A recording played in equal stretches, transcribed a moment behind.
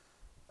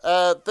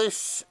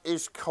This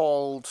is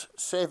called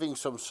Saving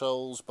Some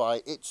Souls by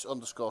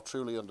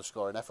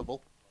its_truly_ineffable.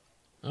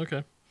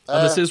 Okay.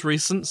 And this is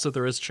recent, so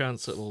there is a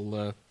chance it'll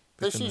be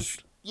This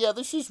finished.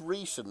 this is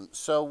recent.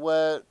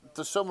 So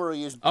the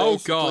summary is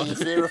basically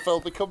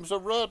Aziraphale becomes a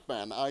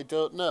roadman. I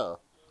don't know.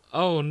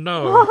 Oh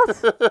no.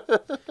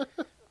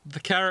 The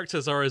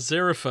characters are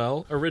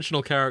Aziraphale,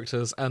 original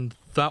characters, and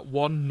that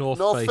one North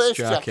Face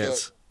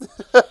jacket.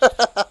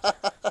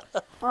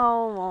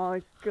 Oh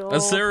my god.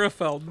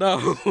 Aziraphale,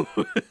 no.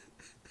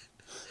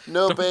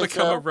 No, Don't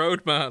become a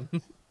roadman.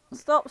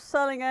 Stop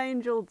selling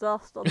angel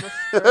dust on the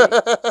street.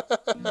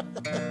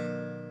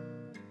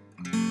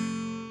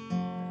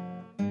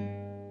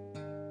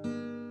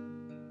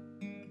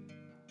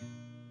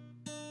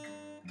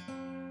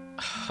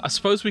 I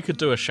suppose we could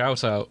do a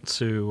shout out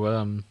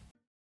to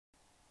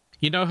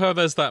you know how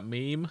there's that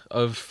meme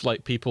of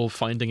like people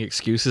finding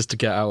excuses to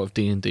get out of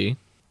D&D?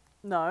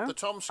 No. The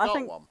Tom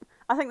Scott one.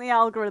 I think the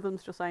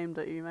algorithm's just aimed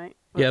at you, mate.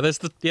 But... there's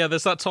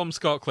that Tom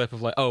Scott clip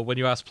of like, oh, when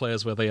you ask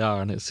players where they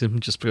are, and it's him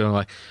just being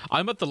like,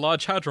 I'm at the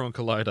Large Hadron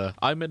Collider,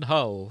 I'm in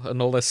Hull,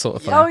 and all this sort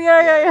of thing. Oh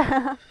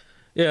yeah.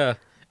 Yeah.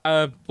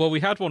 Well,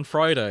 we had one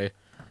Friday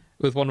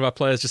with one of our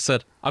players just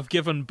said, I've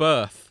given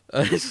birth.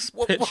 It's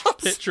a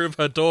picture of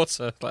her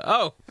daughter. Like,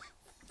 oh,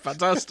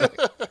 fantastic.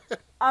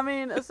 I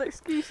mean, as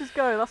excuses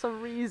go, that's a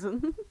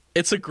reason.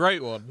 It's a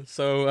great one.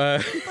 So,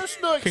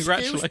 that's no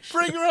congratulations. Excuse.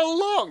 Bring her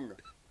along.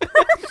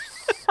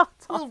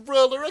 We'll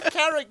roll her a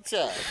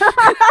character.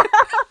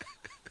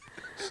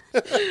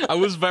 I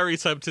was very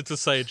tempted to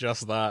say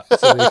just that,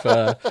 to be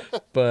fair.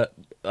 But,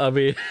 I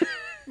mean...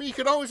 You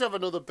can always have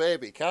another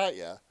baby, can't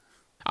you?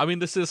 I mean,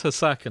 this is her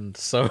second,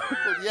 so...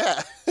 Well,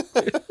 yeah.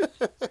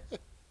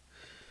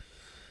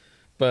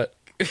 But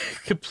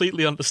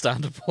completely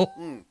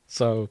understandable.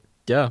 So,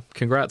 yeah,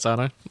 congrats,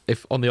 Anna.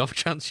 If on the off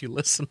chance you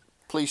listen.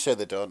 Please say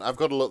they don't. I've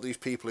got to look these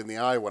people in the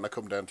eye when I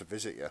come down to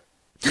visit you.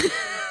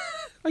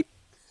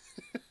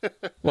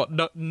 What,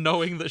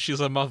 knowing that she's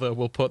a mother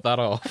will put that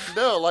off?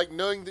 No, like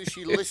knowing that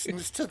she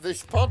listens to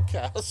this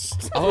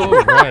podcast.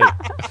 Oh, right.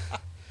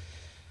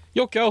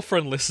 Your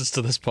girlfriend listens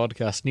to this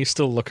podcast and you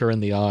still look her in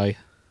the eye.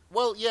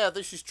 Well, yeah,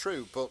 this is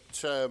true, but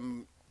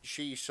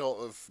she sort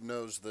of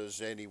knows the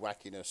zany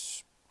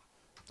wackiness.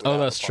 Oh,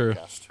 that's true.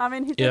 I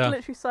mean, he did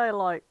literally say,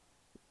 like,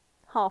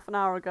 half an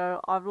hour ago,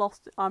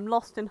 I'm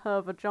lost in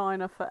her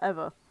vagina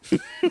forever.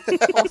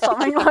 Or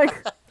something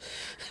like...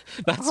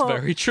 That's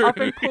very true. I've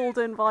been pulled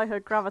in by her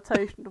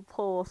gravitational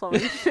pull or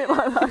something. Shit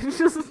like that. It's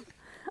just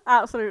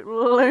absolute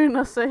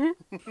lunacy.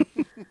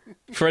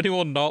 For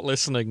anyone not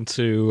listening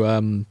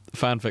to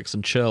Fanfics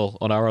and Chill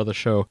on our other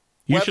show,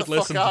 you should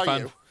listen to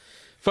Fanfics.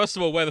 First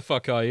of all, where the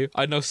fuck are you?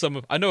 I know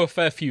a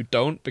fair few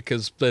don't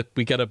because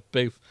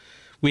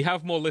we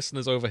have more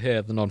listeners over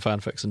here than on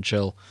Fanfics and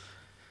Chill.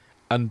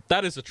 And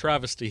that is a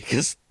travesty,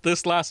 because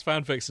this last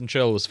Fanfics and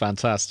Chill was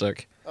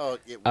fantastic. Oh,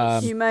 it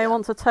was. You may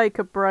want to take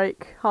a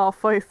break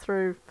halfway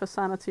through for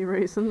sanity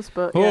reasons,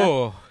 but yeah.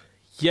 Oh,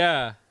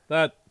 yeah,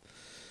 that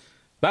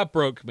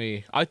broke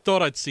me. I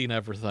thought I'd seen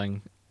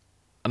everything,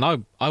 and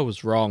I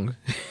was wrong.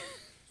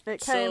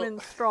 It came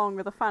in strong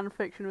with a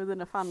fanfiction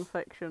within a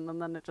fanfiction,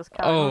 and then it just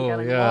carried on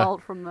getting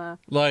wild from there.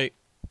 Like,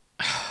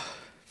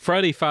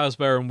 Freddy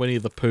Fazbear and Winnie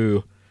the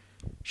Pooh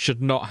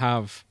should not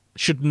have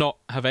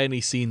any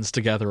scenes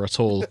together at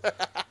all.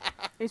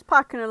 He's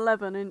packing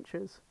 11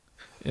 inches.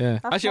 Yeah.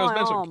 That's actually, I was my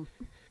meant arm.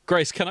 to...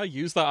 Grace, can I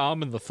use that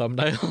arm in the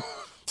thumbnail?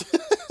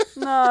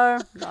 No.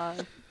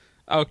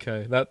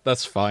 Okay,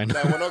 that's fine.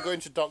 No, we're not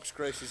going to dox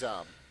Grace's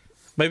arm.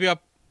 Maybe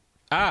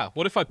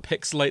what if I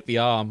pixelate the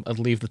arm and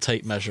leave the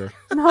tape measure?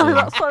 No,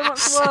 that's so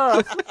much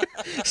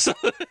worse.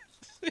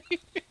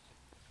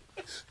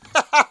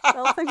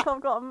 They'll think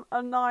I've got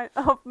a night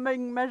of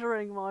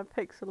measuring my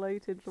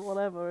pixelated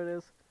whatever it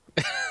is.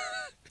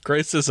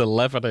 Grace's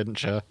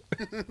 11-incher.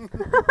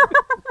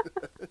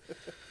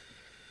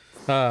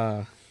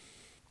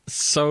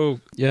 So,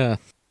 yeah.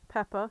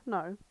 Pepper?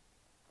 No.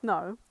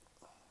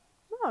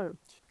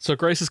 So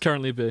Grace is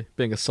currently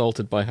being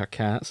assaulted by her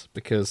cat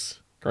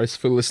because Grace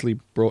foolishly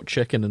brought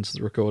chicken into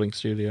the recording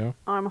studio.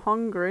 I'm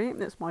hungry.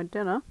 It's my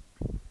dinner.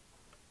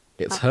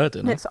 It's her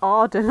dinner. It's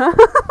our dinner.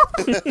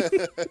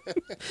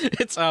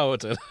 It's our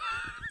dinner.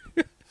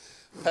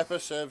 Pepper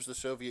serves the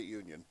Soviet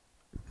Union.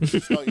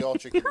 It's not your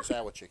chicken, it's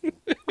our chicken.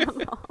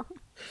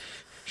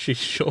 She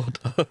sure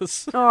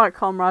does. Alright,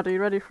 comrade, are you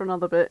ready for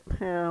another bit?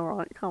 Yeah,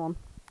 alright, come on.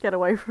 Get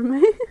away from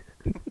me.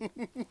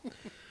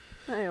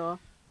 There you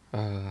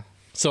are.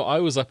 So I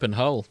was up in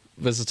Hull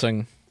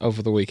visiting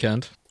over the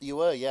weekend. You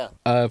were, yeah.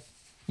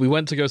 We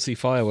went to go see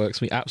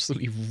fireworks. We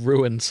absolutely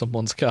ruined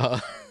someone's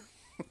car.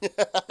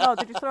 Oh,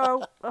 did you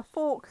throw a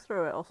fork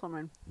through it or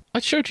something? I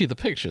showed you the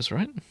pictures,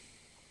 right?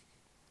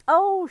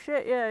 Oh,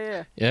 shit,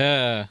 yeah.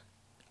 Yeah.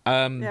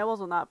 Yeah, it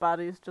wasn't that bad.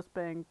 He was just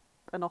being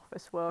an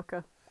office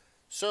worker.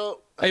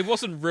 So it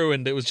wasn't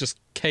ruined. It was just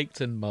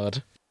caked in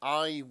mud.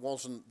 I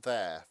wasn't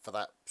there for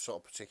that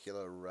sort of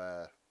particular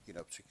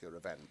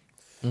event.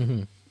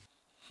 Mm-hmm.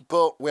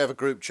 But we have a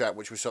group chat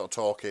which we're sort of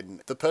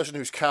talking. The person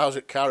whose car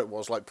it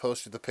was, like,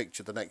 posted the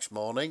picture the next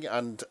morning,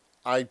 and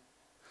I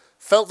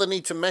felt the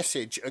need to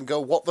message and go,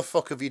 what the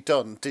fuck have you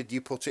done? Did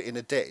you put it in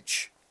a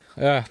ditch?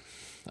 Yeah,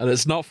 and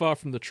it's not far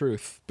from the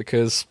truth,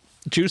 because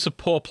due to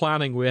poor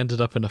planning, we ended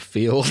up in a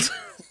field.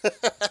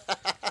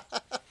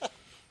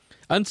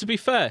 And to be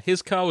fair,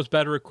 his car was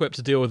better equipped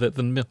to deal with it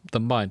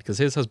than mine, because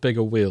his has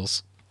bigger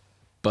wheels.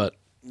 But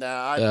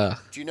do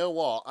you know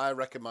what? I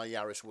reckon my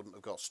Yaris wouldn't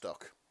have got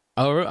stuck.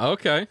 Oh,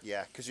 okay.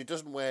 Yeah, because it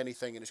doesn't weigh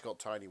anything and it's got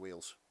tiny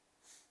wheels.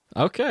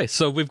 Okay,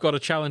 so we've got a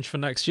challenge for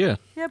next year.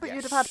 Yeah, but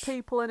you'd have had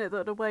people in it that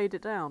would have weighed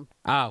it down.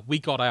 We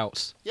got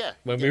out. Yeah.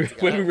 When we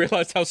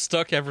realised how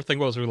stuck everything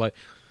was, we were like,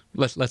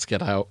 let's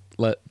get out.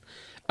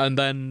 And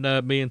then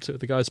me and two of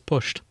the guys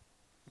pushed.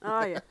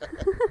 Oh, yeah.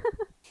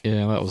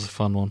 Yeah, that was a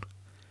fun one.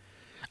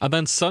 And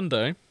then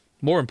Sunday,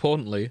 more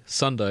importantly,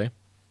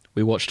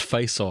 we watched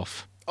Face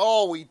Off.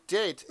 Oh, we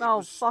did.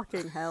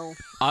 Fucking hell.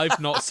 I've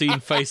not seen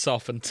Face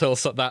Off until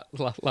that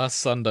last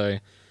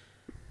Sunday.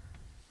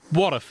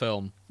 What a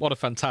film. What a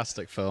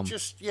fantastic film.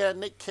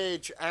 Nick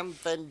Cage and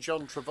then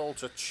John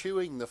Travolta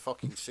chewing the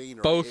fucking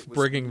scenery. Both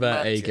bringing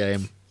their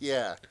A-game.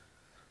 Yeah.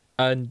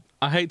 And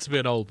I hate to be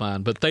an old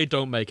man, but they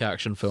don't make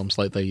action films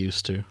like they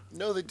used to.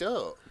 No, they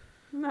don't.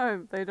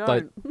 No, they don't.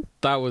 Like,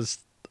 that was...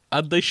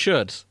 And they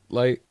should.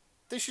 Like...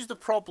 This is the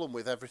problem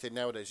with everything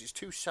nowadays. It's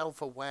too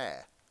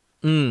self-aware.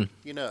 You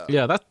know?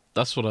 Yeah,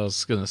 that's what I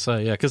was going to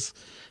say, yeah. Because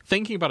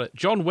thinking about it,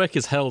 John Wick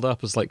is held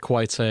up as like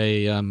quite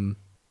a...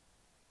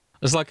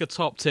 as like a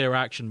top-tier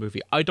action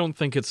movie. I don't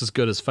think it's as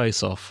good as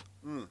Face Off.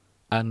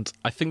 And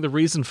I think the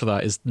reason for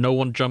that is no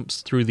one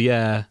jumps through the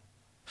air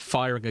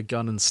firing a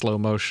gun in slow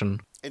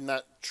motion. In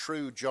that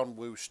true John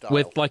Woo style.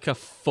 With like a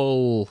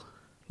full...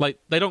 Like,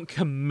 they don't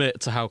commit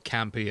to how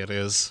campy it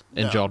is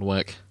in John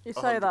Wick. You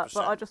say 100%. That,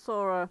 but I just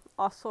saw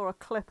a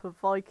clip of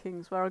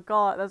Vikings where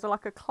there's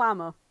like a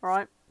clamour,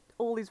 right?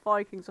 All these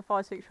Vikings are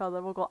fighting each other.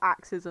 They've all got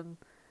axes and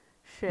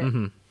shit,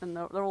 and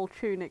they're all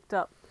tunicked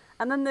up.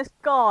 And then this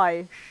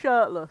guy,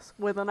 shirtless,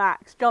 with an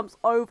axe, jumps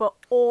over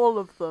all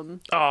of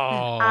them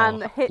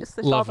and hits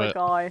this other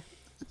guy.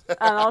 And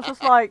I was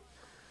just like,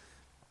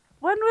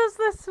 when was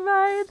this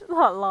made?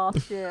 Like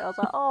last year. I was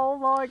like, oh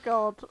my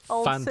god,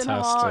 old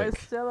cinema is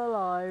still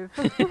alive.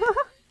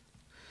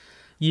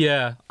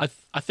 Yeah, I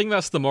think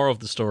that's the moral of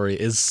the story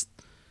is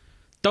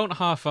don't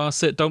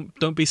half-ass it, don't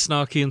be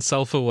snarky and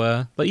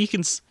self-aware. Like you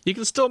can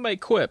still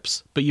make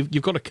quips, but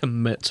you've got to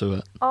commit to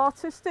it.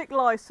 Artistic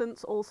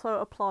license also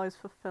applies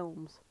for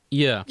films.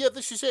 Yeah. Yeah,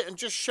 this is it, and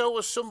just show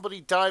us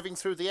somebody diving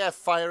through the air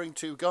firing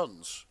 2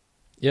 guns.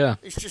 Yeah.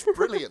 It's just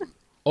brilliant.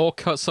 Or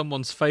cut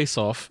someone's face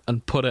off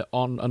and put it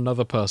on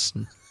another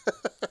person.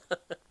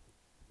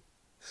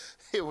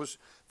 It was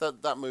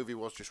that movie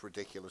was just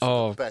ridiculous.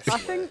 Oh, the best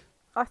way.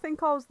 I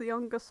think I was the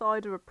younger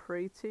side of a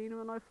preteen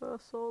when I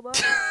first saw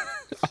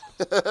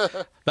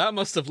that. That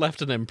must have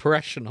left an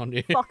impression on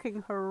you.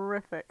 Fucking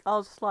horrific. I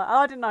was just like,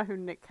 I didn't know who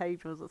Nick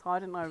Cage was at the time. I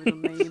didn't know he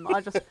was a meme.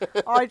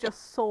 I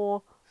just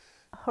saw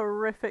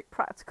horrific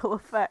practical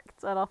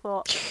effects, and I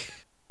thought,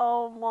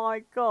 oh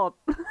my god,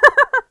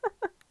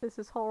 this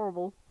is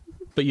horrible.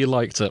 But you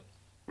liked it.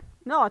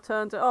 No, I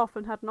turned it off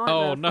and had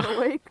nightmares for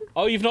a week.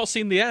 Oh, you've not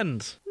seen the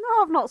end? No,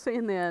 I've not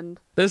seen the end.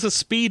 There's a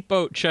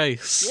speedboat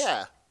chase.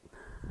 Yeah.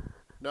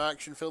 No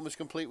action film is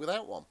complete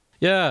without one.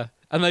 Yeah,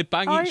 and they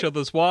bang each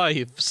other's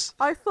wives.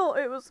 I thought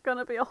it was going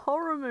to be a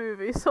horror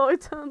movie, so I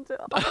turned it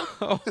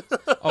off.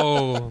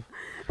 Oh.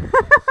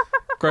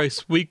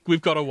 Grace,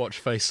 we've got to watch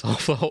Face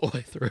Off the whole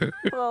way through.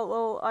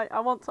 Well,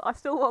 I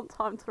still want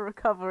time to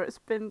recover. It's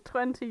been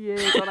 20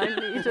 years and I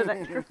need an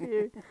extra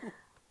few.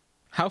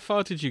 How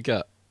far did you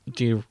get?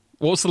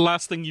 What's the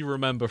last thing you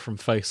remember from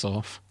Face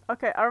Off?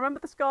 Okay, I remember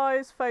this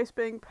guy's face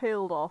being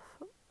peeled off.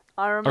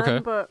 I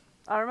remember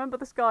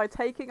this guy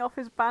taking off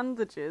his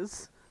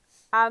bandages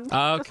and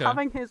just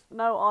having his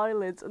no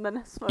eyelids and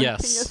then smoking a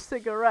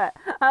cigarette.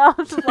 And I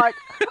was just like,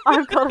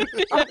 I've got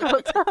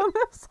to turn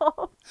this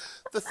off.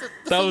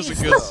 That was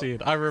a good scene.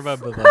 I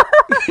remember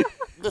that.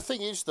 The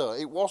thing is, though,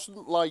 it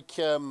wasn't like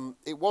there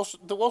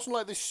wasn't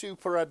like this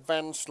super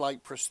advanced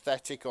like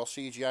prosthetic or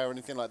CGI or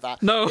anything like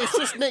that. No, it's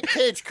just Nick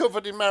Cage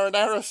covered in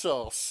marinara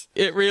sauce.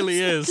 It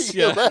really is.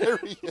 Yeah,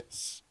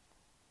 hilarious.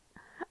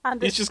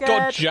 And he's just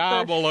got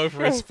jam all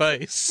over his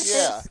face.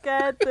 Yeah, it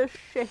scared the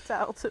shit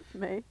out of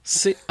me.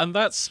 See, and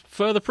that's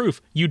further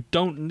proof. You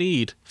don't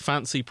need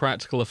fancy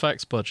practical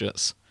effects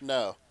budgets.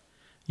 No,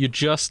 you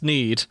just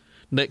need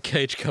Nick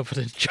Cage covered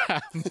in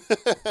jam.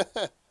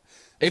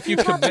 If you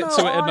commit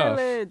to it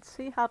enough.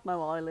 He had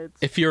no eyelids.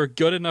 If you're a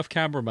good enough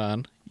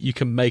cameraman, you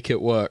can make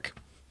it work.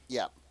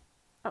 Yeah.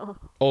 Oh.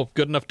 Or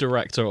good enough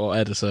director or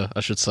editor, I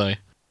should say.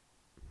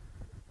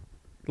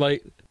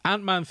 Like,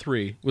 Ant-Man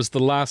 3 was the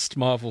last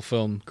Marvel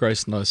film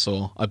Grace and I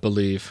saw, I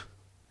believe.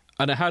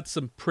 And it had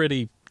some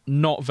pretty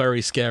not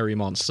very scary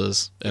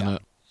monsters in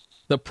it.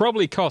 That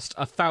probably cost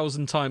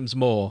 1,000 times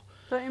more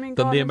Don't you mean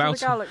than the Guardians amount of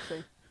the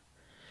Galaxy?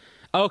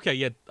 Okay,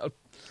 yeah.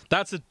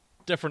 That's a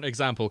different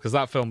example, because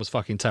that film was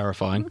fucking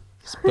terrifying.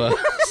 But,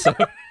 so,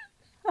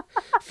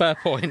 fair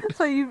point.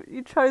 So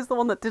you chose the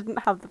one that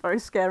didn't have the very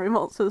scary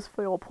monsters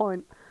for your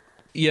point.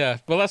 Yeah,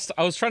 well,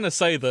 I was trying to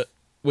say that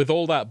with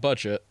all that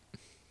budget,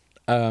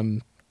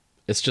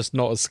 it's just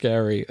not as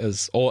scary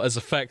or as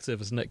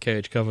effective as Nick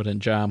Cage covered in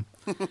jam.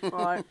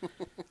 Right.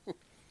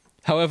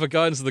 However,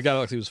 Guardians of the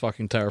Galaxy was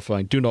fucking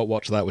terrifying. Do not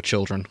watch that with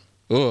children.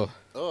 Ugh.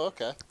 Oh,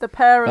 okay. The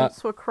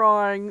parents were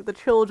crying, the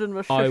children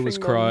were shushing I was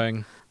them.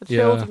 crying. The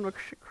children were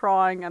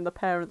crying, and the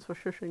parents were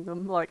shushing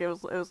them. Like, it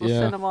was a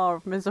cinema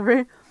of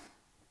misery.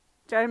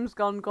 James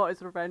Gunn got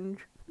his revenge.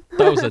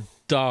 That was a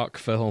dark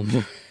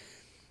film.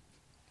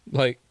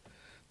 Like,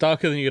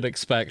 darker than you'd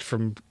expect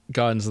from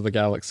Guardians of the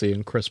Galaxy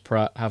and Chris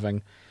Pratt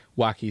having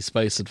wacky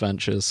space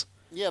adventures.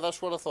 Yeah,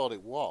 that's what I thought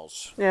it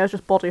was. Yeah, it's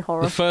just body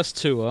horror. The first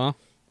two are.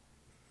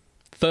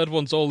 Third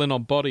one's all in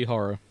on body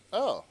horror.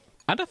 Oh.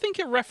 And I think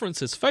it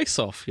references Face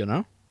Off, you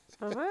know?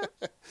 Does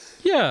it?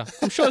 Yeah,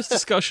 I'm sure there's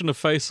discussion of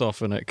Face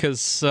Off in it,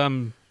 because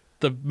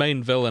the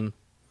main villain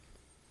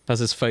has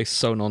his face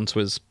sewn onto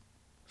his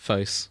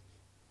face.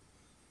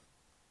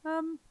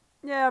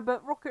 Yeah,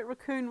 but Rocket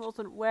Raccoon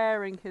wasn't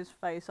wearing his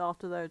face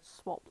after they'd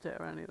swapped it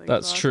or anything.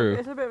 That's so true.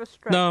 It's a bit of a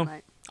stretch, No,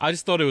 mate. I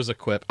just thought it was a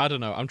quip. I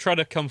don't know. I'm trying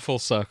to come full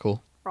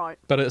circle. Right.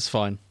 But it's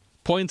fine.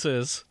 Point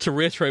is, to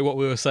reiterate what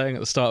we were saying at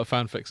the start of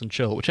Fanfics and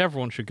Chill, which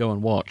everyone should go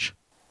and watch.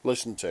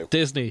 Listen to.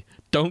 Disney,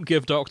 don't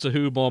give Doctor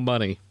Who more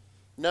money.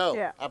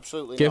 No,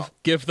 absolutely not. not.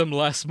 Give them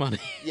less money.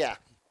 Yeah.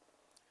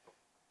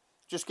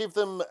 Just give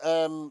them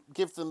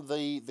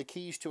the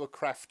keys to a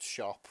craft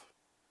shop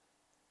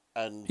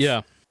and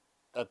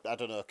I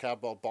don't know, a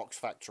cardboard box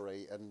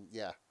factory, and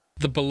yeah.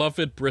 The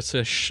beloved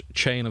British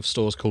chain of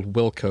stores called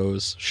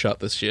Wilko's shut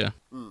this year.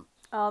 Mm.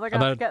 Oh, they're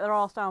going to have to get their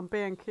arse down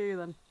B&Q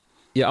then.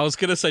 Yeah, I was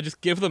going to say, just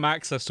give them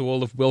access to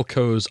all of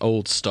Wilko's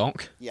old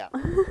stock. Yeah.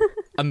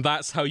 And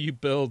that's how you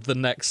build the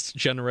next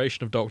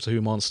generation of Doctor Who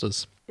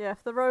monsters. Yeah,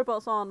 if the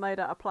robots aren't made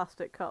out of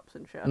plastic cups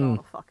and shit, I don't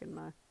want to fucking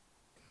know.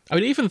 I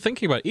mean, even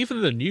thinking about it,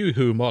 even the new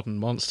Who modern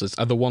monsters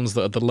are the ones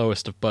that are the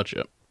lowest of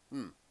budget.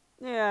 Mm.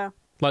 Yeah.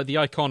 Like the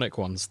iconic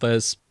ones.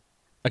 There's,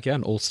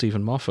 again, all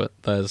Stephen Moffat.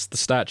 There's the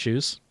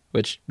statues,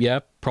 which,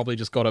 probably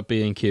just got at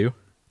B&Q.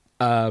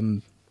 They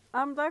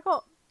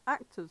got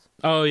actors.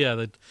 Oh, yeah.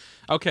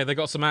 They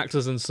got some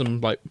actors and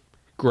some, like,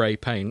 grey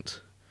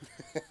paint.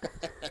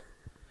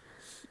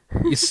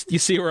 You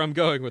see where I'm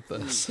going with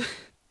this?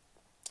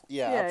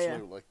 Yeah,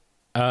 absolutely.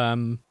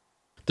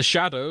 The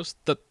shadows,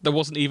 there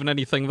wasn't even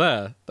anything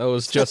there. There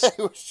was just... It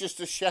was just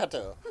a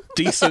shadow.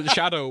 Decent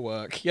shadow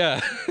work,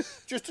 yeah.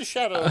 Just a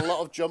shadow and a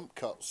lot of jump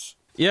cuts.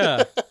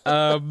 Yeah.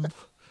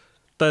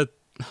 The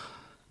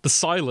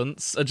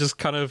silence are just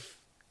kind of...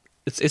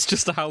 It's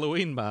just a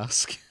Halloween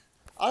mask.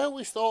 I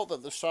always thought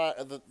that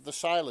the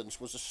silence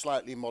was a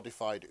slightly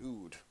modified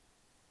ood.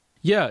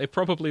 Yeah, it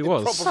probably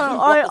was. So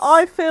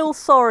I feel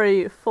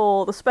sorry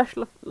for not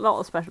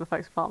the special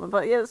effects department,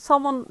 but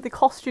the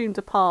costume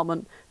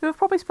department, who have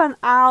probably spent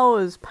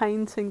hours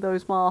painting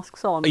those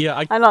masks on.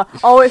 Yeah, I know.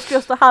 Oh, it's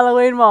just a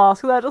Halloween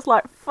mask. They're just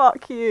like,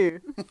 fuck you,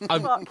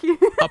 fuck you.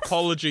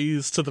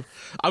 Apologies to the.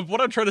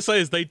 What I'm trying to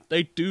say is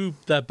they do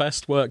their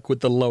best work with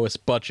the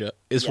lowest budget.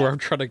 Is where I'm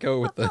trying to go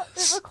with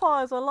this. It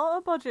requires a lot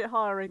of budget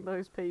hiring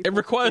those people. It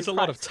requires a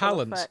lot of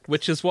talent,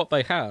 which is what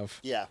they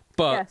have. Yeah.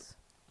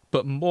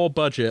 But more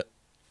budget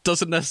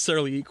doesn't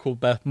necessarily equal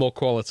more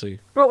quality.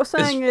 What we're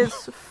saying is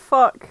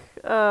fuck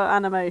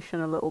animation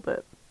a little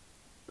bit.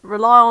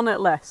 Rely on it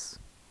less.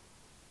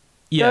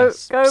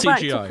 Yes, Go CGI. back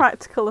to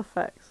practical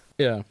effects.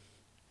 Yeah.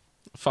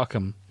 Fuck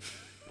them.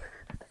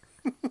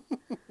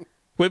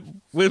 We're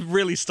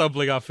really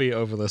stumbling our feet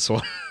over this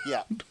one.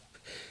 Yeah.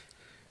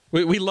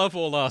 We love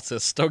all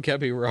artists, don't get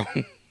me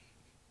wrong.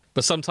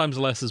 But sometimes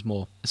less is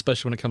more,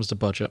 especially when it comes to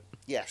budget.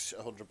 Yes,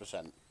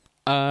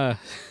 100%.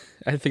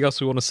 Anything else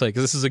we want to say?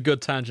 Because this is a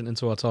good tangent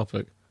into our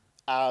topic.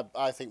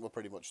 I think we're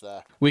pretty much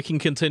there. We can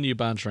continue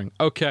bantering.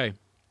 Okay.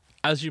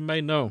 As you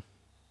may know,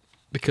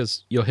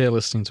 because you're here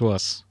listening to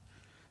us,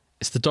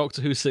 it's the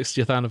Doctor Who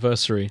 60th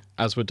anniversary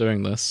as we're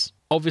doing this.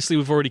 Obviously,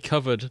 we've already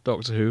covered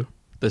Doctor Who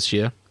this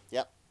year.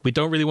 Yep. We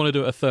don't really want to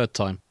do it a third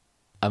time.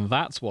 And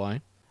that's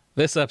why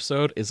this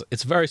episode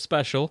it's very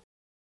special.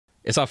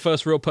 It's our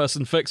first real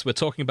person fix. We're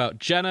talking about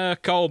Jenna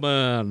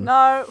Coleman.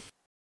 No.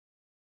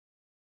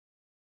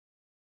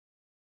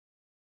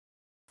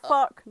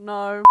 Fuck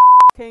no.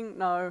 F***ing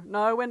no.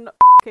 No, we're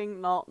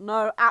f***ing not.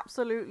 No,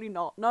 absolutely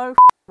not. No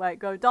way.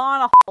 Go die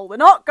in a hole. We're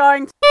not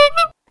going to.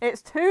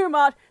 It's too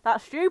much.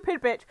 That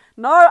stupid bitch.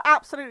 No,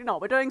 absolutely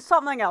not. We're doing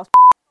something else.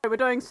 We're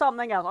doing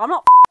something else. I'm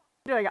not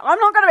doing it. I'm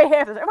not going to be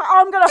here for this.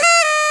 I'm going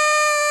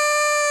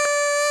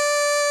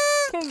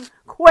to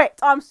quit.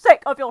 I'm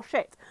sick of your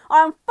shit.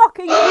 I'm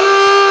fucking...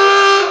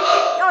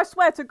 I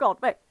swear to God.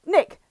 Wait,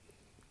 Nick,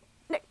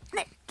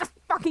 just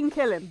fucking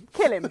kill him.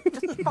 Kill him.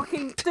 Just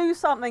fucking do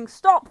something.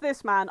 Stop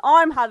this man.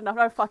 I'm had enough.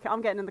 No, fuck it.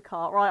 I'm getting in the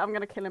car. Right, I'm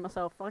going to kill him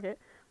myself. Fuck it.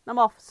 I'm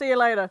off. See you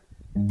later.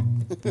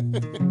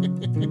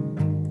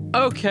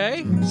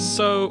 Okay,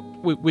 so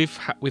we've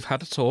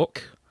had a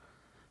talk.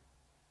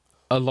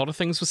 A lot of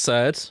things were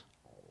said.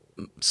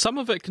 Some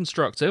of it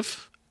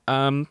constructive.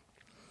 Some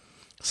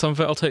of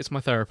it I'll take to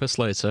my therapist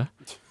later.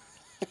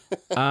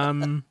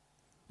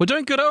 We're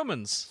doing Good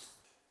Omens.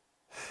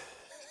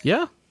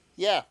 Yeah?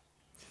 Yeah.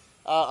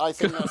 I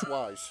think that's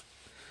wise.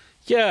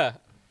 Yeah.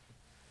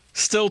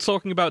 Still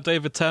talking about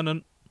David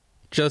Tennant,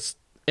 just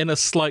in a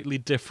slightly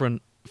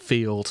different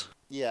field.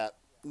 Yeah,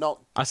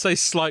 not... I say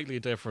slightly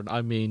different,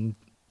 I mean...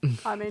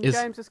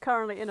 James is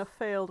currently in a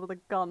field with a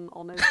gun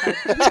on his head.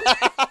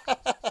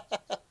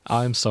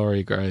 I'm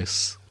sorry,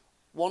 Grace.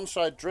 Once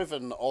I'd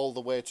driven all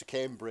the way to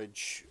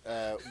Cambridge,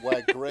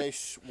 where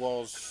Grace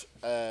was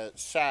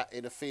sat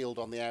in a field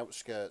on the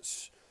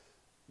outskirts,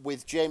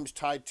 with James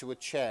tied to a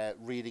chair,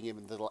 reading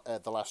him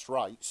the last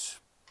rites.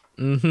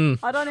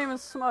 Mm-hmm. I don't even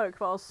smoke,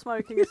 but I was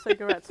smoking a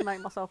cigarette to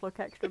make myself look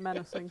extra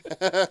menacing.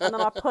 And then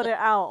I put it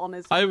out on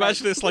his I leg.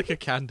 imagine it's like a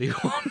candy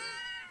one.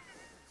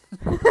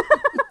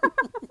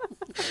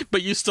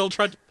 But you still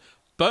tried...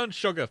 Burnt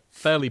sugar,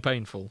 fairly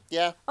painful.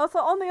 Yeah. Also,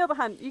 on the other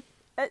hand,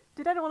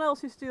 did anyone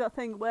else used to do that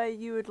thing where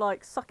you would,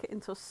 like, suck it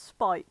into a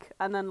spike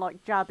and then,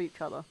 like, jab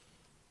each other?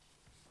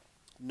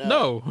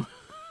 No.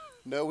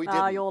 No, we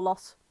didn't. Your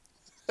loss.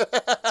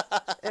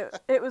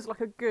 It was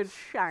like a good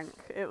shank.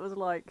 It was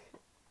like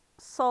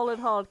solid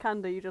hard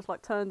candy. You just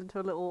like turned into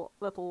a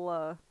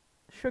little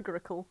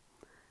sugaricle,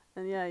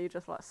 and yeah, you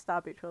just like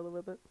stab each other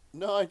with it.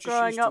 No, I just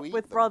growing used up to eat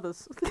with them.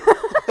 brothers.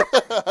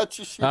 I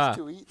just used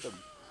to eat them.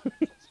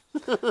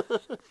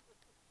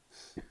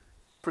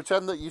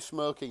 Pretend that you're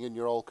smoking and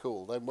you're all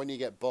cool. Then when you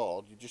get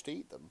bored, you just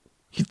eat them.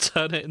 You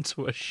turn it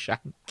into a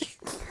shank.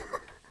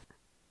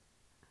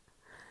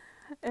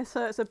 It's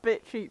a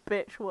bitch eat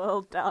bitch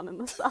world down in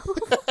the south.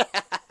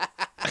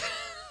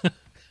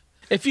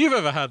 If you've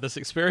ever had this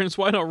experience,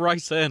 why not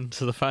write in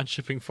to the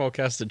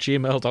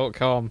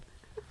fanshippingpodcast@gmail.com.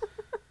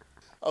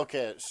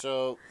 Okay,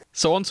 so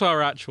on to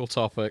our actual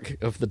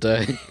topic of the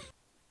day.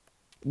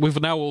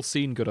 We've now all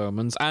seen Good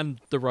Omens,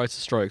 and the writer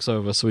strike's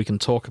over, so we can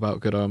talk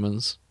about Good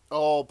Omens.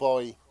 oh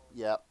boy,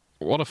 yeah.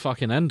 What a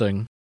fucking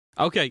ending.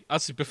 Okay,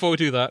 actually, before we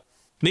do that,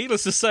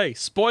 needless to say,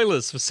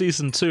 spoilers for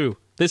Season 2.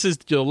 This is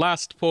your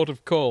last port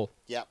of call.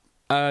 Yep.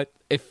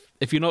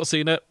 If you've not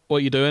seen it, what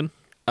are you doing?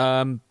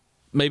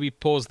 Maybe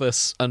pause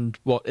this and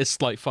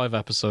it's like 5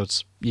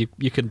 episodes. You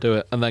can do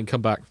it and then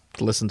come back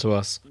to listen to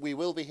us. We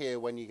will be here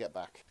when you get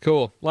back.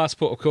 Cool. Last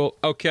port of call.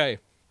 Okay.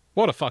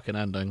 What a fucking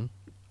ending.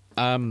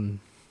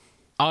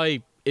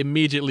 I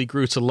immediately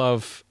grew to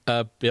love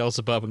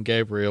Beelzebub and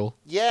Gabriel.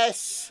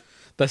 Yes!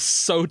 They're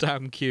so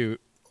damn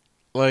cute.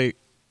 Like,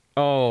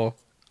 I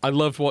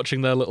loved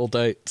watching their little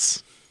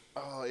dates.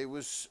 Oh, it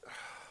was...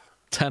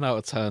 10 out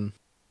of 10.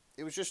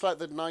 It was just like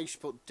the nice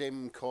but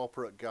dim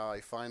corporate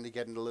guy finally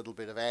getting a little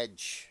bit of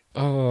edge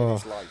Oh, in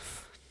his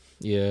life.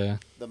 yeah.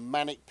 The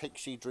manic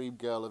pixie dream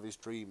girl of his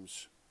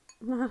dreams.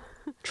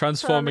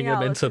 Transforming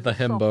him into the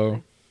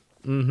himbo.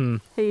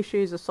 Mm-hmm.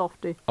 She's a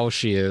softie. Oh,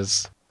 she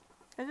is.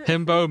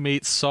 Himbo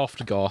meets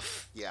soft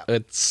goth. Yeah.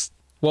 It's...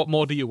 What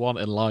more do you want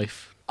in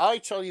life? I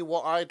tell you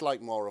what I'd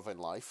like more of in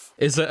life.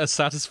 Is it a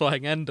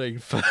satisfying ending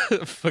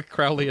for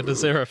Crowley and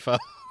Aziraphale?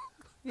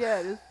 Yeah,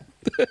 it is.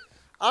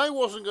 I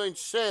wasn't going to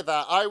say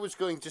that. I was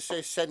going to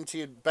say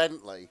Sentient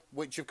Bentley,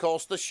 which, of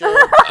course, the show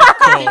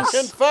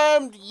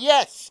confirmed,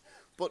 yes.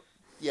 But,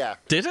 yeah.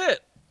 Did it?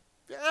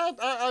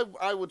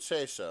 I would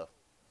say so.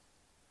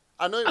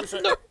 I know it was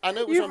You've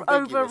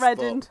ambiguous, overread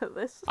but into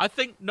this. I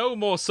think no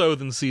more so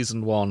than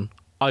Season 1,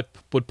 I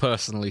would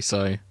personally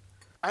say.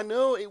 I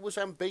know it was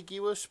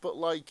ambiguous, but,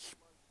 like,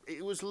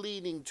 it was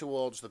leaning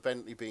towards the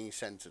Bentley being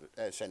sentient,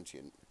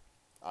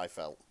 I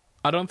felt.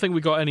 I don't think we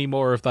got any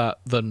more of that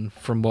than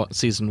from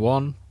Season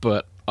 1,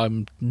 but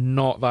I'm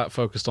not that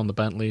focused on the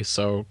Bentley,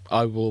 so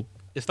I will...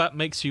 If that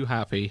makes you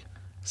happy,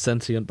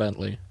 Sentient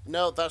Bentley.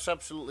 No, that's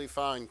absolutely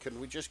fine.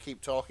 Can we just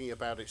keep talking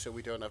about it so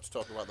we don't have to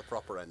talk about the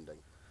proper ending?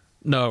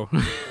 No.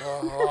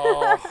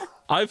 Oh.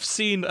 I've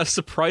seen a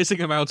surprising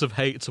amount of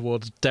hate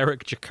towards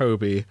Derek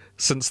Jacobi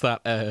since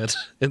that aired,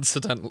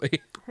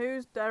 incidentally.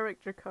 Who's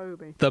Derek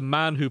Jacobi? The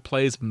man who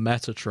plays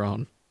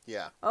Metatron.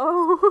 Yeah.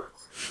 Oh.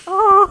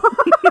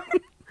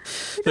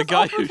 The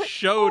guy who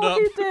showed up. All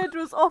he did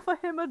was offer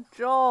him a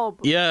job.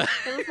 Yeah.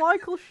 It was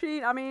Michael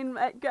Sheen. I mean,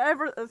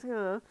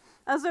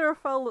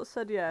 Aziraphale that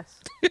said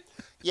yes.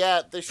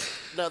 Yeah,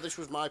 this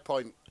was my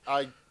point.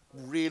 I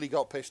really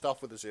got pissed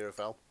off with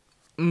Aziraphale.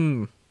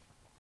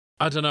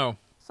 I don't know.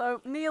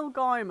 So, Neil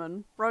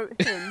Gaiman wrote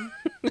him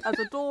as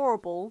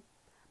adorable,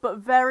 but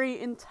very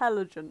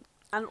intelligent.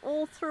 And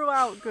all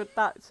throughout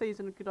that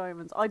season of Good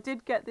Omens, I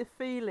did get the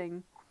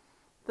feeling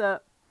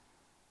that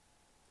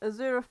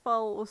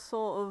Aziraphale was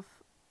sort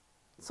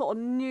of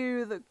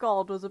knew that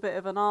God was a bit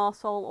of an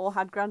arsehole or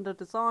had grander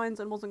designs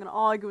and wasn't going to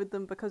argue with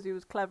them because he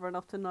was clever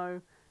enough to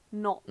know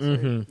not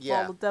to,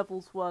 while the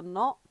devils were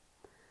not.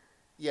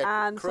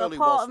 Yeah, and Crowley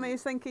so part of me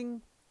is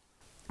thinking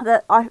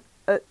that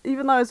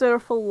even though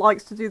Aziraphale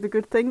likes to do the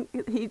good thing,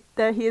 he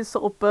is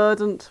sort of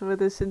burdened with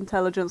his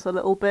intelligence a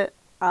little bit,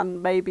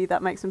 and maybe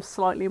that makes him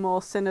slightly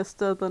more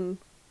sinister than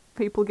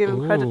people give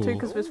him credit to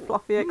because of his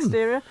fluffy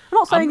exterior. I'm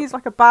not saying he's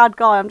like a bad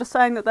guy. I'm just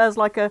saying that there's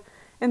like a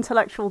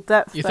intellectual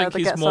depth you there think that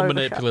he's gets more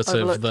overlooked.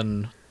 manipulative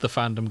than the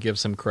fandom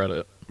gives him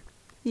credit?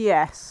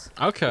 Yes.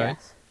 Okay.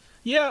 Yes.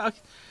 Yeah,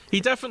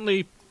 he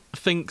definitely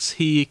thinks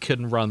he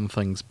can run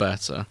things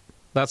better.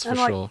 That's for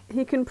sure.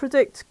 He can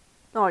predict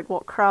like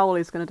what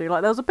Crowley's going to do.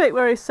 Like there was a bit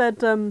where he said,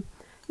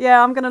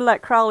 "Yeah, I'm going to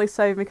let Crowley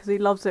save me because he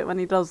loves it when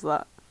he does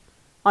that.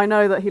 I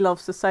know that he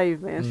loves to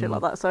save me and shit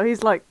like that." So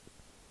he's like,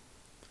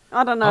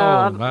 I don't know.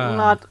 I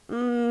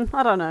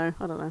don't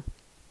know.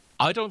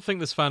 I don't think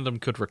this fandom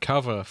could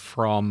recover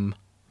from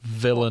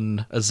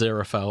villain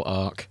Aziraphale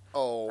arc.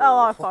 Oh,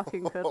 I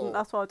fucking couldn't.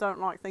 That's why I don't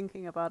like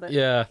thinking about it.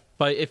 Yeah,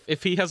 like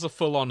if he has a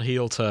full-on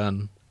heel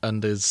turn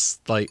and is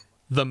like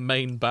the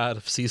main bad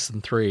of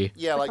season 3.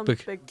 Yeah,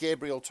 like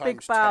Gabriel times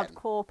big bad 10.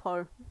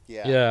 corpo.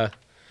 Yeah.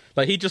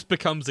 Like he just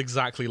becomes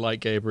exactly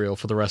like Gabriel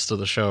for the rest of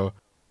the show.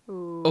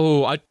 Ooh.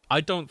 Oh,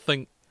 I don't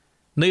think...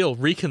 Neil,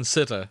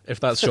 reconsider if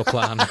that's your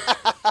plan.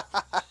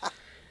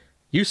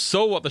 You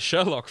saw what the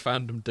Sherlock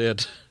fandom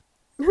did.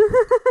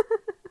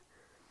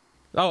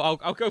 I'll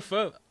go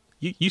further.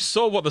 You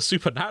saw what the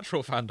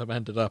Supernatural fandom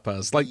ended up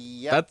as. Like,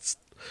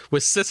 we're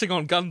sitting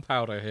on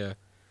gunpowder here.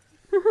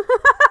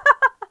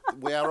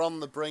 We are on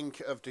the brink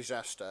of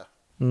disaster.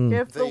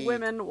 Give the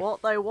women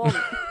what they want.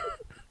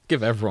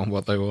 Give everyone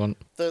what they want.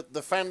 The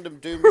fandom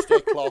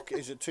doomsday clock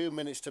is at 2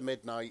 minutes to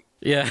midnight.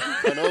 Yeah.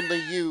 And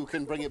only you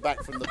can bring it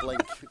back from the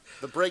blink.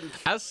 The brink.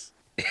 As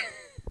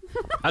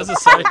a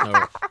side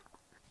note,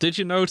 did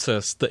you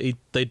notice that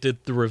they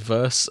did the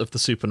reverse of the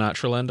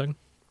Supernatural ending?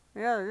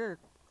 Yeah, they did.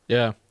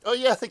 Yeah. Oh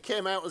yeah, they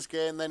came out as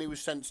gay and then he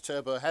was sent to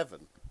Turbo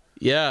Heaven.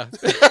 Yeah.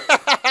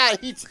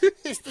 It's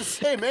the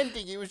same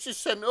ending, he was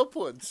just sent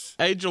upwards.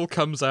 Angel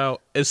comes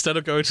out, instead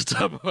of going to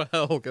Turbo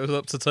Hell, goes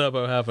up to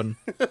Turbo Heaven.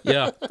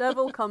 Yeah.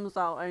 Devil comes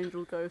out,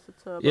 Angel goes to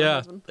Turbo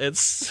Heaven.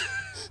 It's...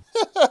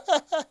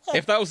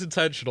 If that was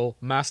intentional,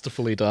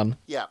 masterfully done.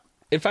 Yeah.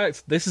 In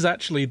fact, this is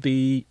actually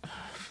the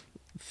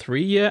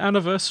 3-year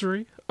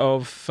anniversary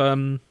of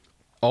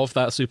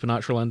that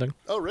Supernatural ending.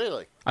 Oh,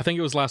 really? I think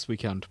it was last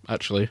weekend,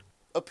 actually.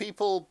 Are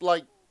people,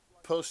 like,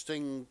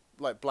 posting,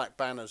 like, black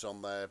banners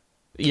on their...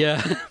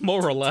 Yeah,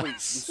 more or less.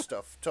 Tweets and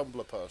stuff,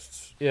 Tumblr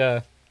posts.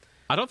 Yeah.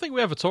 I don't think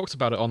we ever talked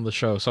about it on the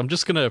show, so I'm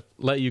just going to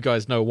let you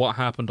guys know what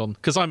happened on...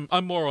 Because I'm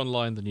more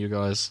online than you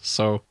guys,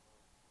 so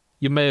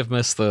you may have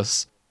missed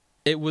this.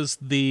 It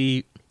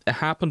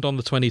happened on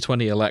the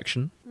 2020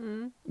 election,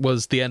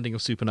 was the ending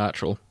of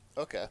Supernatural.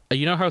 Okay.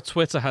 You know how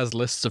Twitter has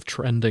lists of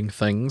trending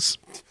things?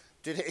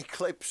 Did it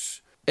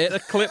eclipse... It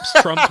eclipsed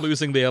Trump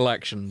losing the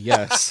election,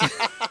 yes.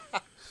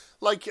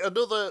 Like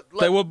another...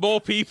 There were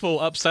more people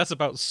upset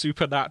about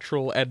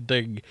Supernatural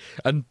ending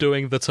and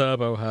doing the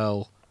Turbo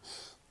Hell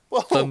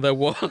than there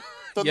were...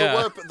 Than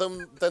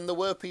there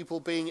were people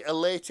being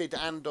elated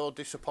and or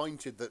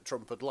disappointed that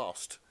Trump had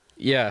lost.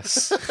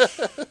 Yes.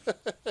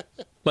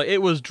 Like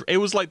it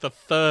was like the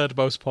third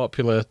most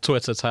popular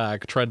Twitter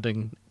tag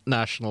trending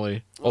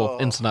nationally or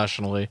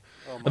internationally.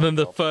 And then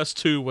the first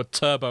two were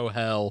Turbo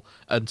Hell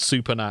and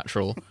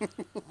Supernatural.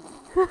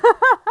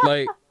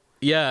 Like,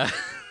 yeah.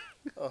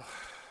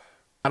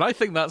 And I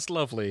think that's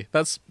lovely.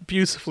 That's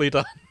beautifully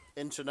done.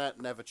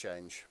 Internet never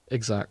change.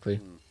 Exactly.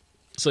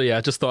 So yeah,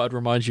 I just thought I'd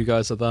remind you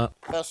guys of that.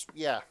 Is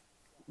there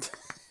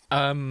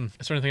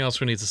anything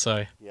else we need to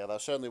say? Yeah,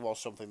 that certainly was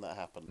something that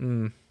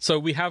happened. So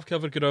we have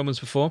covered Good Omens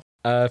before.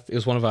 It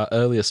was one of our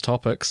earliest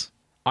topics.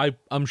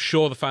 I'm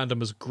sure the fandom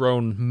has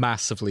grown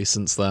massively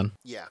since then.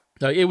 Yeah.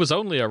 It was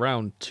only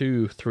around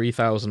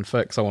 2,000-3,000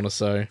 fics, I want to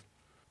say,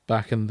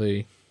 back when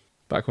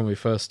we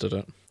first did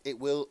it. It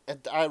will.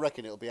 I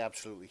reckon it'll be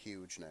absolutely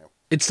huge now.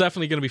 It's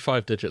definitely going to be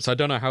 5 digits. I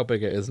don't know how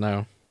big it is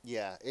now.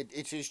 Yeah,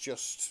 it is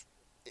just.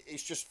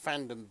 It's just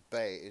fandom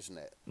bait, isn't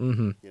it?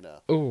 Mm-hmm. You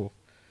know. Oh.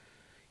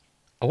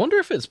 I wonder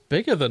if it's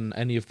bigger than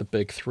any of the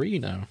big 3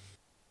 now.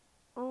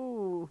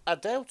 Ooh. I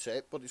doubt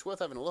it, but it's worth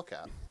having a look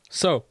at.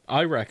 So,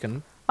 I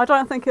reckon... I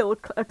don't think it'll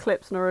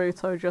eclipse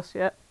Naruto just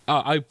yet.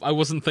 I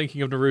wasn't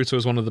thinking of Naruto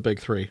as one of the big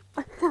 3.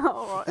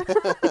 Alright.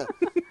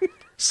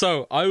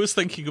 So, I was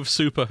thinking of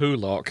Super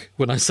Hulock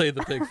when I say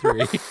the big 3.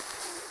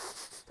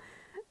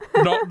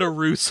 Not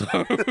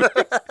Naruto.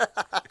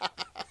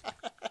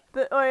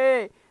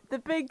 The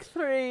big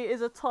 3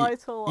 is a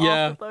title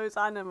after those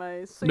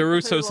animes. Super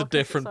Naruto's a Hulock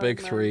different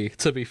big 3,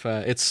 to be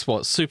fair. It's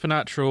what?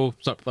 Supernatural,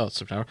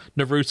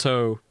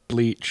 Naruto,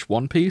 Bleach,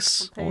 One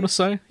Piece, I want to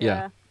say?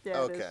 Yeah.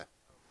 Okay.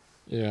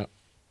 Yeah.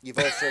 You've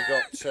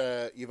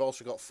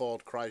also got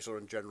Ford, Chrysler,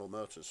 and General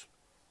Motors.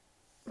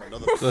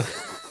 Another.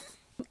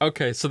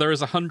 Okay, so there is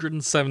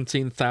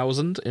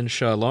 117,000 in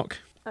Sherlock.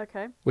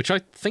 Okay. Which I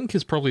think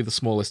is probably the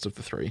smallest of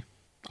the 3,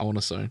 I want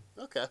to say.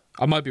 Okay.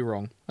 I might be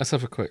wrong. Let's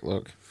have a quick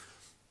look.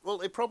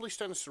 Well, it probably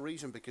stands to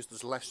reason because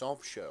there's less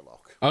of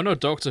Sherlock. Oh no,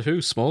 Doctor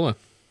Who's smaller.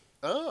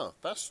 Oh,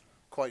 that's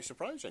quite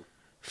surprising.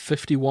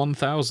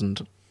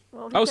 51,000.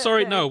 Well,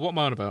 sorry, no, what am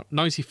I on about?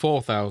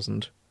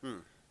 94,000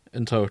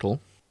 in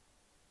total.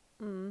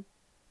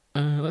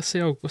 Let's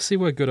see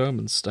where Good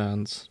Omens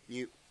stands.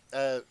 It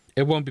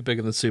won't be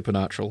bigger than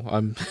Supernatural.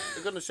 I'm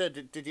going to say,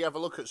 did you have a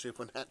look at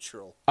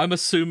Supernatural? I'm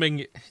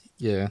assuming,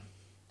 yeah.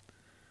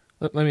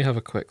 Let me have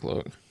a quick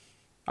look.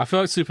 I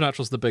feel like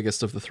Supernatural's the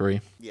biggest of the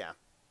 3. Yeah.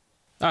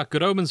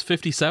 Good Omens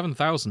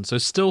 57,000, so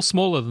still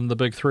smaller than the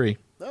big 3.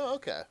 Oh,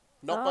 okay.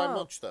 Not by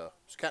much though.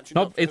 It's catching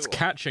up. It's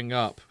catching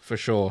up for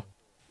sure.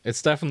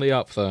 It's definitely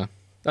up there.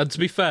 And to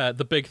be fair,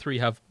 the big three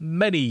have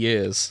many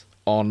years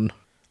on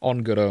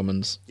Good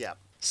Omens. Yeah.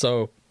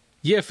 So,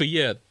 year for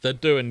year, they're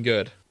doing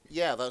good.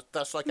 Yeah,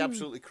 that's like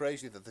absolutely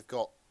crazy that they've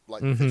got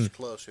like this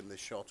close in this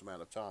short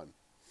amount of time.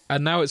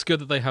 And now it's good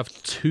that they have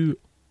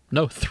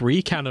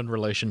 3 canon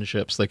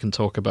relationships they can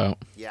talk about.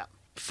 Yeah.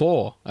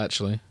 4,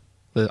 actually.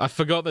 I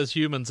forgot there's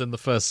humans in the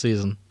first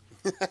season.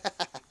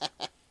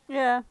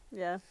 Yeah.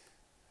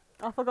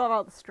 I forgot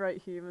about the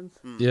straight humans.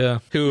 Yeah,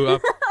 who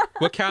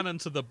were canon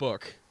to the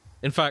book.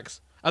 In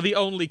fact, are the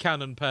only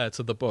canon pair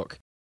to the book.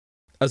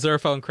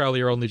 Aziraphale and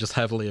Crowley are only just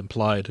heavily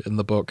implied in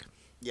the book.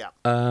 Yeah.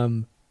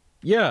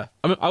 Yeah.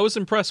 I mean, I was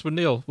impressed with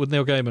Neil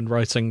Gaiman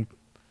writing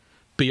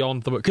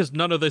beyond the book, because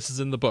none of this is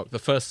in the book. The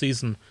first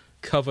season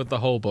covered the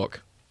whole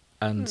book.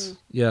 And,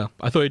 yeah,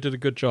 I thought he did a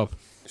good job.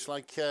 It's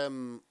like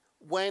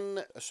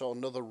when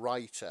another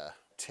writer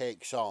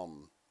takes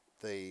on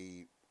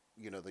the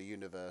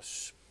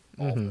universe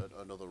of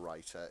another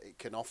writer, it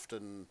can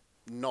often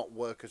not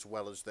work as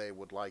well as they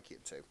would like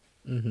it to.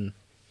 Mm-hmm.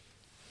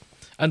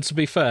 And to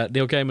be fair,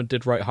 Neil Gaiman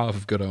did write half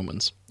of Good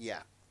Omens.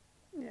 Yeah.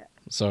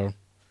 So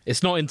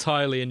it's not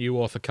entirely a new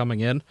author coming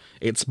in.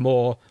 It's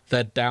more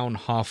they're down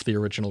half the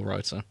original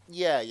writer.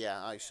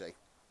 Yeah, I see.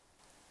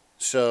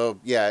 So,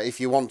 yeah, if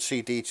you want to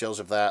see details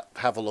of that,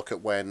 have a look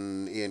at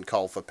when Ian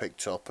Colfer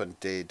picked up and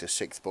did a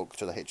 6th book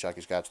to The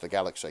Hitchhiker's Guide to the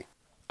Galaxy.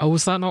 Oh,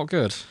 was that not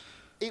good?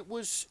 It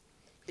was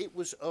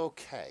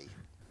okay.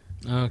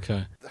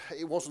 Okay.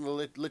 It wasn't a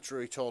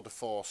literary tour de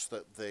force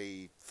that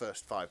the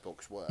first 5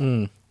 books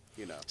were.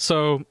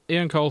 So,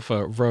 Ian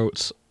Colfer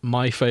wrote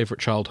my favourite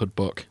childhood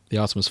book, the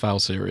Artemis Fowl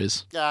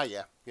series.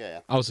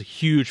 Yeah. I was a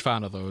huge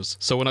fan of those.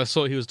 So when I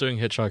saw he was doing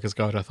Hitchhiker's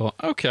Guide, I thought,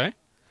 okay,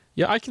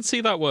 yeah, I can see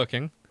that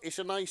working. It's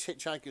a nice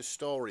Hitchhiker's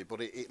story, but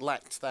it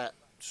lacked that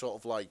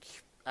sort of like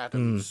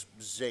Adam's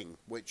zing,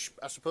 which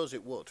I suppose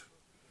it would.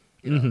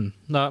 No,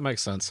 that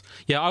makes sense.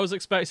 Yeah, I was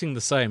expecting the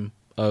same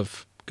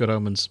of Good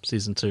Omens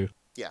Season 2.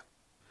 Yeah.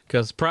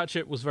 Because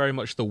Pratchett was very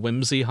much the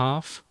whimsy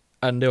half,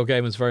 and Neil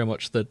Gaiman's very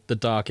much the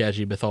dark,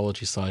 edgy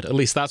mythology side. At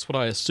least that's what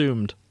I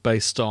assumed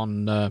based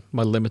on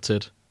my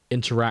limited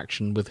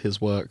interaction with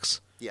his works.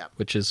 Yeah.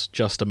 Which is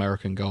just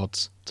American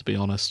Gods, to be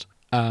honest.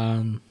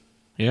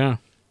 Yeah.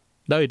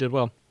 No, he did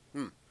well.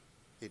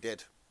 He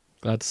did.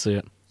 Glad to see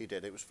it. He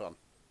did. It was fun.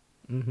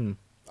 Mm-hmm.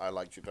 I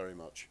liked it very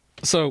much.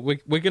 So we're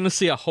going to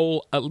see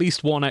at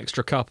least one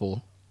extra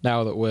couple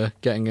now that we're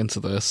getting into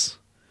this.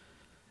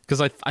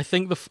 Because I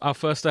think our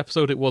first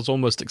episode, it was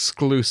almost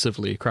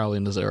exclusively Crowley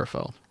and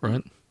Aziraphale,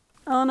 right?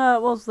 Oh no,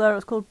 it was there. It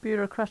was called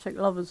Bureaucratic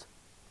Lovers.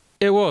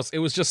 It was. It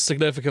was just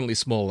significantly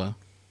smaller.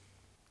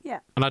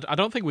 Yeah. And I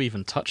don't think we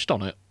even touched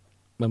on it.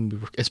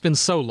 It's been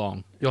so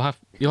long. You'll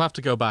have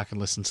to go back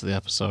and listen to the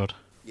episode.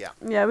 Yeah.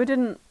 Yeah, we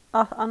didn't...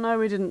 I know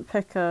we didn't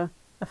pick a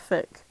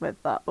fic with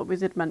that, but we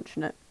did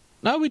mention it.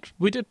 No,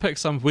 we did pick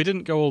some. We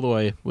didn't go all the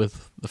way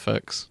with the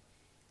fics.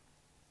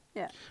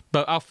 Yeah.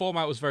 But our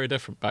format was very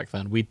different back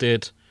then. We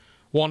did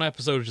one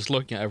episode just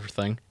looking at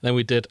everything. Then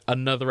we did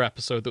another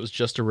episode that was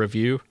just a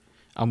review.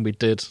 And we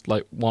did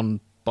like one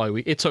by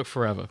week. It took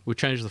forever. We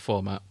changed the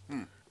format.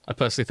 I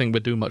personally think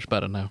we're doing much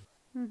better now.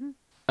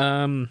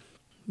 Mm-hmm.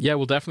 Yeah,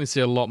 we'll definitely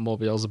see a lot more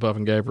Beelzebub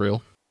and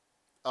Gabriel.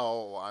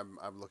 Oh,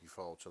 I'm looking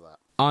forward to that.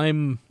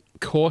 I'm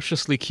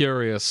cautiously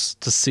curious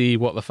to see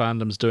what the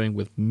fandom's doing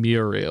with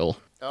Muriel.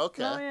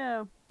 Okay. Oh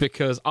yeah.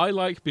 Because I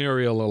like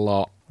Muriel a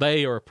lot.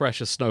 They are a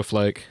precious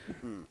snowflake,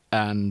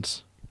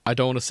 and I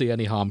don't want to see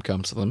any harm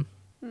come to them.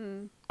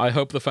 I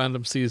hope the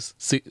fandom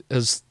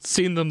has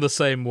seen them the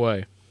same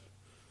way.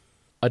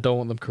 I don't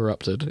want them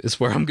corrupted, is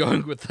where I'm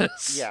going with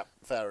this. Yeah,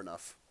 fair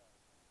enough.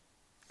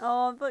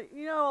 Oh, but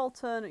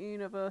alternate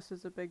universe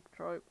is a big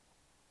trope.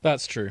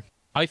 That's true.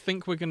 I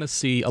think we're going to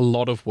see a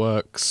lot of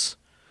works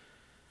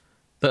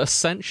that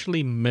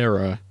essentially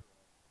mirror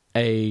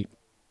there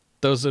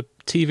was a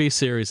TV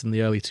series in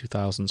the early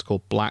 2000s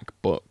called Black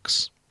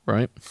Books,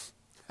 right?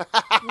 Yeah,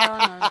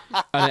 I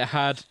know. And it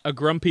had a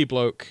grumpy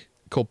bloke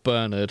called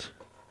Bernard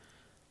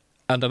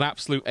and an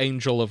absolute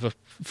angel of a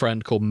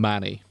friend called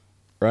Manny,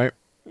 right?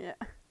 Yeah.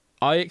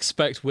 I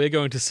expect we're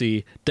going to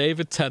see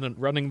David Tennant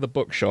running the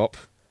bookshop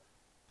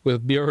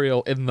with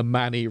Muriel in the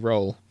Manny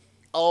role.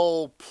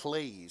 Oh,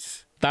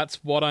 please.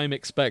 That's what I'm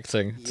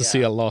expecting to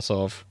see a lot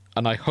of,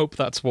 and I hope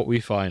that's what we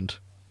find.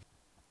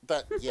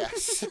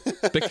 Yes.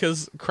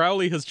 Because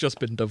Crowley has just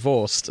been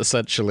divorced,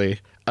 essentially,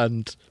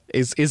 and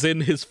is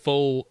in his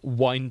full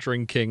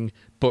wine-drinking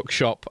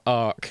bookshop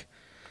arc.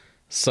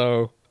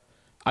 So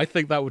I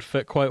think that would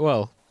fit quite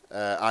well.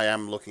 I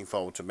am looking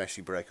forward to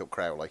Messy Breakup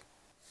Crowley.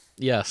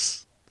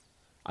 Yes.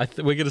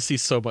 We're going to see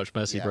so much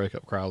Messy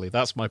Breakup Crowley.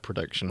 That's my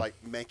prediction. Like,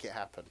 make it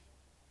happen.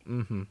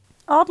 Mm-hmm.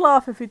 I'd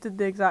laugh if he did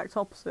the exact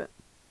opposite.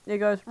 He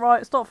goes,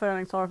 right, stop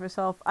feeling sorry for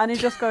yourself. And he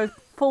just goes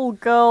full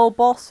girl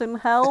boss in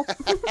hell.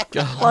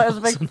 Like, as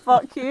a big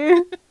fuck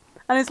you.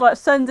 And he's like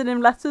sending him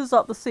letters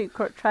up the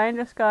secret chain,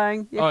 just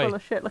going, you're full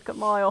of shit, look at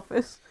my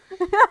office.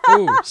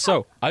 Ooh,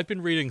 so I've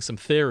been reading some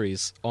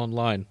theories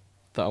online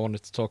that I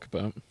wanted to talk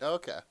about.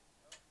 Okay.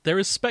 There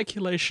is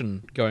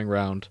speculation going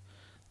around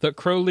that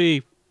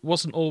Crowley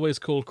wasn't always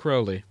called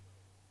Crowley.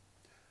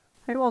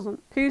 He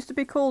wasn't. He used to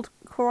be called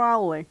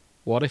Crowley.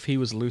 What if he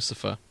was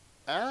Lucifer?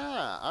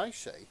 Ah, I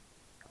see.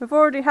 We've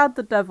already had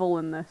the devil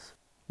in this.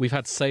 We've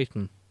had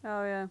Satan.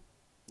 Oh, yeah.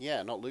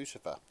 Yeah, not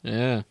Lucifer.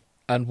 Yeah.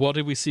 And what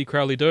did we see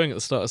Crowley doing at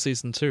the start of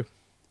season 2?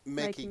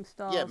 Making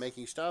stars. Yeah,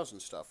 making stars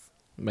and stuff.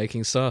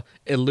 Making star.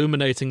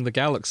 Illuminating the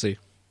galaxy.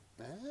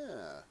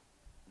 Ah,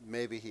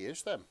 maybe he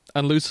is then.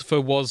 And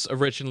Lucifer was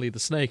originally the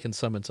snake in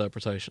some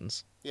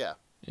interpretations. Yeah.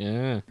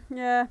 Yeah.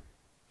 Yeah.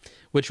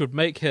 Which would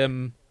make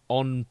him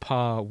on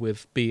par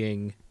with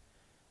being...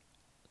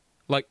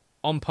 Like,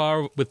 on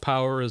par with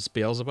power as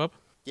Beelzebub.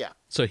 Yeah.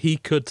 So he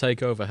could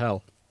take over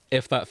hell,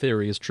 if that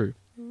theory is true.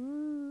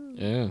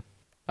 Yeah.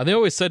 And they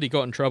always said he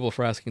got in trouble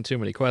for asking too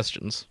many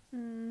questions.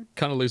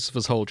 Kind of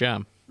Lucifer's whole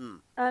jam.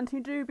 And he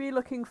do be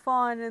looking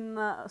fine in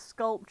that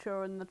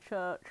sculpture in the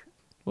church.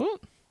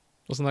 What?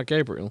 Wasn't that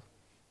Gabriel?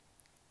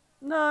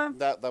 No.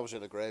 That was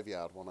in a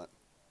graveyard, wasn't it?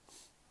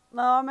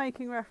 No, I'm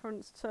making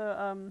reference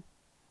to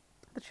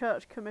the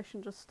church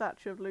commissioned a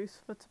statue of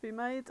Lucifer to be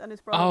made, and his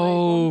brother made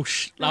one.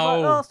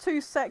 Oh, it's too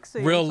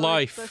sexy. Real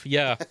life,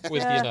 yeah.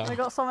 With, yeah, you know. they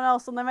got someone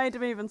else, and they made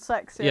him even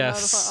sexier.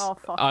 Yes, and I was like, oh,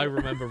 fuck I it.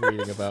 remember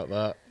reading about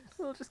that.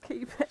 We'll just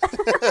keep it.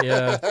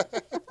 Yeah,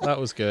 that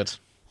was good.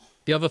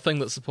 The other thing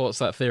that supports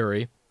that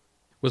theory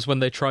was when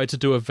they tried to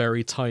do a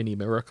very tiny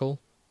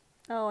miracle.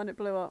 Oh, and it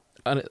blew up.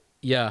 And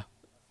yeah,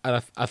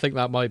 and I think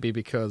that might be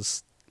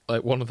because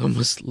like one of them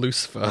was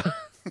Lucifer.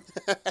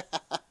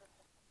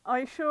 Are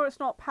you sure it's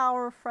not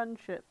power of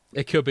friendship?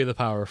 It could be the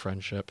power of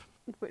friendship.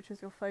 Which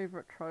is your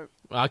favourite trope?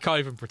 I can't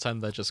even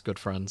pretend they're just good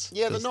friends.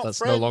 Yeah, they're not that's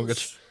friends. No longer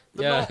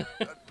They're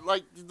not,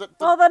 like,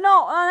 Well, they're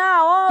not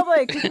now, are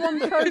they? Because one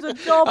chose a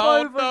job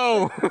over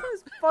no.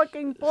 his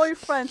fucking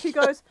boyfriend. He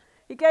goes,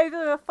 he gave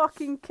him a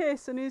fucking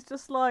kiss, and he's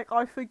just like,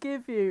 I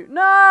forgive you.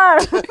 No!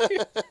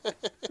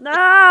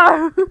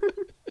 No!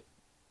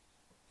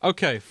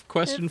 Okay,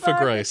 question If for I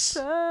could Grace.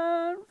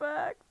 turn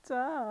back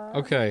time,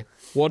 Okay,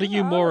 what are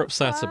you more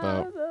upset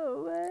about?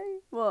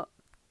 What?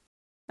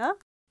 Huh?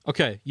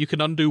 Okay, you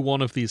can undo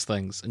one of these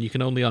things, and you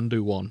can only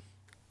undo one.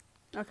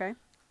 Okay.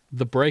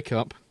 The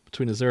breakup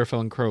between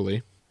Aziraphale and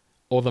Crowley,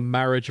 or the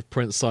marriage of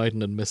Prince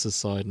Sidon and Mrs.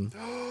 Sidon.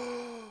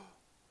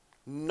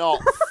 Not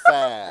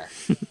fair.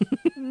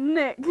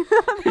 Nick.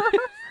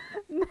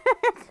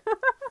 Nick.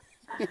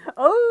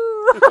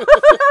 Oh.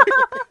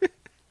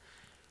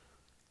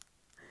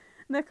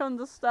 Nick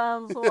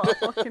understands what a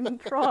fucking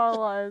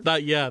trial is.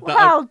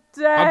 How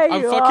dare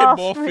I'm you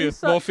fucking ask me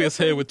such Morpheus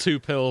a here thing? with 2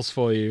 pills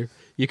for you.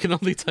 You can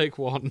only take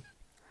one.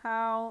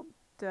 How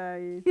dare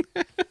you?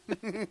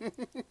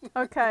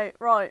 Okay,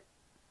 right.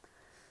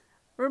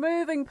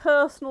 Removing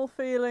personal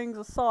feelings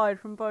aside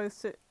from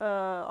both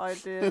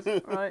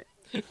ideas, right?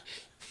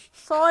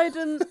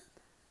 Sidon,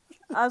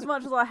 as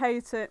much as I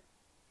hate it,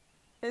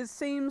 it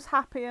seems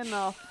happy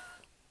enough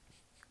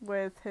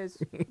with his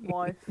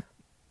wife.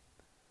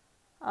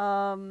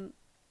 However,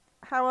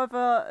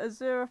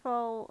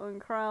 Aziraphale and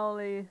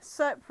Crowley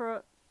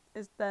separate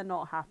they're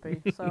not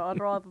happy. So I'd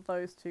rather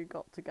those two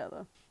got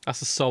together.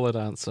 That's a solid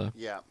answer.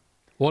 Yeah.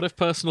 What if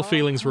personal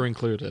feelings were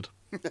included?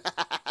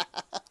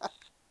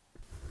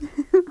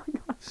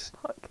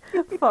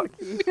 Fuck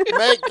you.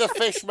 Make the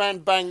fishman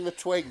bang the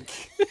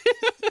twink.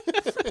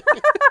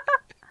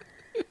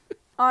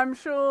 I'm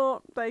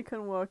sure they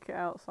can work it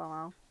out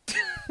somehow.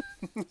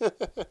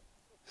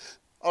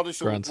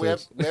 Honestly,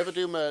 we ever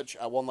do merch,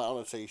 I want that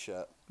on a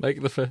t-shirt.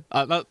 Make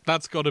the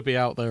that's got to be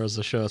out there as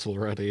a shirt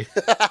already,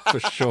 for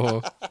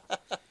sure.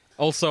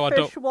 Also,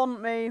 Fish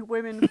want me,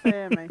 women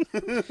fear me.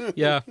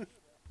 Yeah.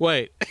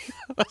 Wait.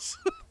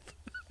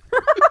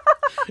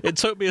 It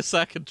took me a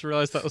second to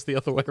realise that was the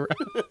other way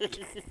around.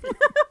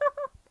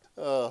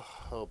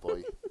 Oh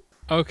boy.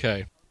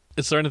 Okay.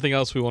 Is there anything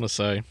else we want to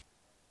say?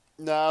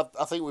 No,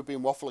 I think we've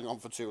been waffling on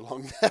for too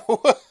long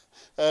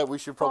now. We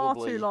should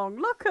probably... Far too long.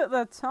 Look at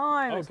the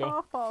time. It's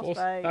God.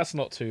 8:30. That's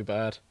not too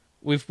bad.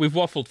 We've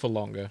waffled for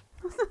longer.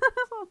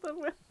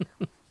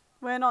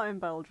 We're not in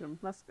Belgium.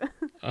 That's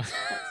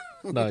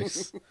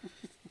Nice.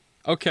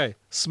 Okay,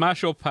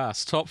 smash or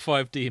pass. Top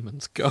 5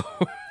 demons. Go.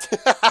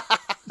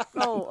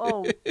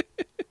 Oh.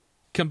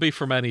 Can be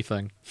from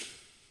anything.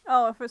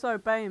 Oh, if it's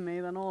Obey Me,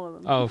 then all of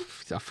them. Oh,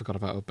 I forgot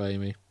about Obey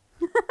Me.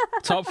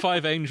 Top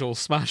 5 angels.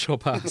 Smash or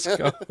pass.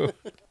 Go.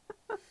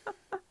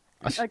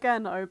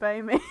 Again,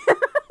 Obey Me.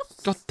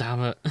 God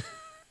damn it.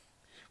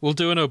 We'll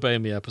do an Obey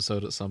Me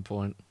episode at some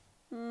point.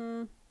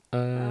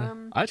 I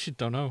actually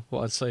don't know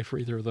what I'd say for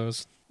either of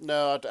those.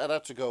 No, I'd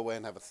have to go away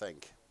and have a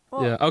think.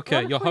 What, yeah,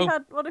 okay.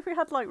 What if we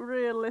had like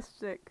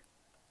realistic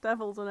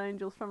devils and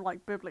angels from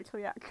like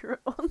biblically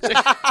accurate ones?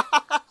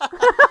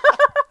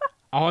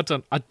 I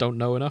don't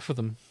know enough of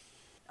them.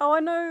 Oh, I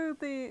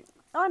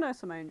know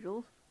some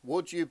angels.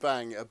 Would you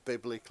bang a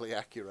biblically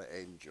accurate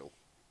angel?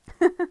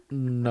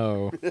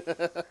 No.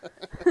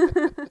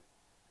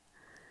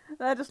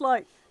 They're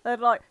like,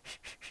 shh,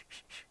 shh, shh,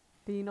 shh, shh,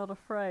 be not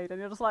afraid, and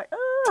you're just like,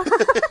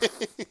 oh.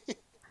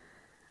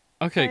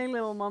 Okay. Hey,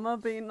 little mama,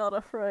 be not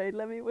afraid.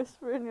 Let me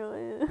whisper in your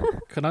ear.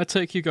 Can I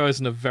take you guys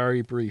in a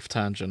very brief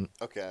tangent?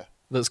 Okay.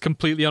 That's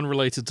completely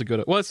unrelated to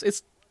good. Well,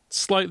 it's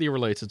slightly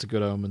related to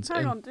Good Omens.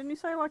 Hang on, didn't you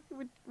say like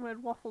we'd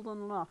waffled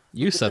on enough?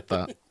 You said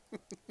that.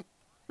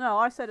 No,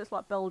 I said it's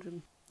like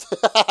Belgian.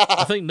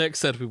 I think Nick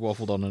said we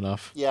waffled on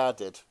enough. Yeah, I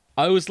did.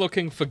 I was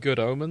looking for Good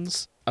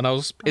Omens, and I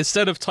was,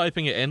 instead of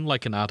typing it in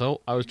like an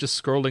adult, I was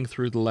just scrolling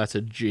through the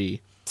letter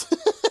G.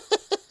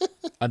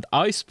 And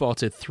I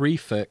spotted 3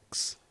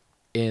 fics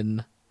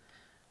in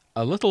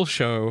a little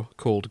show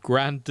called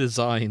Grand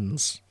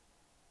Designs.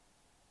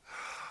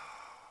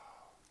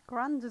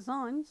 Grand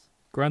Designs?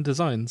 Grand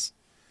Designs.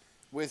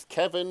 With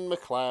Kevin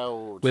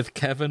MacLeod. With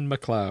Kevin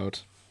MacLeod.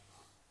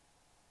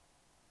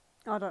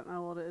 I don't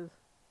know what it is.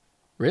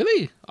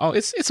 Really? Oh,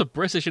 it's a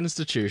British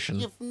institution.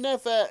 You've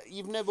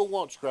never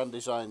watched Grand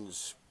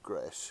Designs,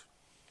 Grace?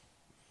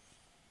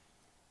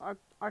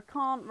 I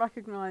can't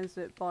recognise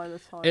it by the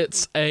title.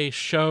 It's a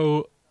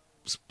show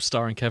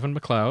starring Kevin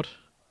MacLeod.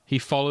 He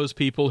follows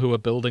people who are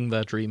building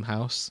their dream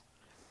house.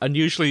 And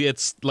usually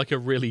it's like a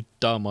really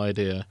dumb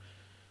idea.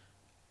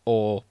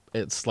 Or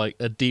it's like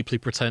a deeply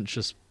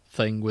pretentious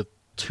thing with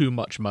too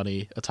much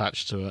money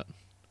attached to it.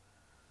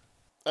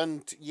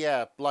 And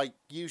yeah, like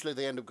usually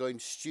they end up going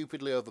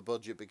stupidly over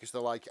budget because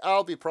they're like,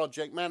 I'll be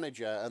project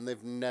manager, and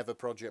they've never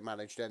project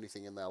managed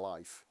anything in their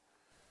life.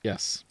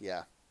 Yes.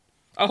 Yeah.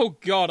 Oh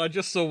god, I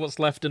just saw what's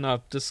left in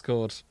our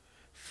Discord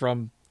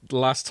from the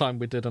last time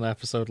we did an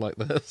episode like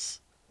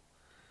this.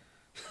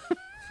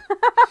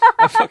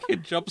 I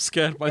fucking jump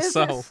scared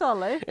myself. Is it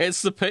Sully?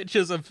 It's the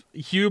pictures of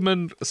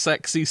human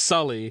sexy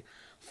Sully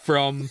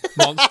from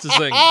Monsters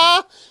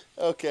Inc.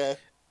 Okay.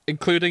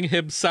 Including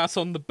him sat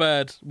on the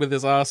bed with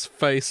his ass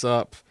face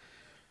up.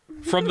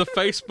 From the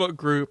Facebook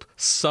group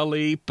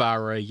Sully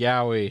Barra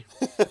Yowie.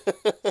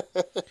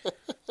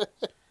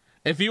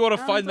 If you want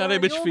to find that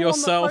image for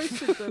yourself,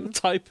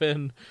 type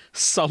in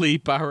Sully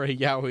Barra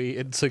Yowie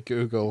into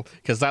Google,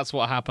 because that's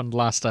what happened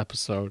last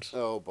episode.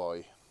 Oh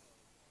boy.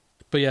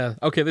 But yeah,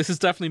 okay, this is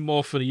definitely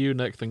more for you,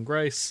 Nick, than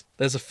Grace.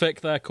 There's a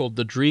fic there called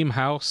The Dream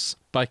House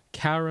by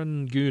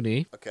Karen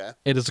Gooney. Okay.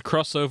 It is a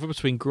crossover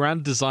between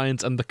Grand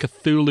Designs and the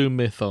Cthulhu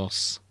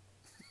mythos.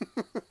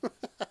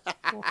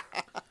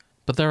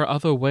 But there are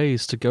other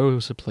ways to go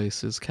to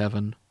places,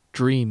 Kevin.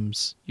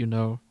 Dreams, you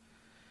know.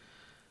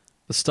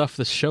 The stuff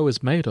this show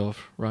is made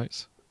of,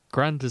 right?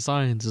 Grand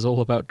Designs is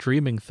all about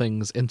dreaming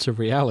things into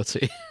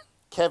reality.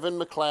 Kevin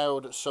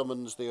MacLeod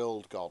summons the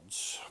old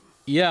gods.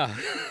 Yeah,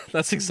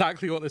 that's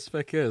exactly what this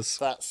fic is.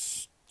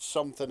 That's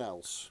something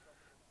else.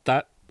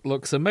 That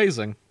looks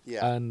amazing.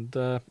 Yeah. And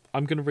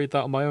I'm going to read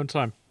that on my own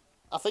time.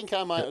 I think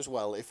I might as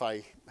well if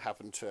I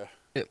happen to.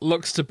 It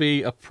looks to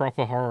be a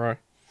proper horror.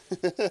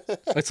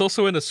 It's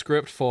also in a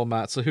script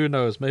format, so who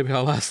knows? Maybe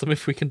I'll ask them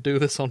if we can do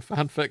this on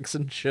Fanfics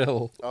and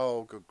Chill.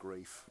 Oh, good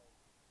grief.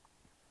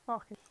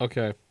 Fuck it.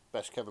 Okay.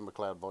 Best Kevin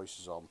MacLeod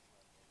voices on.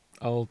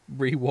 I'll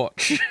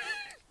rewatch.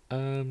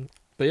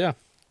 But yeah,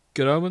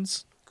 Good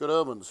Omens. Good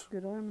Omens.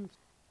 Good Omens.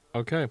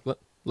 Okay,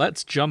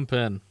 let's jump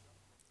in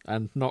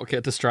and not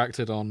get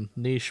distracted on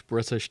niche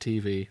British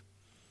TV.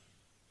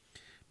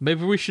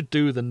 Maybe we should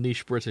do the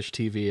niche British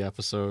TV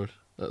episode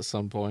at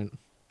some point.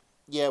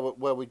 Yeah,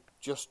 where we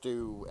just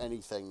do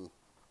anything.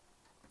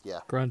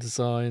 Yeah. Grand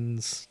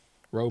Designs,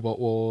 Robot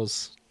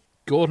Wars,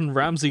 Gordon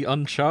Ramsay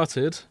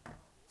Uncharted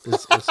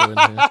is also in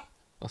here.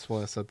 That's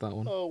why I said that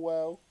one. Oh,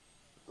 wow.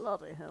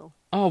 Bloody hell.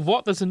 Oh,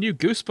 what? There's a new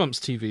Goosebumps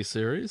TV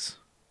series?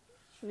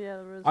 Yeah,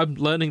 there is. I'm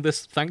learning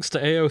this thanks to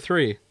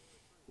AO3.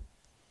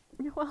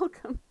 You're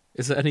welcome.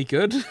 Is it any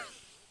good?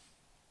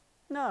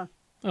 No.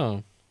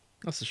 Oh,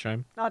 that's a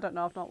shame. I don't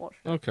know, I've not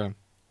watched it. Okay.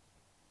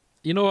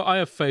 You know what? I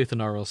have faith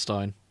in R.L.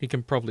 Stine. He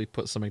can probably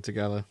put something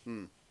together.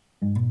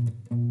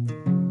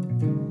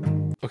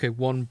 Okay,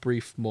 one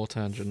brief more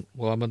tangent.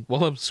 While I'm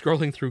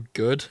scrolling through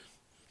Good,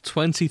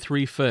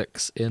 23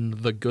 fics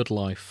in The Good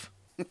Life.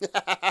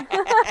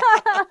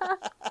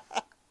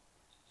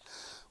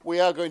 We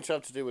are going to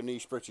have to do a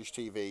niche British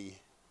TV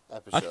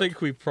episode. I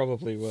think we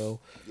probably will.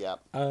 Yeah.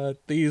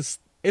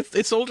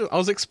 It's all. I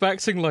was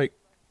expecting like,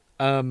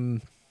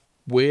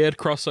 weird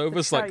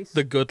crossovers, like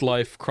The Good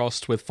Life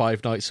crossed with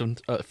Five Nights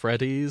at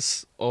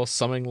Freddy's or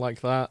something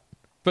like that.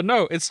 But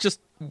no, it's just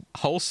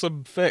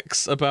wholesome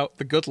fics about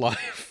The Good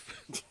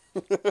Life.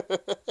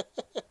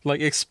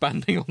 Like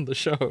expanding on the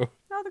show.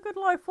 No, The Good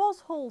Life was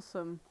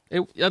wholesome.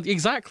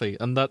 Exactly,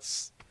 and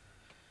that's.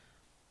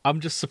 I'm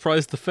just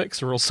surprised the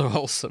fics are also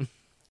wholesome.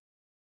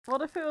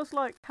 What if it was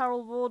like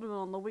Carol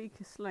Vorderman on The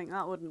Weakest Link?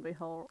 That wouldn't be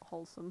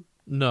wholesome.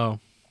 No.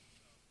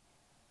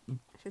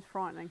 She's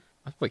frightening.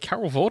 Wait,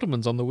 Carol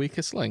Vorderman's on The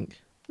Weakest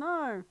Link?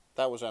 No.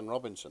 That was Anne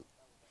Robinson.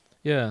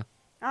 Yeah.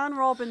 Anne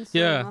Robinson.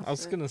 Yeah, I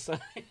was going to say.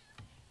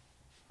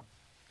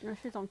 No,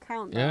 she's on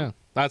Countdown. Yeah,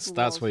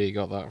 that's where you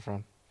got that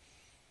from.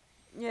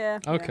 Yeah.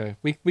 Okay,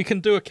 yeah. We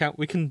can do a count.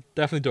 We can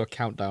definitely do a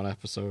countdown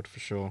episode for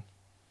sure.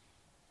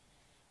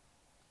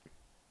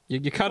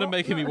 You're kind of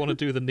making me want to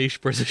do the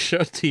niche British show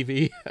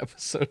TV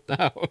episode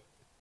now.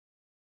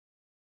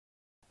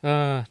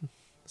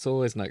 It's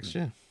always next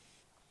year.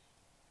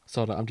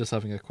 Sorry, I'm just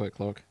having a quick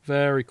look.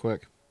 Very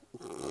quick.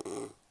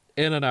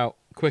 In and out.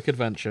 Quick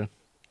adventure.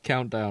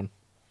 Countdown.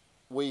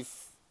 You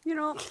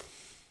know,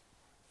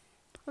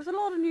 There's a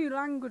lot of new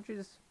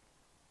languages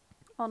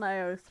on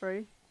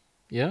AO3.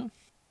 Yeah?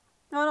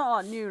 No, not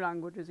like new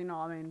languages, you know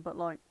what I mean, but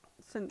like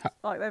since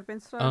like they've been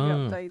slowly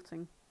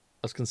updating.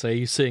 I was gonna say, are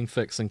you seeing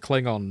fics in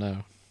Klingon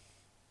now?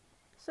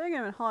 Seeing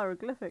him in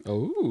hieroglyphics.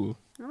 Oh.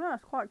 I know,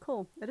 it's quite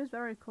cool. It is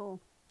very cool.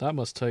 That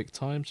must take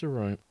time to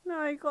write.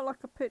 No, you got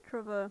like a picture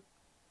of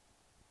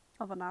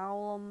an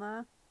owl on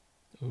there.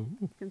 Ooh.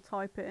 You can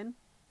type it in.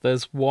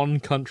 There's one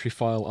country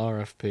file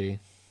RFP.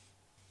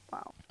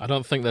 Wow. I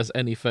don't think there's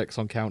any fics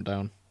on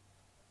Countdown.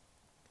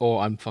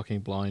 Or I'm fucking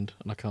blind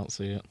and I can't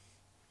see it.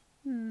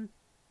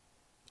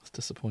 That's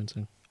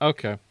disappointing.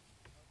 Okay.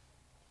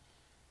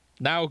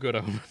 Now Good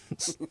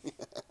Omens.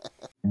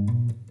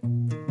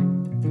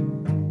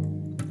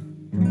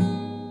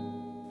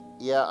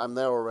 Yeah, I'm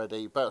there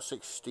already. About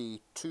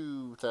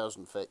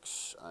 62,000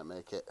 fics, I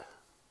make it.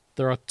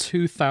 There are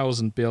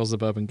 2,000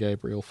 Beelzebub and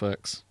Gabriel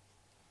fics.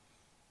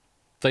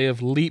 They have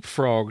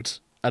leapfrogged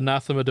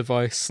Anathema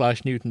Device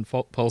 / Newton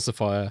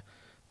Pulsifier,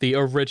 the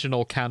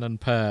original canon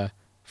pair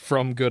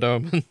from Good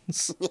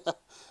Omens.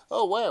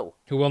 Oh, wow.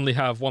 Who only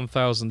have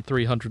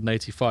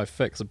 1,385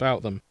 fics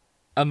about them.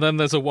 And then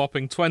there's a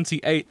whopping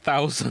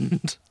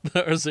 28,000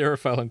 that are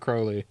Aziraphale and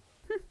Crowley.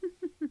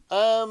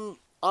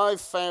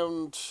 I've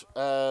found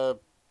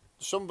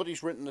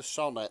somebody's written a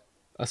sonnet.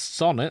 A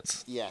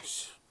sonnet?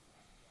 Yes.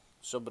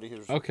 Somebody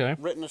who's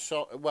written a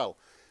sonnet. Well,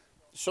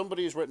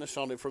 somebody has written a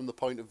sonnet from the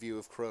point of view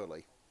of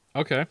Crowley.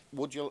 Okay.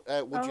 Would you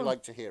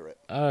like to hear it?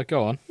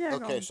 Go on. Yeah,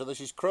 okay, so this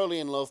is Crowley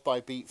in Love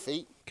by Beat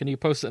Feet. Can you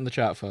post it in the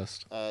chat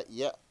first?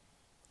 Yeah.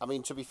 I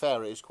mean, to be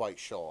fair, it is quite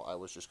short. I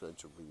was just going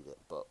to read it,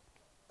 but...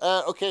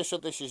 okay, so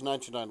this is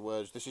 99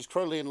 words. This is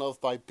Crowley in Love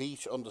by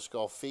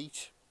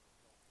Beat_Feet.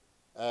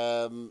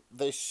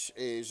 This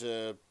is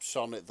a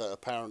sonnet that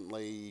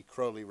apparently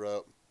Crowley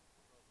wrote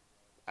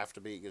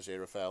after meeting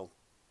Aziraphale.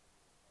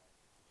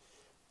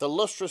 The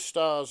lustrous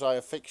stars I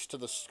affix to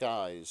the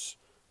skies,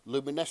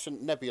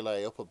 luminescent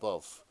nebulae up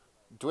above,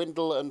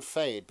 dwindle and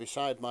fade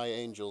beside my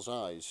angel's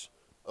eyes,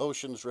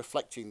 oceans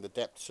reflecting the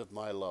depths of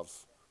my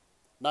love.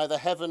 Neither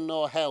heaven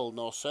nor hell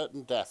nor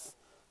certain death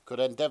could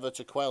endeavour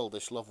to quell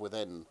this love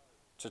within,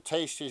 to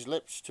taste his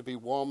lips, to be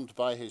warmed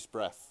by his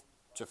breath,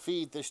 to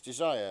feed this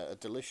desire a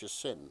delicious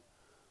sin.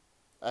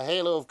 A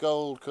halo of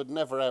gold could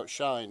never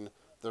outshine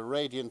the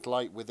radiant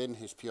light within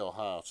his pure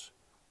heart.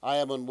 I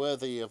am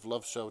unworthy of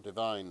love so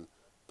divine,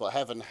 but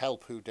heaven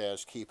help who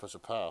dares keep us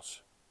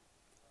apart.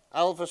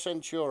 Alpha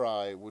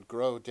Centauri would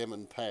grow dim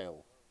and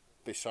pale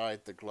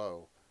beside the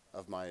glow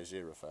of my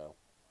Aziraphale.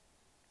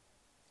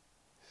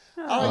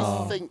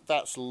 I think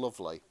that's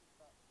lovely.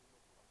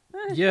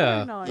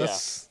 Yeah,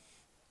 nice.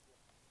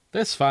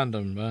 This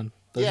fandom, man.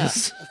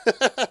 Yes.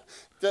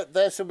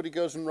 There somebody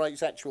goes and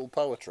writes actual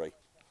poetry.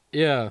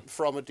 Yeah.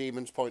 From a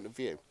demon's point of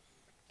view.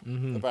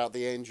 Mm-hmm. About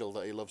the angel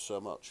that he loves so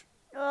much.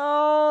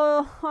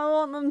 Oh, I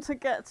want them to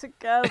get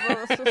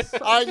together.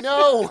 I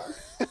know!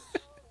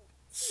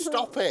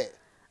 Stop it!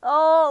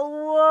 Oh,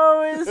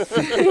 woe is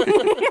me!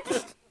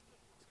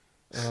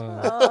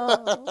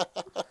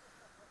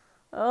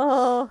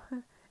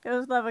 It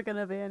was never going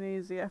to be an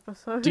easy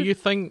episode. Do you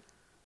think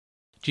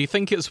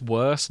it's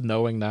worse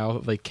knowing now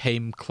that they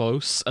came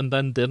close and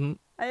then didn't?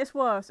 It's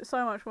worse. It's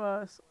so much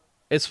worse.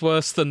 It's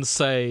worse than,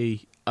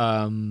 say,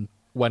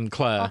 when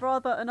Claire... I'd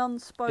rather an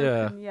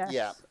unspoken yes.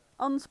 Yeah.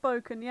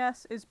 Unspoken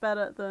yes is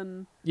better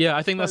than... Yeah,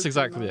 I think that's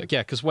exactly it.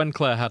 Yeah, because when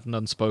Claire had an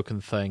unspoken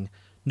thing,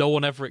 no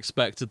one ever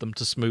expected them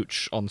to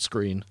smooch on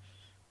screen.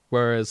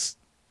 Whereas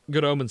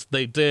Good Omens,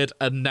 they did,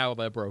 and now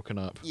they're broken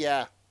up.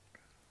 Yeah.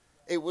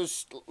 It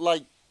was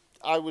like,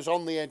 I was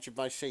on the edge of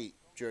my seat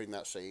during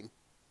that scene.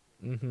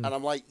 Mm-hmm. And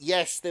I'm like,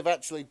 yes, they've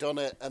actually done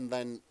it, and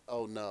then,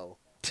 oh no.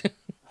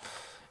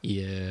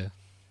 Yeah.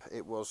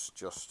 It was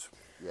just,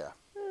 yeah.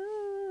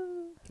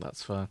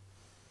 That's fair.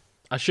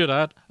 I should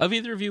add, have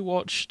either of you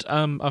watched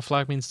A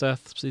Flag Means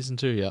Death Season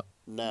 2 yet?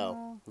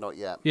 No, not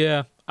yet.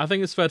 Yeah, I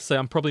think it's fair to say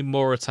I'm probably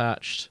more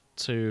attached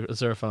to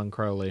Aziraphale and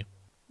Crowley.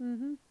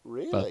 Mm-hmm.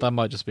 Really? But that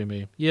might just be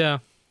me. Yeah.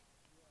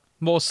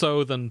 More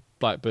so than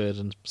Blackbeard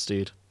and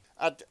Steed.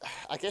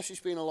 I guess it's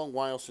been a long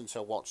while since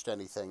I watched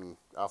anything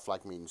Our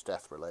Flag Means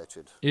Death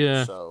related.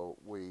 Yeah. So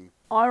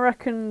I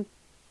reckon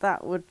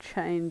that would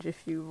change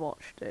if you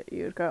watched it.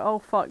 You'd go, oh,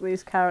 fuck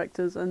these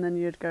characters, and then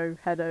you'd go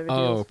head over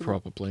heels. Oh,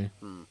 probably.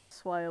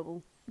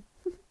 Swayable.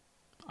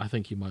 I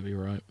think you might be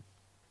right.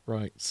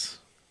 Right.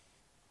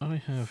 I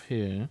have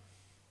here...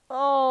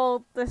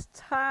 Oh, this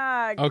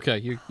tag. Okay,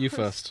 you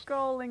first.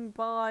 Scrolling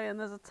by, and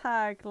there's a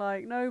tag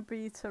like, no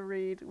beta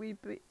read.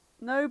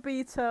 No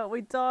beta,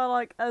 we die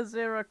like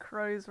Azira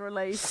Crow's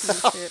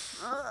relationship.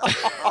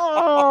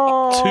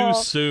 Oh, too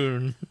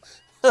soon.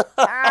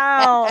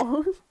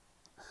 Ow.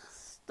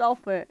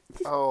 Stop it.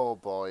 Oh,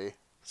 boy.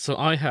 So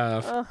I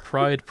have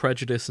Pride,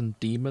 Prejudice, and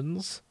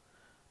Demons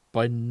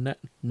by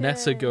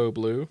Nessa Go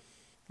Blue.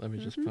 Let me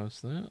just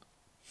post that.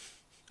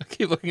 I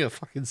keep looking at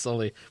fucking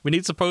Sully. We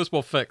need to post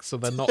more fics so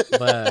they're not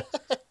there.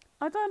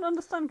 I don't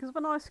understand, because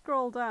when I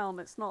scroll down,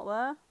 it's not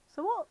there.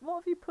 So what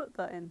have you put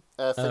that in?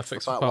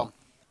 Fix for part 1.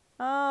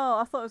 Oh,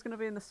 I thought it was going to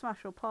be in the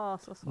Smash or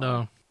Pass or something.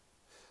 No.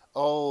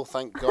 Oh,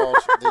 thank God.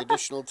 The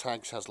additional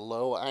tags has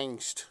low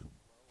angst.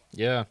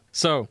 Yeah.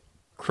 So,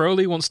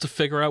 Crowley wants to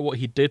figure out what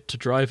he did to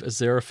drive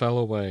Aziraphale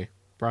away.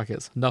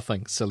 Brackets.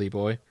 Nothing, silly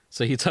boy.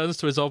 So he turns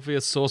to his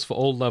obvious source for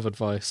all love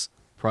advice,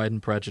 Pride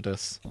and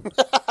Prejudice,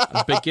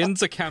 and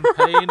begins a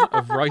campaign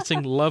of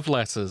writing love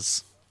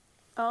letters.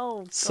 Oh,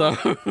 God.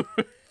 So,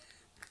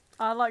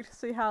 I'd like to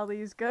see how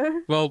these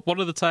go. well, one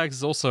of the tags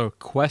is also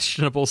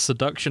questionable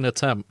seduction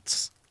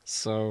attempts.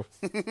 So,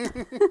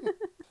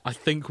 I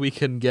think we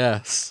can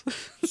guess.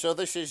 So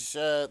this is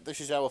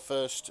our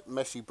first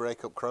messy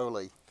breakup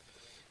Crowley.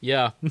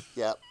 Yeah.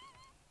 Yeah.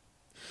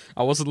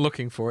 I wasn't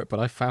looking for it, but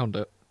I found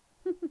it.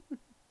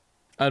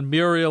 And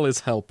Muriel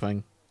is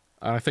helping.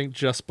 I think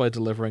just by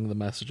delivering the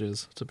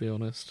messages, to be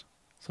honest.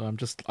 So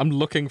I'm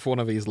looking for one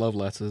of these love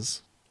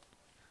letters.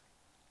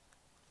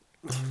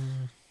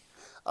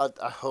 I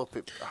hope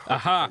it.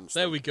 Aha!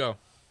 There we go.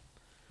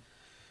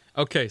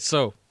 Okay,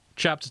 so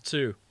chapter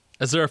 2.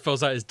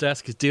 Aziraphale's at his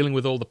desk. He's dealing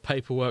with all the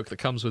paperwork that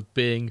comes with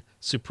being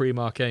Supreme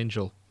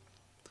Archangel.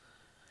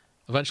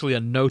 Eventually, a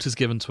note is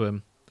given to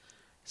him.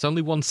 It's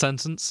only one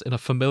sentence in a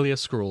familiar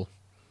scrawl.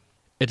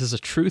 It is a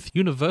truth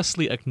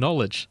universally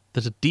acknowledged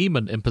that a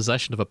demon in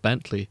possession of a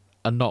Bentley,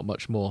 and not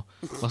much more,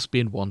 must be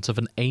in want of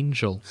an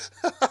angel.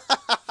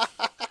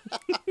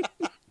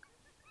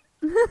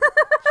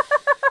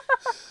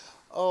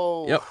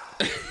 Oh. Yep.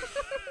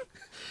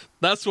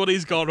 That's what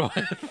he's gone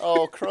with.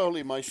 Oh,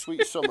 Crowley, my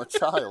sweet summer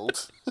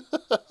child.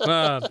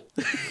 Man.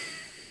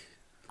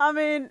 I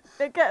mean,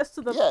 it gets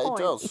to the point. Yeah, it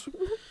does.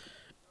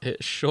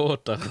 It sure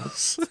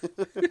does.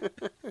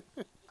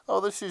 Oh,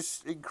 this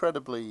is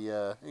incredibly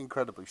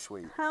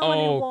sweet. How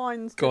many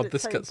wines did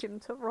it take him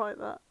to write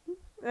that?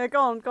 Yeah,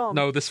 go on.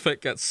 No, this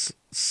fic gets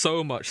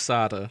so much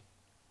sadder.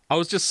 I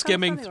was just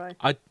skimming. Anyway.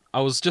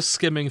 I was just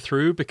skimming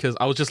through because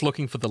I was just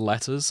looking for the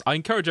letters. I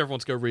encourage everyone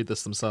to go read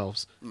this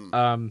themselves.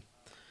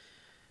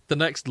 The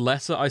next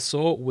letter I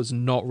saw was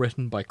not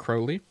written by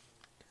Crowley.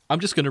 I'm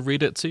just going to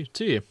read it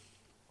to you.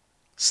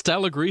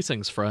 Stellar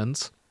greetings,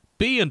 friends.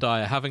 B and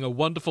I are having a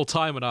wonderful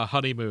time on our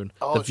honeymoon.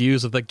 The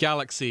views of the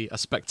galaxy are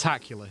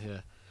spectacular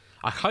here.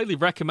 I highly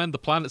recommend the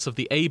planets of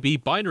the AB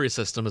binary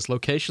system as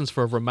locations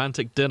for a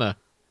romantic dinner.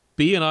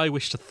 B and I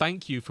wish to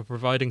thank you for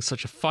providing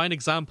such a fine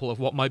example of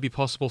what might be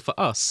possible for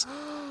us,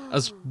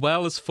 as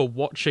well as for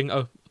watching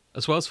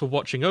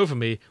over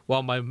me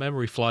while my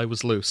memory fly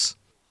was loose.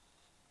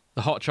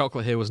 The hot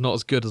chocolate here was not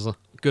as good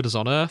as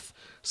on Earth,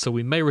 so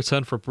we may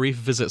return for a brief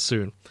visit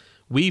soon.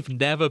 We've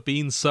never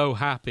been so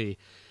happy,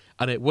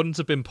 and it wouldn't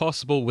have been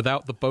possible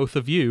without the both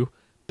of you.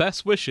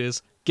 Best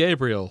wishes,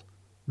 Gabriel.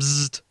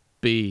 Bzzzt,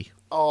 B.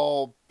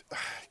 Oh,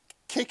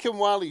 kick him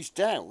while he's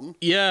down?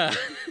 Yeah.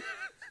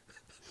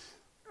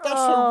 That's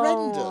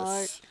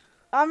horrendous.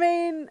 I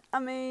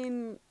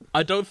mean...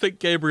 I don't think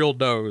Gabriel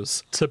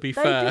knows, to be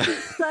fair.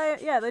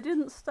 They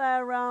didn't stay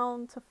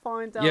around to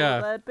find out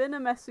that there had been a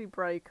messy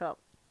breakup.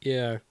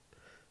 Yeah.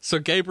 So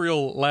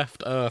Gabriel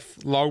left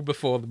Earth long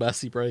before the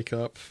messy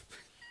breakup.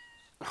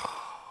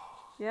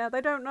 Yeah,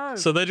 they don't know.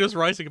 So they're just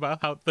writing about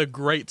how the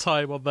great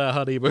time on their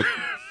honeymoon.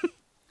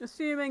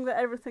 Assuming that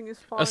everything is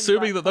fine.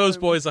 Assuming that those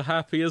boys are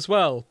happy as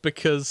well,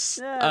 because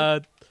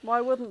why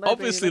wouldn't they?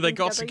 Obviously they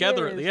got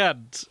together at the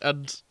end,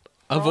 and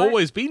have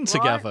always been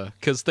together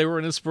because they were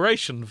an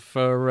inspiration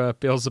for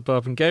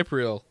Beelzebub and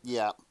Gabriel.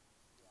 Yeah.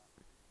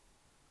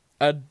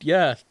 And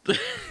yeah.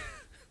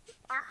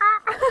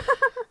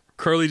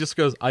 Crowley just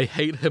goes, I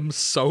hate him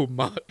so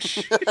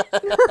much.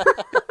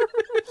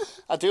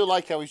 I do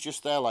like how he's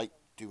just there like,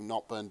 do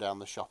not burn down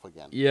the shop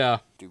again. Yeah.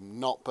 Do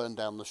not burn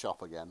down the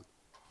shop again.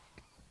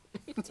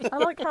 I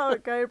like how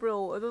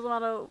Gabriel, it doesn't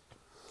matter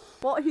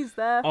what he's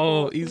there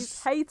for,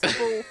 he's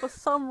hateable for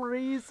some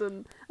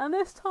reason. And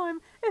this time,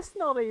 it's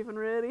not even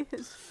really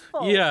his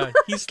fault. Yeah,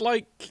 he's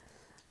like...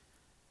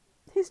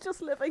 He's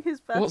just living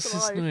his best life. What's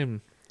his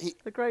name?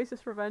 The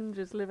greatest revenge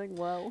is living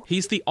well.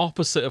 He's the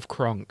opposite of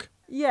Kronk.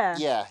 Yeah.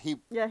 Yeah, he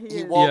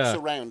is. walks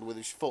around with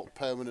his foot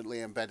permanently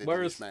embedded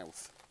in his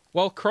mouth.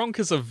 Well, Kronk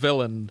is a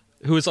villain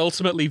who is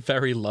ultimately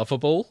very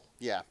lovable.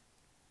 Yeah.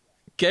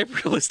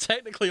 Gabriel is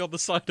technically on the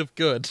side of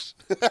good.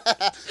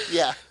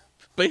 Yeah.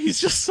 But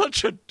he's just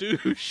such a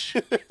douche.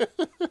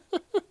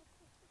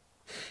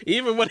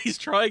 Even when he's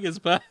trying his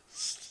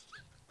best.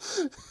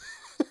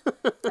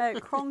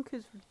 Kronk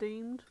is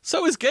redeemed.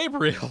 So is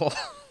Gabriel.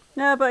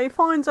 Yeah, but he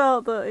finds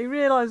out that he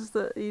realises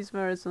that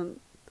Yzma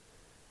isn't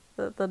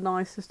the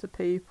nicest of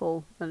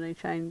people, and he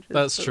changes.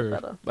 That's true.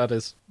 Better. That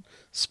is.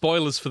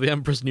 Spoilers for The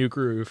Emperor's New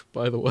Groove,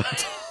 by the way.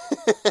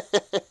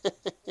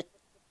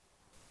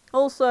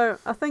 Also,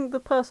 I think the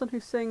person who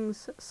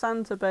sings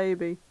Santa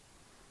Baby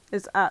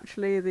is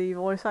actually the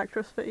voice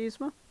actress for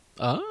Yzma.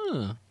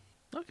 Ah,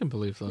 I can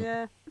believe that.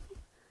 Yeah.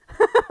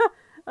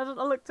 I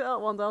looked it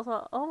up one day, I was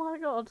like, oh my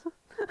god.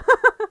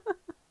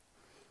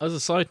 As a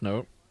side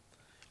note,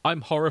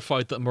 I'm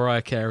horrified that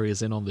Mariah Carey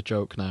is in on the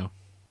joke now.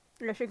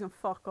 Yeah, she can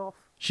fuck off.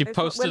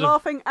 We're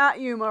laughing at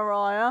you,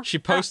 Mariah. She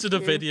posted a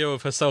video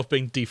of herself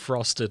being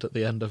defrosted at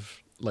the end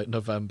of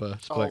November.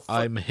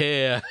 I'm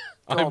here.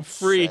 I'm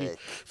free,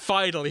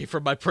 finally,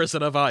 from my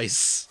prison of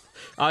ice.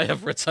 I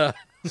have returned.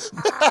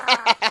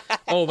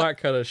 All that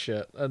kind of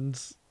shit. And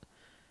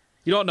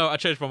you don't know, I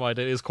changed my mind.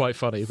 It is quite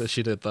funny that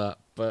she did that,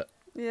 but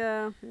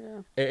Yeah.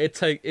 it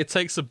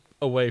takes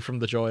away from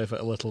the joy of it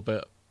a little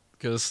bit,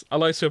 because I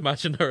like to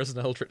imagine her as an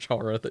eldritch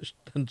horror that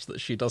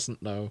she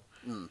doesn't know.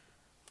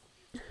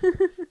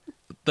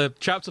 The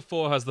chapter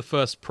 4 has the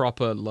first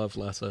proper love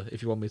letter,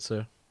 if you want me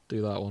to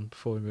do that one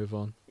before we move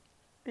on.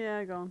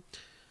 Yeah, go on.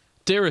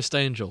 Dearest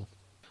Angel,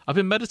 I've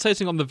been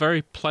meditating on the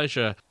very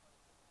pleasure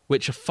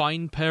which a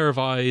fine pair of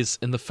eyes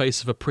in the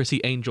face of a pretty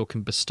angel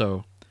can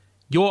bestow.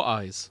 Your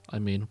eyes, I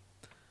mean.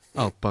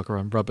 Oh, bugger,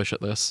 I'm rubbish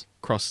at this.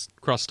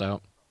 Crossed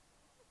out.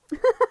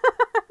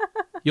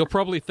 You're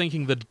probably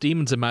thinking that a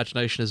demon's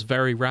imagination is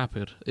very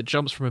rapid. It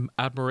jumps from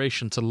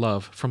admiration to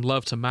love, from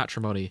love to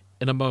matrimony,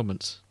 in a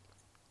moment.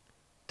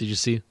 Did you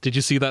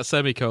see that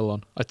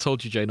semicolon? I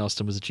told you Jane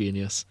Austen was a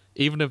genius.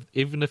 Even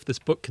if this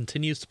book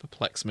continues to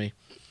perplex me.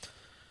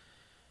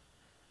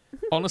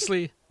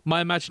 Honestly, my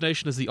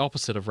imagination is the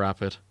opposite of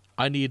rapid.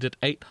 I needed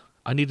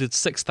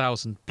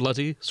 6,000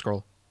 bloody,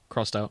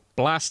 crossed out,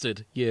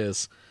 blasted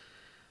years.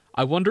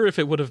 I wonder if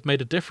it would have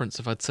made a difference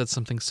if I'd said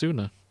something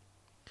sooner.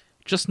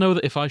 Just know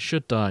that if I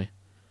should die,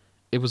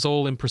 it was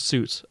all in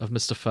pursuit of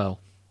Mr. Fell.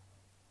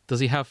 Does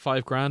he have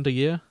 $5,000 a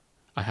year?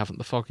 I haven't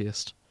the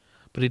foggiest.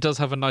 But he does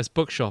have a nice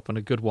bookshop and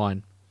a good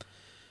wine.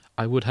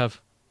 I would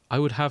have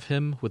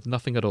him with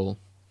nothing at all.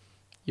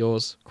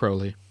 Yours,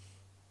 Crowley.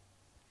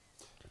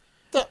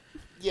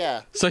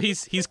 Yeah. So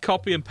he's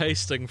copy and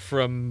pasting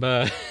from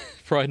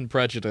Pride and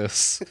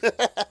Prejudice.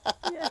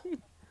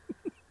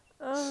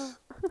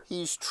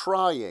 He's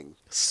trying.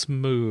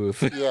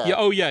 Smooth. Yeah.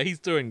 Oh yeah, he's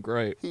doing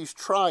great. He's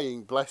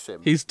trying, bless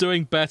him. He's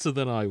doing better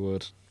than I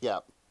would. Yeah.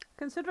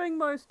 Considering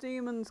most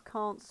demons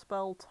can't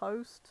spell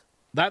toast.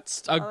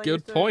 That's a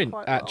good point,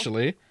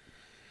 actually.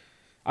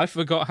 Well. I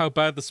forgot how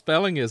bad the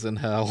spelling is in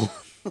hell.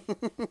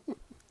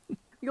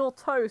 Your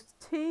toast.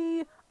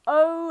 Toste.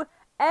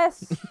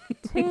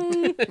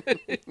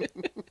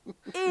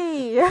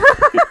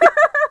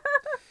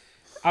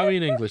 I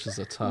mean, English is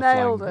a tough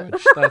Nailed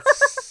language. It.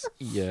 That's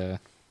yeah.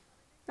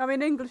 I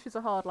mean, English is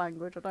a hard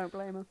language. I don't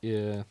blame her.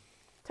 Yeah.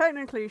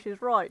 Technically,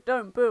 she's right.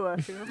 Don't boo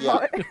her. She's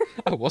right.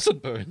 I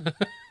wasn't booing her.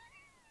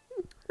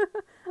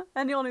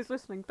 Anyone who's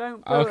listening,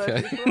 don't boo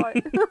her. She's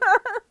right.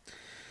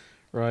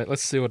 Right.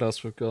 Let's see what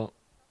else we've got.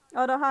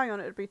 Oh no, hang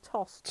on. It'd be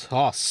tossed.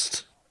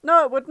 Tossed.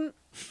 No, it wouldn't.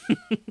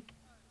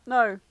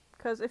 No,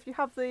 because if you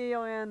have the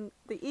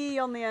E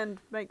on the end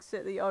makes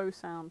it the O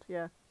sound.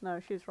 Yeah. No,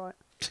 she's right.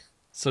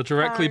 So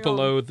directly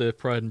below the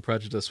Pride and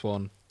Prejudice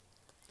one,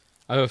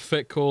 I have a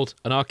fic called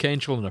An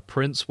Archangel and a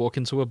Prince Walk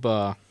into a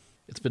Bar.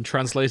 It's been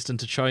translated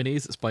into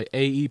Chinese. It's by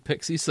A.E.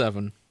 Pixie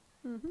 7.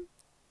 Mm-hmm.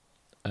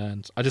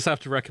 And I just have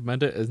to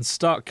recommend it in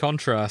stark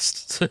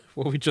contrast to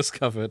what we just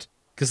covered.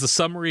 Because the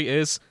summary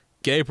is,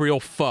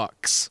 Gabriel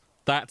fucks.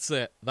 That's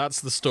it.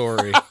 That's the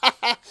story.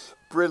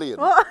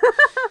 Brilliant.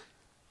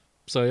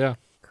 So yeah.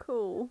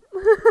 Cool.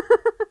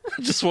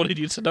 I just wanted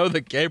you to know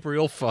that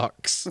Gabriel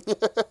fucks.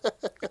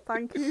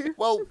 Thank you.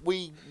 Well,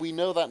 we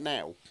know that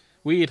now.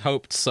 We'd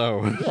hoped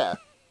so. Yeah.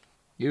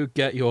 You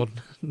get your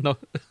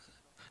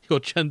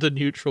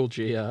gender-neutral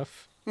GF.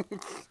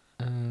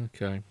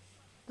 Okay.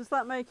 Does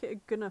that make it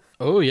a gnuff?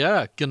 Oh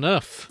yeah,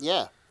 gnuff.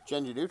 Yeah,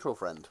 gender-neutral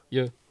friend.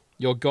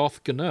 Your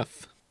goth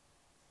gnuff.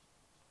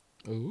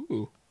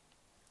 Ooh.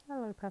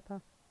 Hello,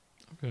 Pepper.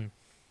 Okay.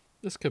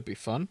 This could be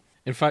fun.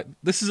 In fact,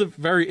 this is a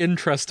very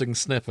interesting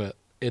snippet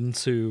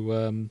into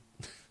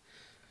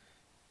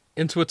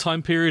a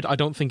time period I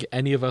don't think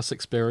any of us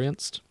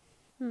experienced.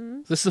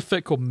 Mm-hmm. This is a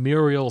fic called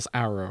Muriel's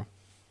Arrow.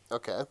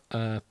 Okay.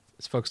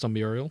 It's focused on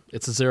Muriel.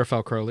 It's a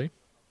Aziraphale Crowley.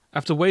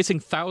 After waiting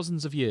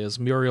thousands of years,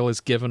 Muriel is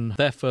given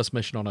their first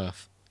mission on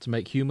Earth, to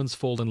make humans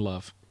fall in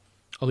love.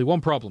 Only one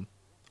problem.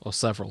 Or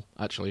several,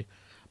 actually.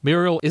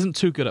 Muriel isn't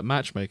too good at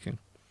matchmaking.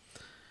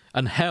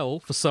 And Hell,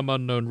 for some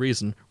unknown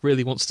reason,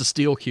 really wants to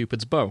steal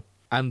Cupid's bow.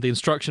 And the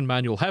instruction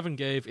manual Heaven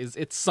gave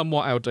it's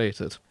somewhat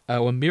outdated.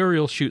 When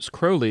Muriel shoots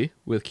Crowley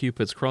with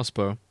Cupid's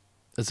crossbow,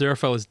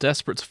 Aziraphale is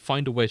desperate to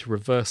find a way to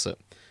reverse it.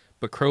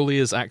 But Crowley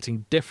is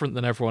acting different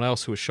than everyone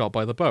else who was shot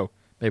by the bow.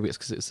 Maybe it's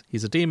because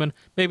he's a demon.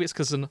 Maybe it's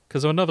because of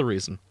another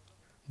reason.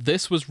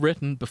 This was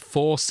written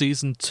before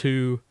Season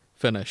 2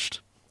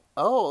 finished.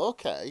 Oh,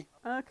 okay.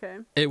 Okay.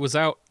 It was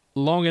out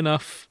long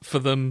enough for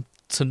them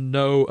to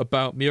know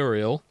about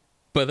Muriel,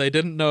 but they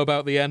didn't know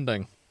about the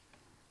ending.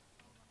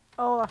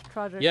 Oh, that's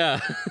tragic. Yeah.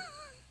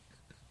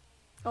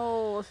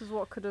 Oh, this is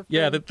what could have been.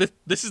 Yeah,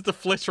 this is the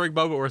flittering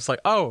moment where it's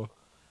like, oh,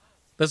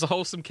 there's a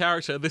wholesome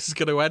character, and this is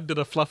going to end in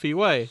a fluffy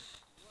way.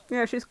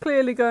 Yeah, she's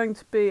clearly going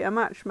to be a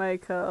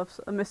matchmaker,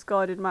 a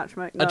misguided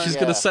matchmaker. No. And she's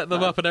going to set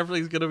them up and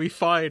everything's going to be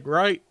fine,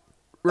 right?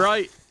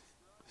 Right.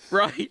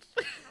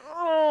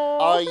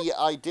 Oh.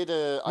 I did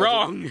a...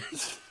 Wrong!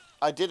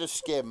 I did a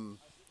skim,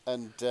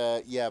 and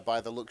yeah, by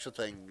the looks of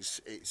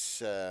things,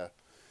 it's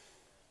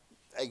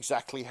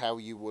exactly how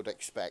you would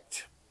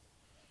expect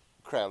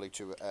Crowley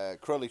to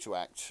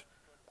act,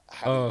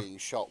 having been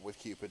shot with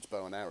Cupid's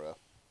bow and arrow.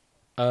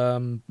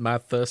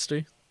 Mad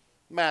thirsty.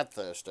 Mad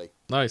thirsty.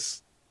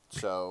 Nice.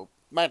 So,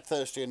 mad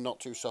thirsty and not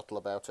too subtle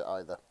about it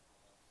either.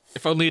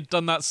 If only he'd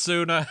done that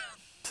sooner.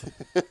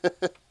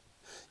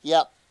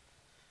 Yep.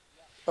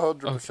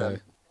 100%.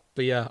 Okay.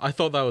 But yeah, I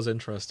thought that was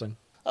interesting.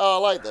 Oh, I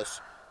like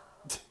this.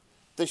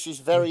 This is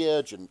very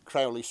urgent,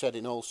 Crowley said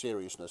in all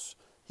seriousness.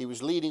 He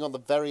was leaning on the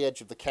very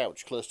edge of the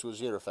couch, close to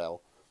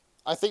Aziraphale.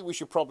 I think we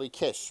should probably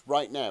kiss,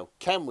 right now.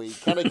 Can we?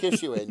 Can I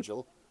kiss you,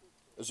 Angel?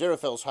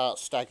 Aziraphale's heart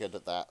staggered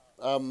at that.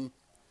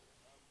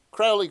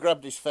 Crowley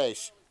grabbed his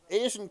face.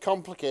 It isn't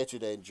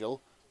complicated,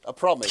 Angel. I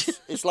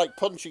promise. It's like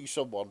punching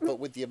someone, but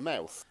with your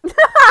mouth.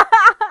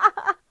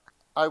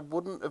 I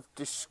wouldn't have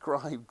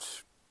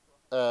described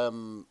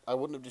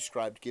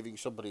giving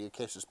somebody a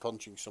kiss as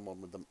punching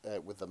someone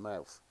with the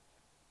mouth.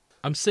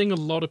 I'm seeing a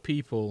lot of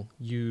people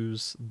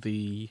use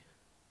the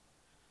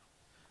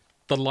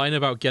line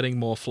about getting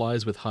more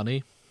flies with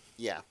honey.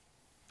 Yeah.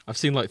 I've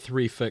seen like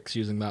 3 fics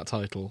using that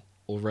title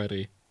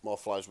already. More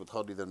flies with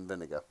honey than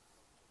vinegar.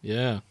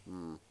 Yeah.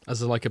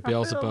 As like a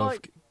Beelzebub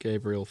like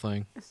Gabriel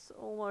thing. It's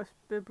almost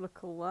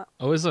biblical, that.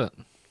 Oh, is it?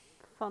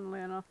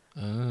 Funnily enough.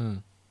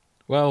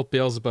 Well,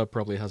 Beelzebub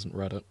probably hasn't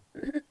read it.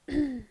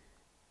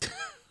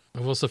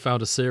 I've also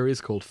found a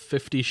series called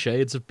 50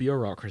 Shades of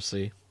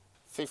Bureaucracy.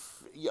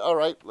 All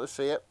right, let's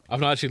see it.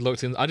 I've not actually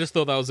looked in. I just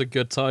thought that was a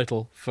good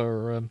title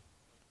for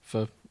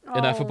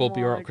Ineffable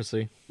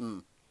Bureaucracy.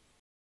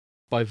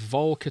 By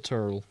Vol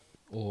Caturl,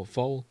 or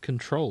Vol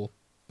Control,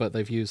 but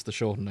they've used the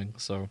shortening,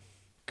 so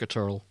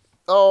Caturl.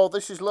 Oh,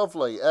 this is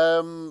lovely.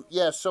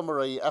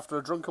 Summary. After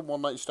a drunken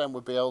one-night stand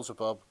with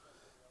Beelzebub,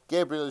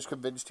 Gabriel is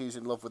convinced he's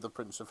in love with the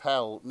Prince of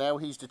Hell. Now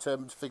he's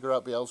determined to figure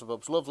out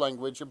Beelzebub's love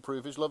language and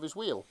prove his love is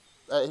real.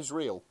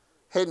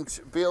 Hint,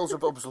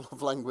 Beelzebub's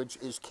love language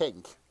is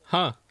kink.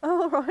 Huh.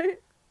 All right.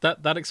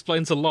 That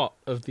explains a lot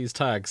of these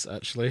tags,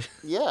 actually.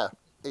 Yeah,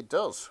 it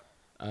does.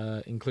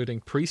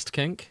 Including priest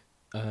kink,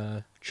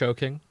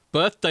 choking,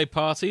 birthday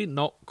party,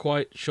 not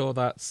quite sure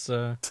that's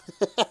a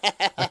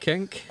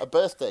kink. A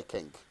birthday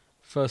kink.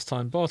 First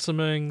time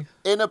bottoming.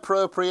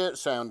 Inappropriate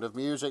Sound of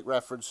Music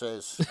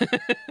references.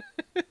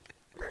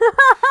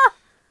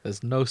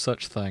 There's no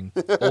such thing.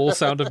 All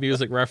Sound of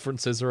Music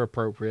references are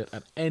appropriate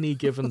at any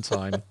given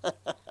time.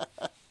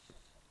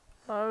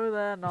 Oh,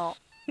 they're not.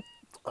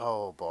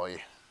 Oh,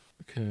 boy.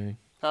 Okay.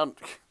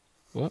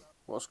 What?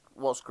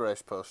 What's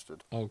Grace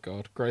posted? Oh,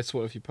 God. Grace,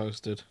 what have you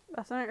posed?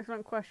 That's an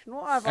excellent question.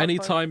 What have I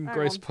Anytime posted?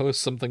 Grace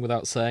posts something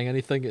without saying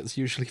anything, it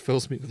usually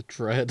fills me with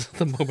dread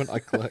the moment I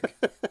click.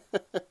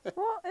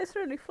 What? It's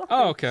really fluffy.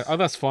 Oh, okay. Oh,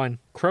 that's fine.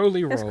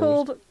 Crowley Roll. It's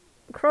called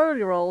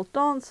Crowley Roll,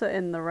 Dancer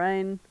in the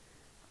Rain.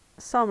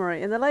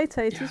 Summary. In the late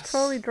 80s, Yes.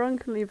 Crowley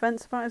drunkenly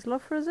vents about his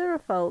love for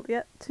Aziraphale,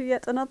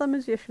 yet another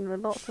musician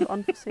with lots of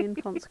unforeseen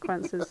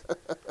consequences.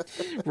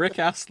 Rick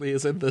Astley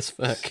is in this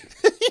fic.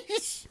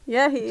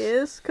 Yeah, he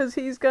is, because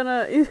he's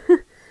gonna...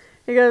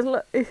 He goes,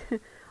 look,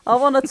 I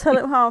want to tell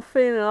him how I'm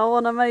feeling. I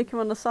want to make him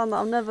understand that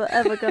I'm never,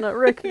 ever gonna...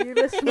 Rick, are you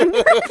listening?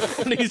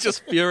 And he's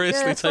just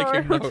furiously Yeah,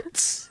 sorry. taking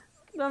notes.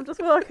 I'm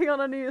just working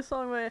on a new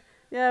song where...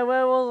 Yeah,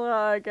 where was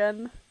I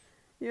again?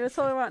 You were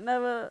talking about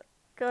never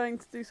going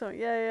to do something.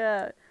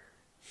 Yeah.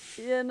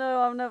 Yeah,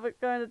 no, I'm never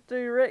going to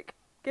do. Rick,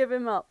 give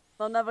him up.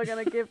 I'm never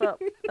going to give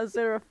up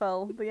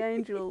Aziraphale, the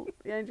angel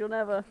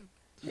never.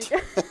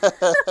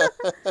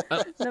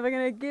 Never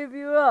going to give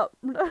you up.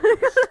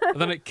 And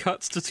then it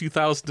cuts to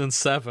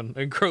 2007,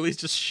 and Crowley's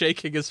just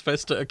shaking his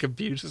fist at a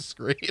computer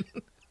screen.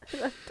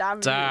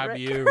 Damn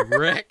you,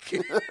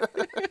 Rick.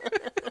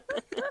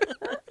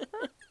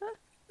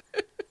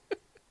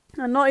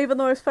 And not even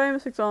the most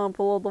famous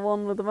example, or the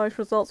one with the most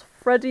results,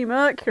 Freddie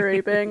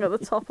Mercury being at the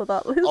top of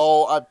that list.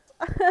 Oh,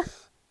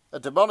 a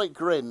demonic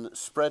grin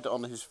spread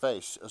on his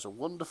face as a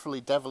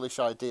wonderfully devilish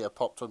idea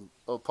popped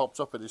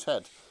up in his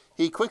head.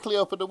 He quickly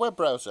opened a web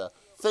browser.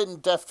 Thin,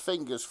 deft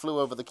fingers flew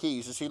over the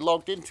keys as he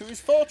logged into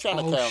his 4chan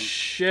account. Oh,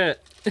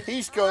 shit.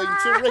 He's going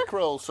to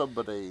rickroll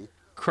somebody.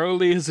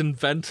 Crowley has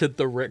invented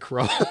the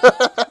rickroll.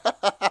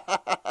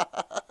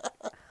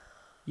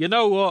 You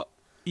know what?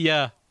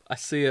 Yeah, I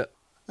see it.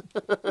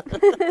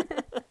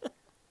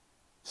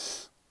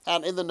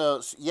 And in the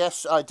notes,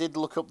 yes, I did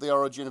look up the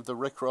origin of the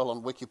rickroll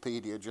on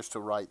Wikipedia just to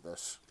write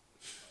this.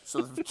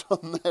 So they've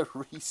done their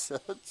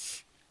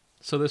research.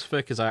 So this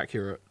fic is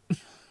accurate.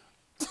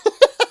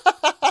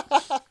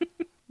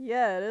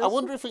 Yeah, it is. I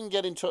wonder if we can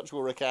get in touch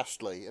with Rick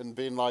Astley and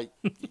being like,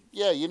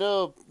 yeah,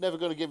 never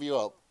going to give you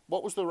up.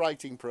 What was the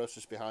writing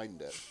process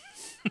behind it?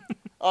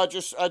 I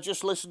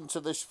just listened to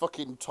this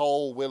fucking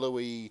tall,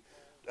 willowy,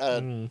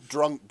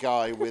 drunk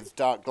guy with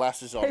dark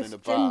glasses on in a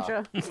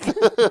bar.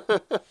 Ginger.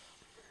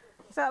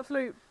 This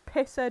absolute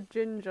pisshead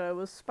ginger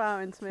was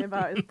spouting to me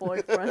about his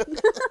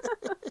boyfriend.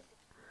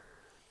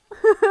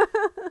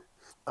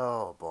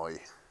 Oh boy.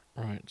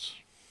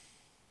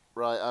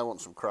 Right, I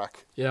want some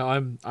crack. Yeah,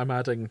 I'm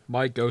adding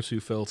my go-to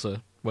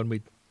filter when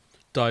we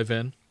dive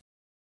in.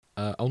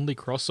 Only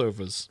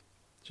crossovers,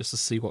 just to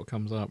see what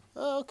comes up.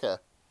 Oh, okay.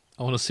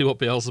 I want to see what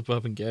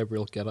Beelzebub and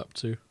Gabriel get up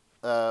to.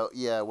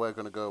 Yeah, we're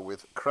going to go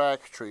with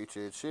crack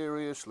treated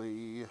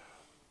seriously.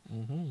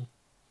 Mm-hmm.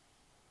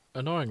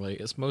 annoyingly,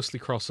 it's mostly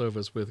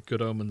crossovers with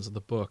Good Omens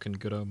the book and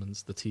Good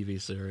Omens the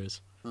TV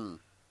series.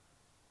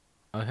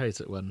 I hate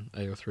it when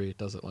AO3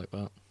 does it like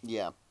that.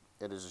 Yeah,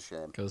 it is a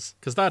shame. Because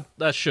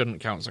that shouldn't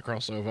count as a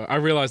crossover. I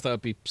realise that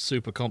would be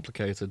super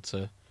complicated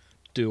to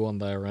do on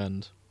their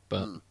end,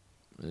 but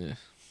yeah.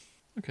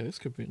 Okay, this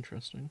could be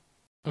interesting.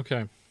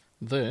 Okay,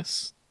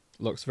 this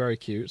looks very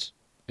cute.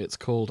 It's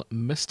called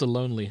Mr.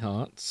 Lonely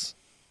Hearts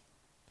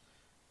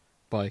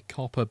by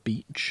Copper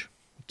Beach,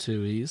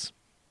 2 E's.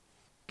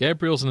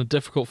 Gabriel's in a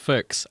difficult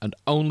fix, and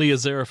only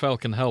Aziraphale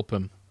can help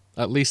him.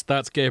 At least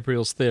that's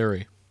Gabriel's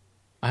theory.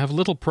 I have a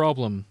little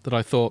problem that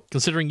I thought,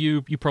 considering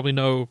you probably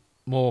know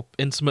more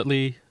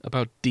intimately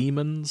about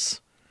demons,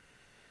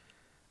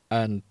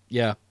 and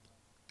yeah,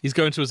 he's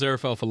going to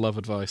Aziraphale for love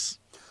advice.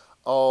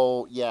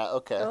 Oh, yeah,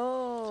 okay.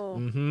 Oh.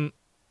 Mm-hmm.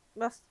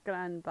 That's going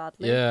to end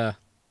badly. Yeah.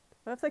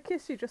 But if they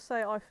kiss you, just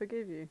say, I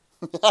forgive you.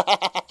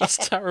 That's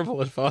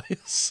terrible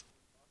advice.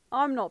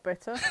 I'm not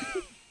bitter.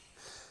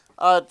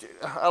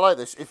 I like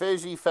this. If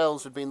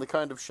Aziraphale's had been the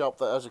kind of shop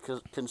that has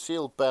a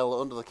concealed bell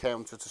under the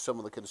counter to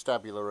summon the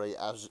constabulary,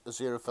 as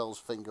Aziraphale's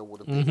finger would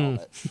have been on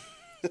it.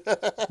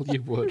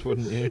 You would,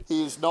 wouldn't you?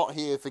 He is not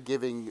here for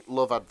giving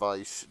love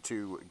advice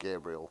to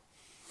Gabriel.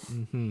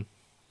 Mm-hmm.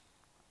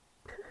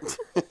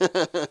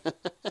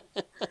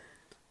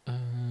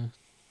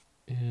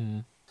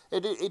 Yeah.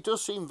 It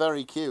does seem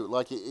very cute.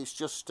 Like it's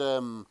just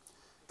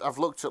I've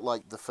looked at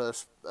like the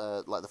first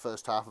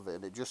half of it,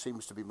 and it just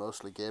seems to be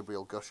mostly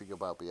Gabriel gushing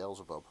about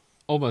Beelzebub.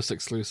 Almost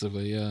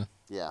exclusively, yeah.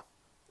 Yeah.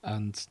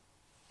 And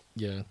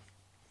yeah,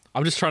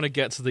 I'm just trying to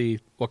get to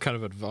what kind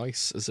of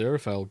advice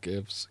Aziraphale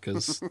gives,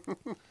 because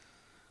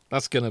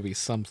that's gonna be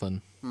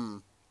something.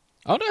 Oh,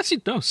 no,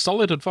 actually, no,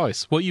 solid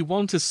advice. What you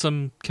want is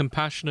some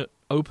compassionate,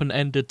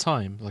 open-ended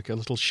time, like a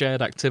little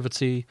shared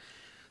activity.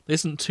 It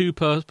isn't too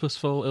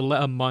purposeful. It'll let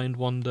her mind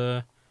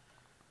wander.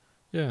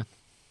 Yeah.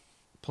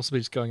 Possibly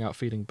just going out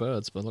feeding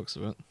birds by the looks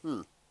of it.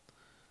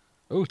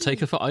 Oh,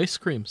 take her for ice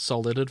cream.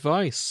 Solid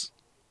advice.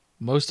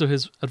 Most of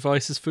his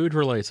advice is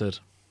food-related.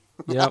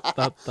 Yep,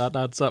 that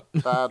adds up.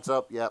 That adds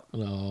up, yep.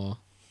 No.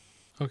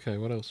 Okay,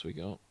 what else we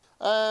got?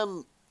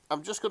 I'm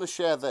just going to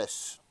share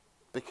this,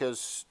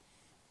 because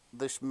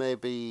this may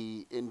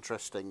be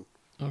interesting.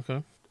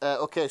 Okay.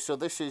 Okay, so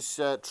this is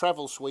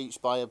Travel Suites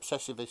by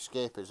Obsessive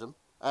Escapism.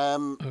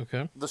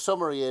 Okay. The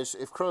summary is,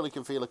 if Crowley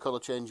can feel a colour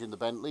change in the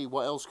Bentley,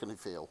 what else can he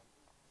feel?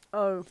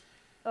 Oh.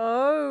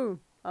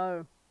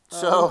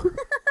 So...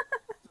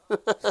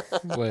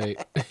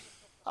 Wait.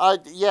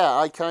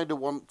 I kind of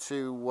want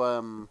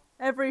to...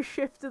 Every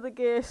shift of the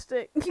gear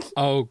stick.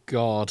 Oh,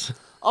 God.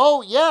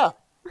 Oh, yeah.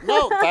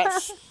 No,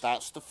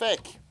 that's the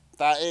fic.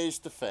 That is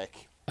the fic.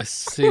 I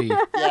see.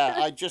 Yeah,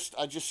 I just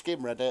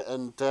skim read it,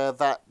 and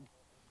that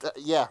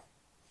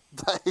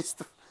is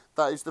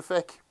the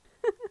fic.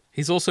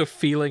 He's also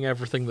feeling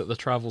everything that the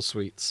travel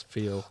suites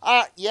feel.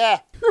 Yeah,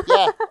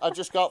 I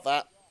just got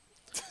that.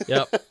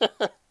 Yep.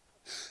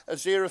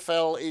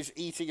 Aziraphale is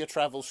eating a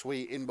travel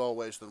suite in more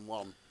ways than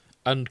one.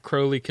 And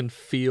Crowley can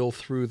feel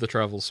through the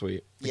travel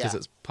suite because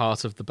it's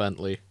part of the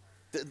Bentley.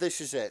 This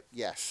is it,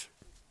 yes.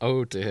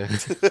 Oh, dear.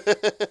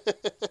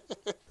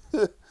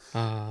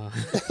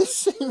 It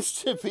seems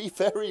to be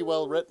very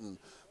well written.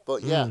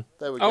 But yeah,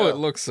 there we go. Oh, it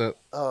looks it.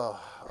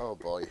 Oh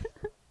boy.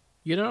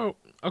 You know,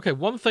 okay,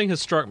 one thing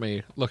has struck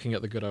me looking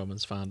at the Good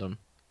Omens fandom,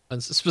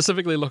 and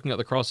specifically looking at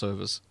the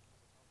crossovers.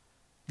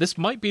 This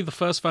might be the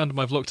first fandom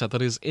I've looked at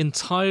that is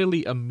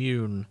entirely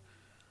immune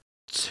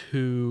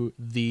to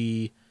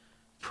the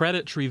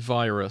predatory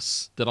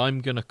virus that I'm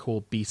going to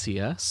call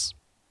BTS.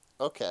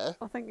 Okay.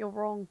 I think you're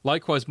wrong.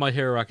 Likewise, My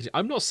Hero Academia.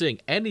 I'm not seeing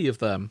any of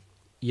them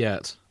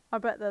yet. I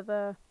bet they're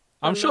there.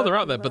 I'm sure they're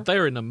out there, but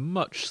they're in a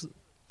much...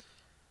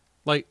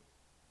 Like,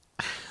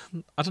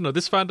 I don't know,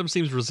 this fandom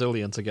seems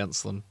resilient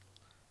against them.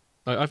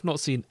 I've not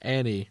seen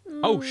any.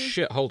 Oh,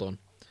 shit, hold on.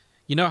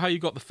 You know how you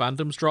got the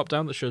fandoms drop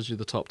down that shows you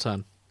the top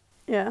 10?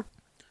 Yeah.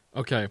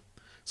 Okay,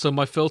 so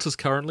my filters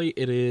currently,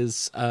 it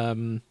is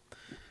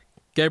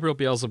Gabriel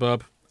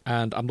Beelzebub,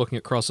 and I'm looking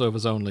at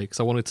crossovers only, because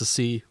I wanted to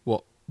see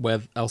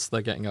where else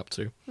they're getting up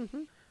to.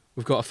 Mm-hmm.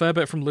 We've got a fair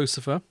bit from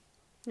Lucifer.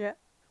 Yeah.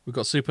 We've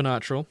got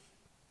Supernatural.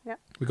 Yeah.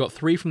 We've got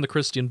 3 from the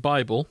Christian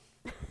Bible.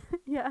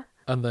 Yeah.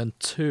 And then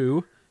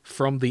 2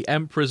 from the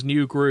Emperor's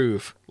New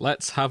Groove.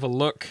 Let's have a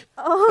look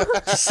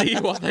to see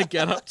what they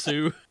get up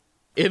to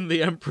in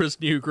the Emperor's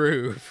New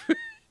Groove.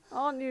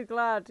 Aren't you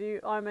glad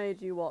I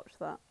made you watch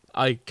that?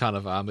 I kind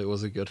of am. It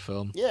was a good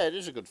film. Yeah, it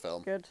is a good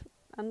film. Good.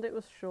 And it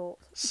was short.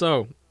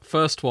 So,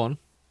 first one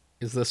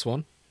is this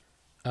one.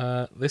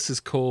 This is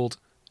called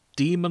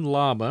Demon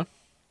Llama,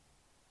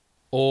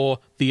 or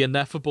The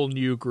Ineffable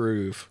New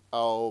Groove.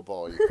 Oh,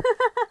 boy.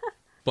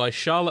 By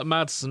Charlotte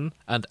Madsen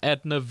and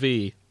Edna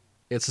V.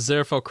 It's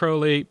Aziraphale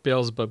Crowley,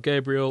 Beelzebub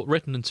Gabriel,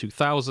 written in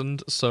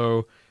 2000,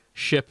 so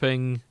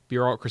shipping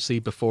bureaucracy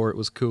before it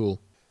was cool.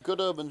 Good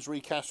Omens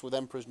recast with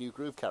Emperor's New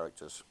Groove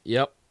characters.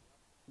 Yep.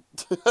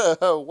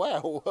 Oh,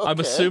 wow. Okay. I'm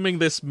assuming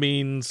this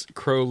means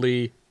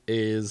Crowley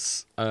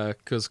is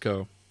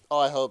Kuzco. Oh,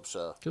 I hope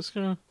so.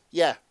 Kuzco?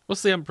 Yeah.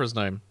 What's the Emperor's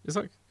name? Is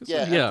that...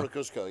 Emperor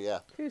Kuzco,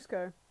 yeah.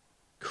 Cusco.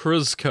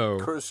 Kruzko.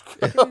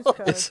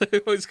 Cusco. It's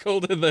always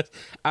called in this.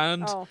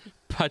 And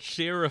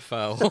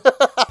Pachirafel.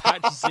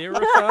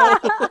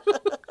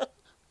 Pachirafel?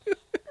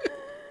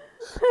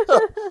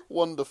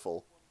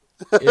 Wonderful.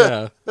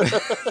 Yeah.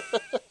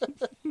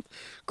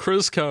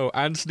 Kruzko.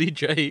 Anthony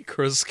J.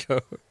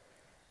 Kruzko.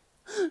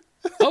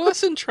 Oh,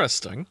 that's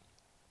interesting.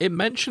 It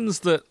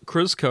mentions that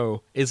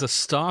Kruzko is a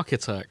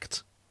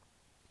starchitect.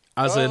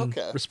 As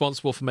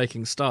responsible for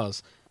making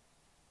stars.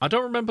 I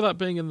don't remember that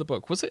being in the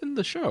book. Was it in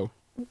the show?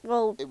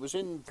 Well, it was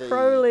in the...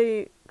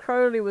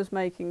 Crowley was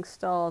making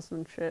stars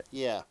and shit.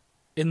 Yeah.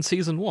 In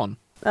season 1?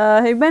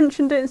 He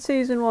mentioned it in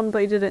season 1,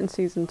 but he did it in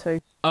season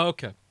 2. Oh,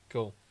 okay,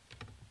 cool.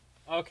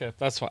 Okay,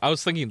 that's fine. I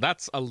was thinking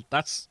that's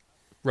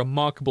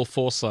remarkable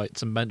foresight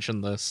to mention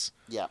this.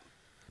 Yeah.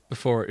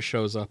 Before it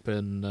shows up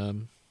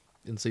in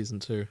season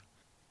 2.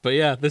 But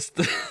yeah, this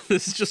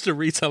is just a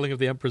retelling of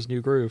the Emperor's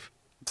New Groove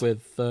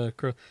with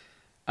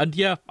and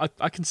yeah,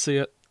 I can see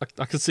it.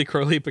 I can see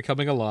Crowley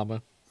becoming a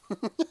llama.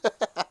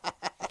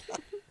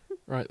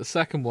 Right, the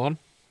second one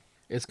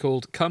is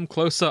called Come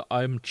Closer,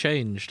 I'm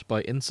Changed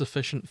by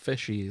Insufficient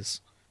Fishies.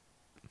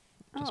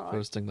 Just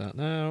posting that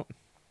now.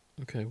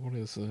 Okay, what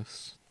is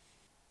this?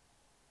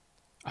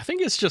 I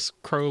think it's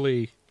just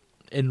Crowley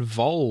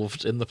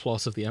involved in the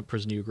plot of the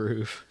Emperor's New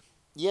Groove.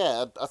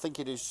 Yeah, I think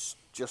it is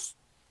just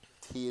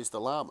he is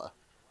the llama.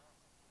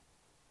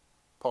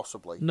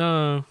 Possibly.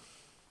 No.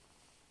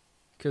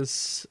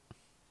 Because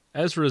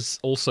Ezra's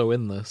also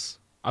in this.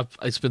 I've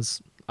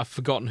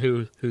forgotten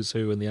who's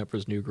who in the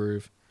Emperor's New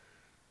Groove.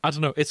 I don't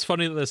know. It's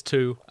funny that there's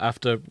two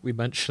after we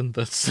mentioned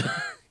that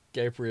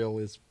Gabriel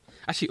is...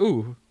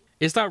 Actually,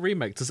 is that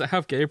remake? Does it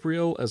have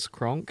Gabriel as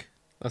Kronk?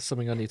 That's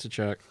something I need to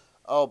check.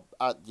 Oh,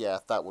 yeah,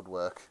 that would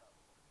work.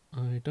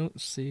 I don't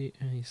see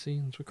any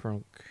scenes with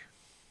Kronk.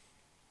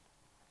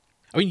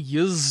 I mean,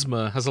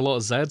 Yzma has a lot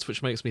of Zs,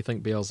 which makes me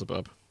think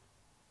Beelzebub.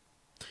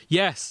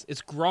 Yes,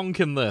 it's Gronk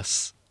in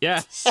this.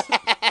 Yes.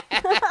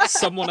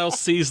 Someone else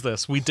sees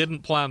this. We didn't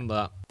plan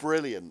that.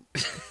 Brilliant.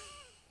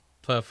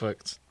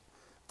 Perfect.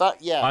 That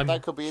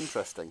could be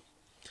interesting.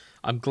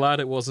 I'm glad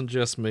it wasn't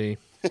just me.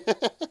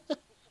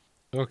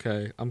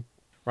 Okay, I'm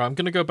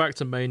going to go back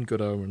to main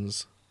Good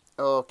Omens.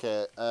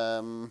 Okay,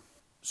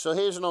 so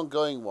here's an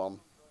ongoing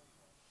one.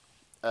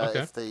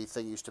 If the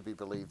thing used to be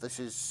believed. This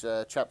is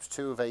chapter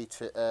 2 of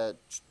 8.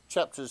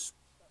 Chapters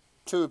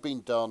 2 have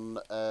been done,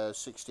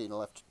 16 are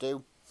left to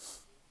do.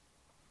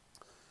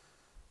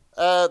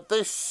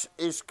 This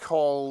is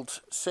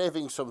called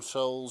Saving Some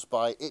Souls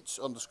by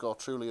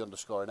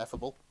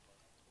its_truly_ineffable.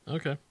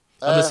 Okay.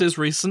 And this is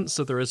recent,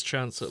 so there is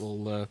chance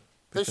it'll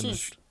be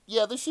finished.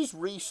 This is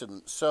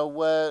recent,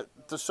 so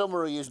the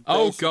summary is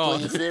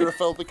basically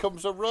Aziraphale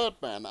becomes a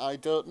roadman. I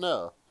don't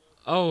know.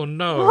 Oh,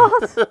 no.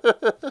 What?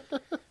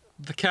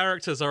 The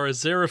characters are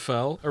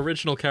Aziraphale,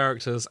 original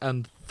characters,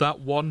 and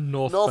that one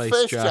North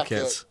Face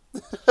jacket.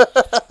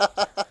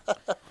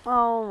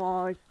 Oh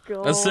my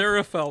god.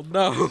 Aziraphale,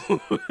 no.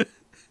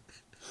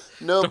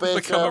 No, don't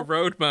become a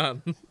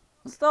roadman.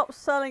 Stop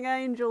selling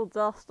angel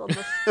dust on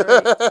the street.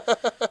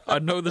 I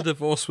know the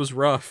divorce was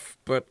rough,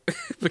 but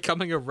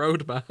becoming a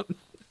roadman.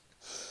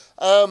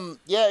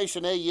 Yeah, it's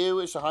an AU.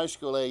 It's a high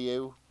school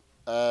AU,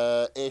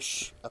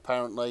 ish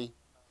apparently.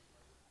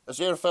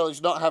 Aziraphale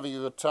is not having a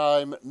good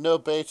time. No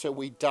beta,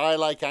 we die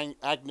like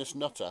Agnes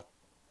Nutter,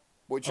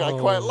 which I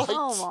quite liked.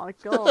 Oh my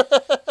god.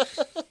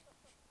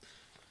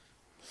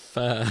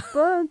 Fair.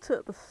 Burnt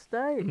at the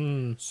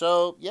stake.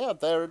 So, yeah,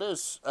 there it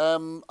is.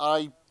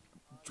 I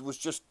was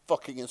just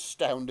fucking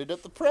astounded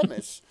at the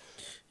premise.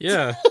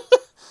 Yeah.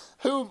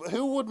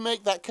 Who would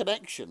make that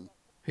connection?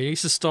 He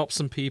needs to stop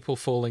some people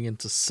falling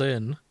into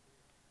sin.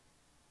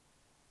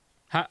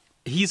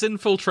 He's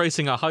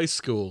infiltrating a high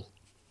school.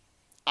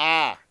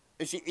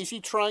 Is he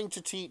trying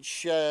to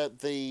teach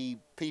the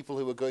people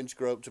who are going to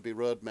grow up to be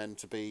roadmen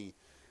to be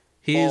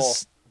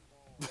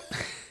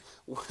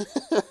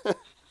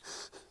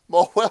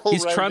more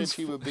well-rounded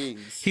human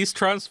beings? He's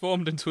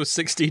transformed into a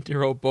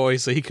 16-year-old boy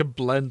so he can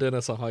blend in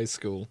as a high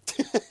school.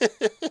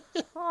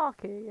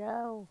 Fucking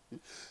hell.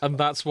 And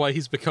that's why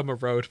he's become a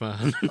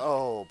roadman.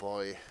 Oh,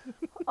 boy.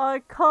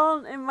 I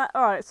can't imagine...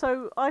 Alright,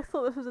 so I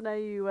thought this was an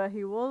AU where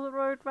he was a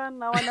roadman.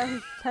 Now I know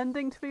he's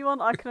pretending to be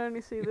one. I can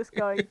only see this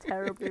going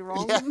terribly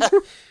wrong. Yeah.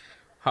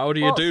 How do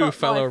you do,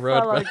 fellow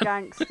roadman? Fellow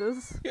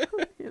gangsters.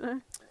 You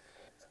know?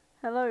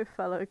 Hello,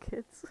 fellow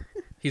kids.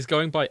 He's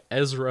going by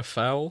Ezra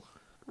Fell.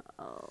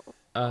 Oh.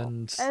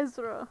 And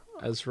Ezra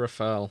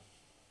Fell.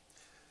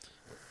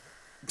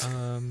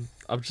 I'm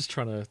just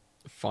trying to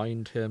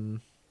find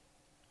him.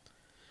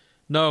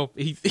 No,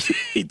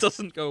 he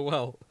doesn't go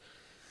well.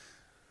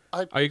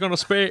 Are you going to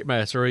speak,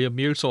 mate, or are you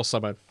mute or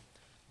something?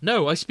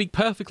 No, I speak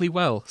perfectly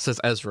well, says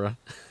Ezra.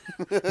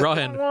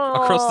 Ryan,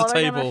 across the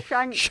table,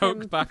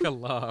 choked back a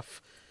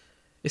laugh.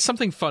 Is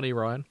something funny,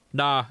 Ryan?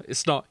 Nah,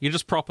 it's not. You're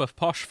just proper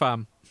posh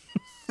fam.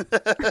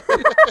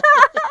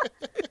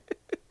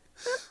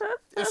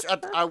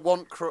 I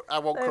want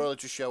Crowley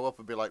to show up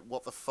and be like,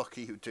 "What the fuck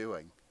are you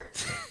doing?"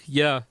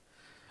 Yeah,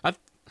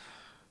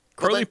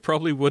 Crowley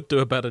probably would do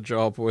a better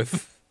job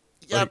with...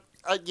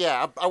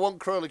 Yeah, I want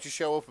Crowley to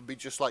show up and be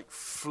just, like,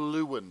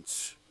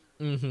 fluent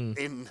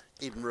in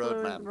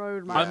Roadman.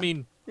 Roadman. I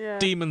mean,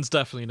 demons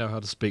definitely know how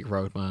to speak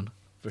Roadman,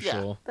 for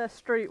sure. They're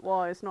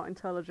streetwise, not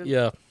intelligent.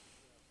 Yeah.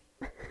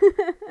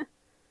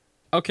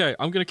 Okay,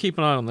 I'm going to keep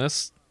an eye on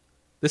this.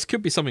 This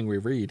could be something we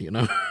read, you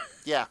know?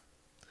 Yeah.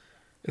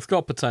 It's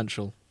got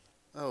potential.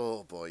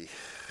 Oh, boy.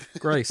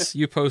 Grace,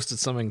 you posted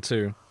something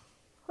too.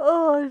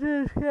 Oh, I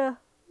did, yeah.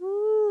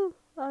 Ooh,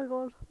 oh,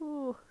 God.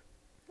 Ooh.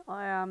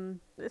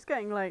 It's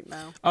getting late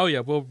now. Oh,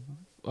 yeah,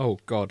 oh,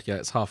 God, yeah,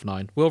 it's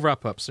 9:30. We'll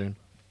wrap up soon.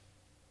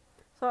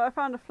 So I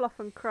found a fluff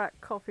and crack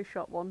coffee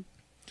shop one.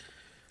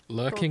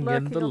 Lurking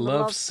in the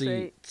love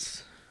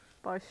seat.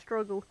 By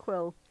Struggle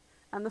Quill.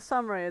 And the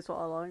summary is what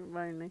I like,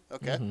 mainly.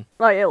 Okay.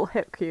 Like, it'll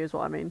hip you is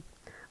what I mean.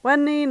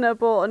 When Nina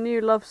bought a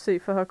new love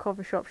seat for her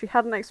coffee shop, she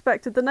hadn't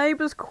expected the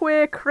neighbours'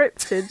 queer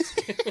cryptids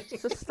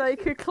to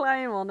stake a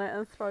claim on it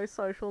and throw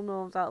social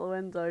norms out the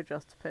window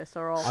just to piss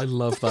her off. I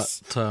love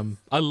that term.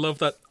 I love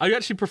that. I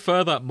actually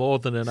prefer that more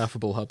than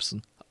ineffable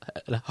Hubson.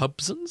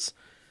 Hubsons?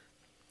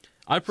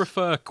 I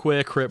prefer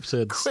queer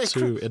cryptids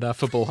to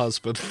ineffable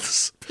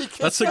husbands.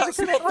 That's what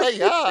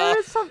they are.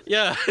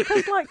 Yeah.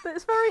 Because, like,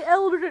 it's very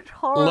eldritch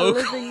horror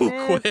living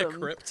near queer them.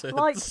 cryptids.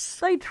 Like,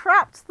 they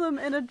trapped them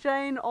in a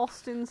Jane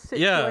Austen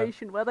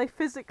situation where they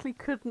physically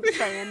couldn't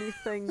say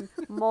anything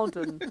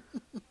modern.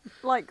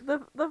 Like,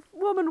 the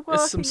woman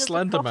working some as a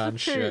Slender Man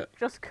prostitute shit.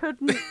 just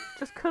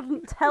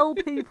couldn't tell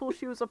people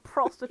she was a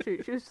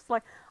prostitute. She was just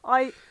like,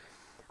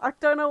 I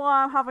don't know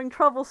why I'm having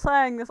trouble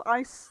saying this.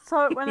 I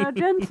sew when a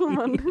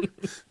gentleman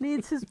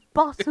needs his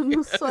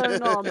buttons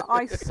sewn on,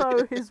 I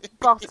sew his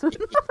buttons.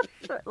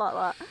 Shit like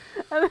that.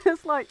 And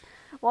it's like,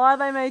 why are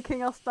they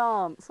making us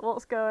dance?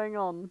 What's going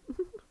on?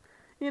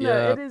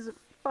 It is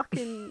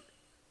fucking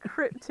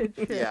cryptid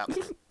shit.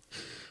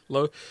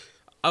 Yeah.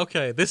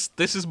 Okay, this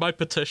is my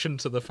petition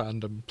to the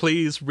fandom.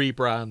 Please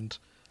rebrand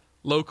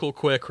Local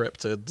Queer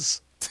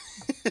Cryptids.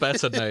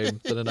 Better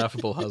name than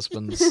Ineffable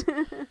Husbands.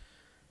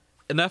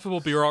 Ineffable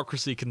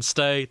Bureaucracy can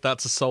stay.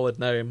 That's a solid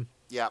name.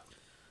 Yeah.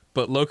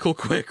 But Local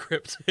Queer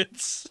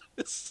Cryptids...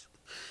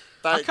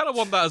 I kind of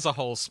want that as a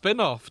whole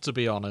spin-off, to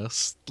be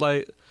honest.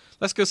 Like,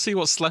 let's go see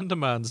what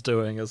Slenderman's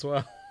doing as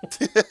well.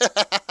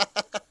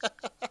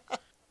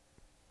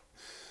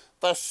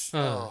 That's...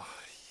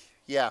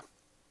 yeah.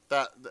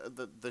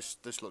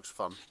 This looks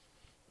fun.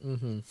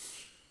 Mm-hmm.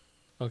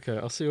 Okay,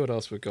 I'll see what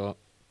else we've got.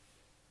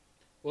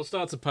 We'll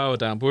start to power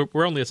down, but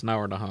we're only at an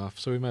hour and a half,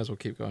 so we may as well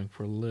keep going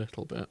for a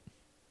little bit.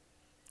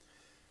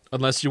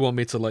 Unless you want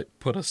me to, like,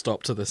 put a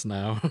stop to this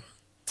now.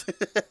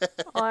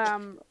 I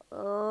am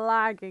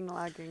lagging.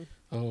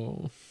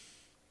 Oh.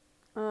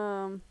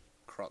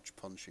 Crotch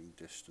punching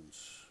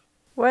distance.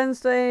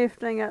 Wednesday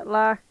evening at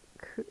La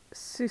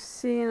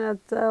Cucina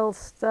del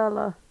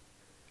Stella.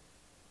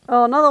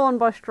 Oh, another one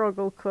by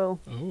Struggle Quill.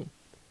 Oh.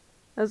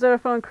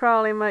 Aziraphale and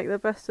Crowley make the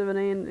best of an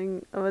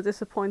evening of a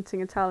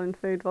disappointing Italian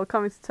food while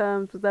coming to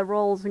terms with their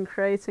roles in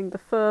creating the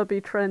Furby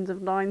trend of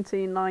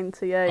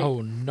 1998. Oh,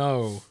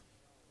 no.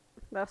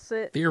 That's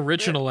it. The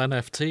original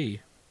NFT.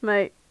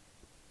 Mate.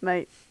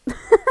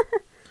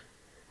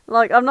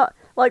 Like, I'm not...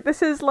 Like,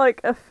 this is like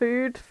a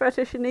food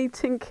fetish and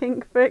eating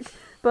kink fic,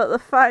 but the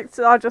fact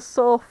that I just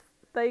saw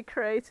they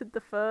created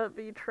the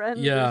Furby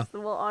trend is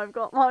what I've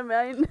got my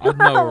main... I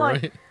know,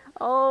 like, right?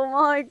 Oh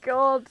my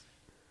god.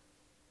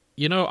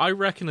 You know, I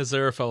reckon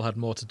Aziraphale had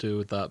more to do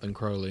with that than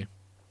Crowley.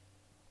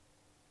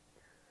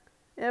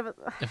 Yeah, but...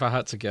 If I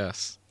had to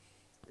guess.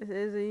 It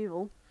is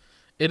evil.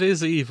 It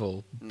is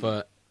evil,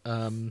 but...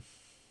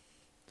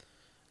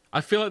 I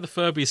feel like the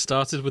Furbies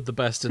started with the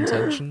best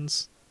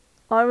intentions.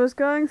 I was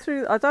going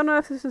through... I don't know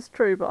if this is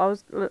true, but I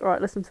was... Right,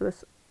 listen to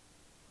this.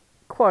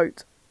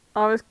 Quote.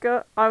 I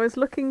was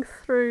looking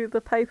through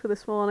the paper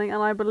this morning,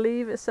 and I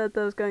believe it said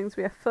there was going to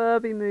be a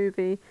Furby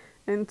movie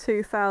in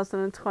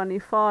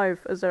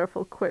 2025,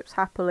 Aziraphale quips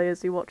happily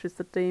as he watches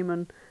the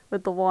demon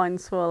with the wine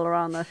swirl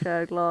around their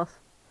shared glass.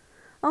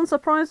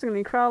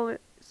 Unsurprisingly, Crowley's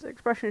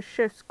expression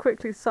shifts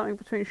quickly to something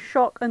between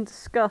shock and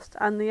disgust,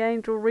 and the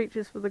angel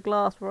reaches for the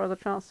glass before has a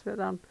chance to put it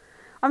down.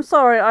 I'm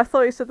sorry, I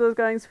thought you said there was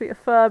going to be a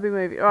Furby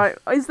movie. Right,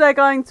 is there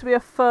going to be a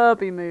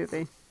Furby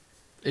movie?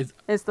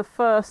 Is the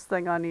first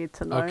thing I need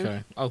to know.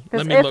 Okay, let me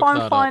Because look if I'm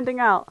that finding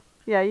out...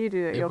 Yeah, you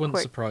do it, up. you're It wouldn't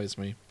quick. surprise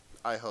me.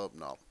 I hope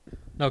not.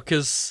 No,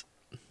 because...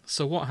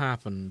 So what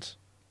happened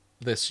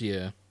this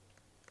year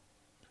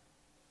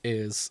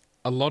is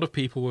a lot of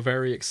people were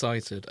very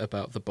excited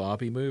about the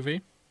Barbie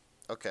movie.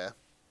 Okay.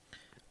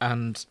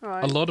 And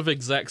a lot of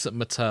execs at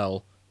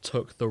Mattel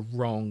took the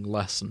wrong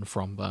lesson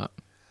from that.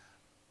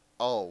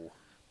 Oh.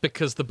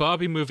 Because the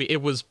Barbie movie,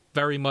 it was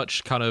very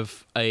much kind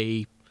of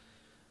a...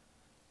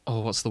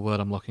 Oh, what's the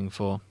word I'm looking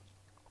for?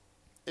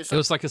 It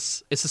was like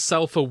it's a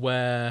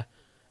self-aware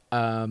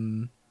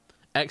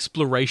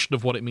exploration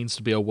of what it means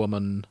to be a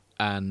woman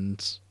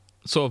and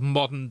sort of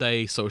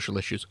modern-day social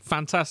issues.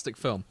 Fantastic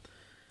film.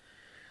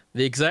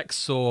 The execs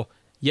saw,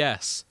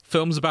 yes,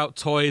 films about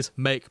toys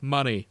make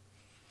money.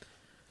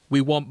 We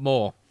want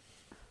more.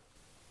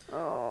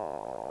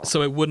 Oh.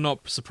 So it would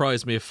not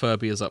surprise me if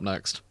Furby is up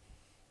next.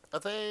 Are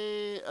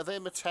they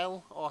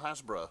Mattel or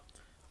Hasbro?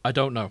 I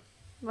don't know.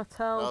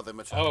 Mattel. Oh, they're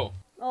Mattel.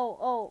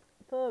 Oh,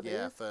 Furbies.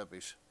 Yeah,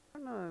 Furbies. I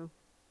don't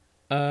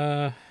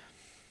know.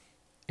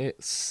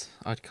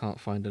 I can't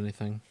find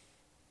anything.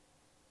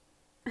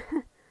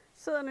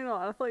 Certainly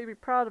not. I thought you'd be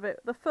proud of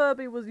it. The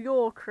Furby was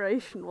your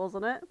creation,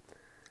 wasn't it?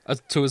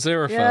 To a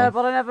Zero film. Yeah,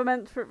 but I never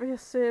meant for it to be a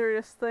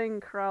serious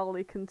thing,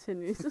 Crowley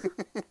continues.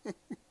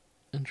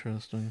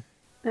 Interesting.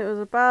 It was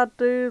a bad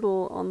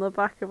doodle on the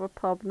back of a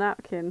pub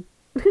napkin.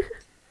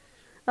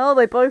 Oh,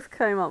 they both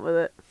came up with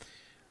it.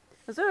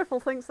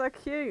 Aziraphale thinks they're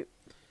cute.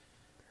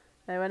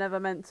 They were never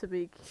meant to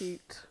be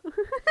cute.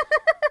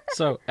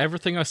 So,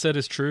 everything I said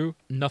is true.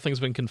 Nothing's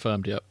been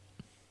confirmed yet.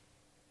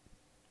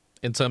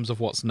 In terms of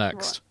what's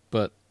next.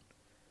 Right.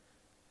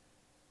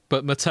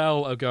 But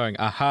Mattel are going,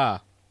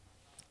 aha.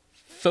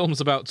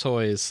 Films about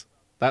toys.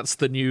 That's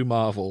the new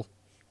Marvel.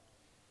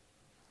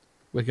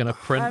 We're going to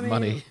print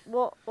money.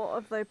 What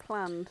have they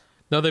planned?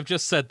 No, they've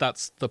just said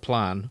that's the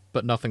plan,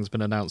 but nothing's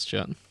been announced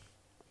yet.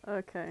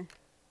 Okay.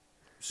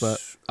 But,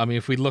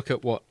 if we look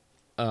at what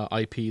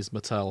IPs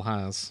Mattel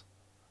has,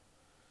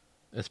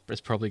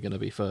 it's probably going to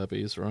be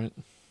Furbies, right?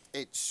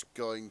 It's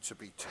going to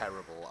be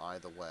terrible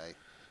either way.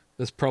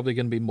 There's probably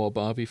going to be more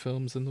Barbie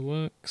films in the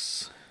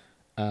works.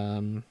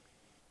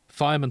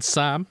 Fireman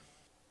Sam.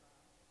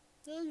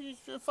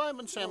 A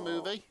Fireman Sam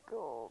movie.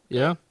 God.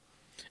 Yeah.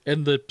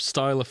 In the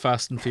style of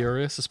Fast and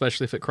Furious,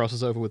 especially if it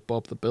crosses over with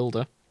Bob the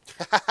Builder.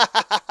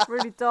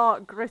 Really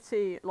dark,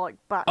 gritty,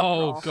 backdraft.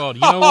 Oh, God.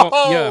 You know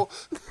what? Yeah.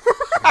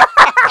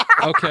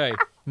 Okay.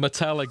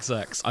 Mattel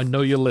execs, I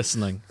know you're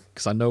listening,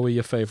 because I know we're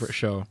your favourite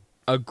show.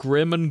 A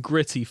grim and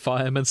gritty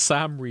Fireman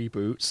Sam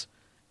reboot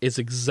is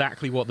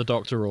exactly what the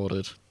Doctor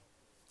ordered.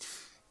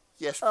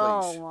 Yes, please.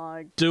 Oh,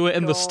 my God. Do it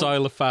in the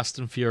style of Fast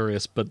and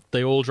Furious, but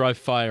they all drive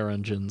fire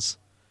engines.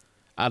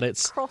 And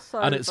it's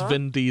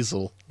Vin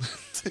Diesel.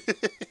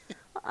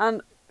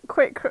 And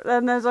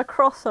then there's a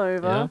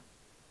crossover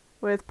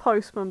with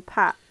Postman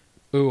Pat.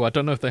 Ooh, I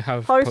don't know if they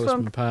have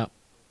Postman Pat.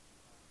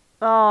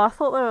 Oh, I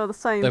thought they were the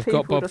same They've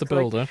people. Got Bob the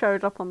Builder.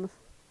 Showed up on the.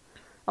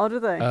 Oh,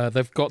 did they?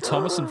 They've got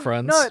Thomas and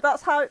Friends. No,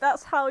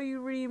 that's how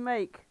you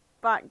remake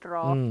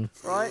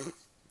Backdraft, right?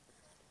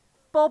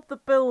 Bob the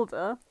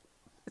Builder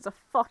is a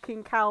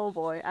fucking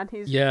cowboy, and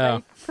he's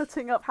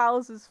putting up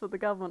houses for the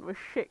government with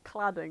shit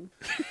cladding.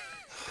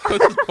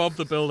 Just Bob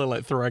the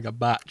Builder throwing a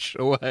match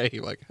away,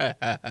 ha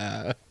ha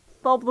ha.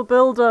 Bob the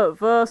Builder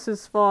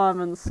versus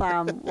Fireman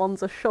Sam.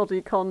 One's a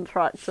shoddy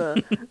contractor.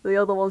 The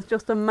other one's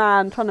just a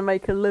man trying to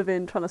make a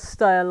living, trying to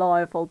stay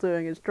alive while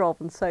doing his job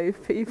and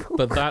save people.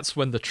 But that's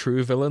when the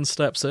true villain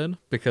steps in,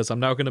 because I'm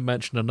now going to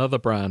mention another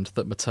brand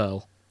that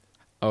Mattel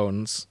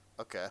owns.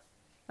 Okay.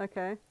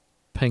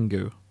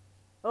 Pingu.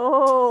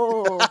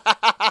 Oh.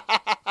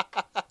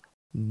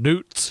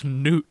 Newt.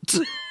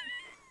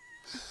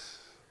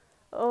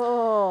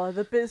 Oh,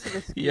 the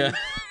business. Yeah.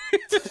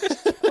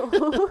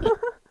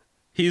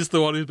 He's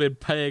the one who's been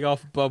paying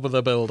off Bob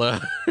the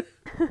Builder.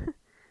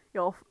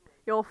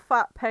 your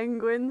fat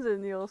penguins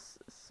and your...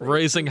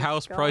 Raising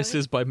house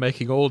prices by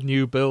making all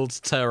new builds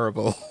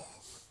terrible.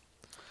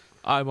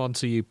 I'm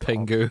onto you,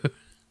 Pingu.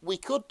 We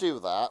could do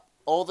that,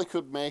 or they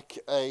could make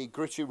a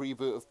gritty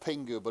reboot of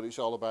Pingu, but it's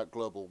all about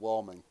global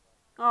warming.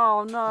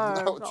 Oh, no.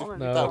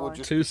 That would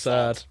just too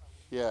sad.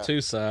 Yeah.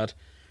 Too sad.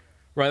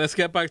 Right, let's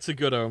get back to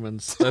Good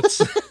Omens.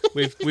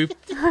 We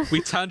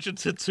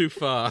tangented too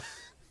far.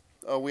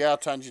 Oh, we are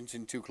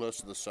tangenting too close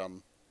to the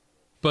sun.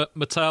 But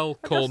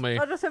Mattel, call me.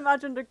 I just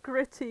imagined a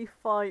gritty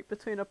fight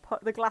between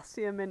the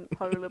Glacier Mint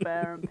polar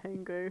bear and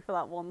Pingu for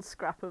that one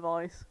scrap of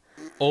ice.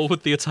 All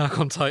with the Attack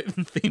on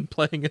Titan theme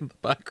playing in the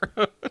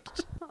background.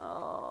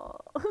 Oh.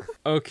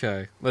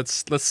 Okay,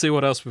 let's see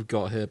what else we've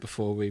got here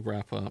before we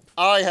wrap up.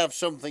 I have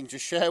something to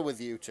share with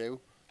you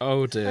two.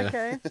 Oh dear.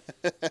 Okay.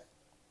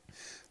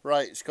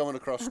 Right, it's coming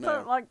across now. I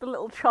don't like the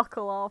little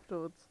chuckle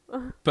afterwards.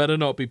 Better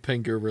not be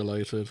Pingu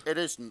related. It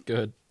isn't.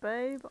 Good.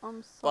 Babe,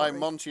 I'm sorry. By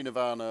Monty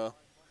Navarro.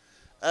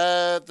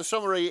 The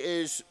summary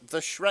is the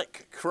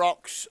Shrek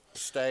Crocs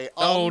stay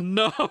on. Oh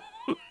no!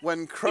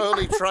 When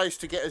Crowley tries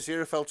to get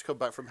Aziraphale to come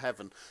back from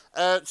heaven.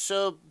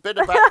 So, bit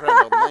of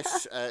background on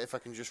this, if I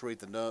can just read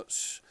the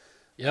notes.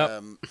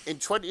 Yep. In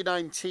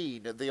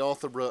 2019, the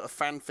author wrote a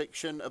fan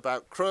fiction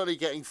about Crowley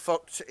getting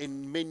fucked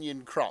in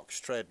Minion Crocs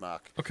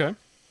trademark. Okay.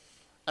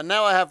 And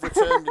now I have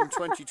returned in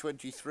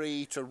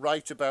 2023 to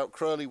write about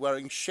Crowley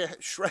wearing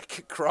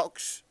Shrek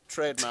Crocs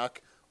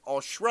trademark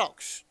or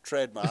Shrocks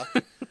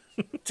trademark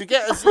to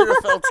get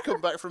Aziraphale to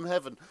come back from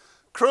heaven.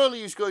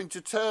 Crowley is going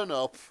to turn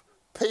up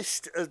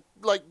pissed,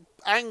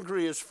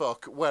 angry as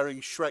fuck,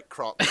 wearing Shrek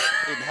Crocs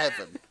in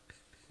heaven.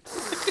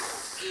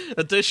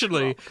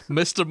 Additionally,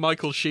 Mr.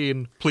 Michael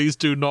Sheen, please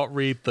do not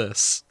read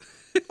this.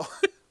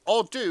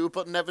 Or do,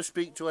 but never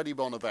speak to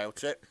anyone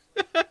about it.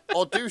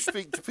 Or do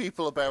speak to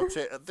people about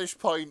it. At this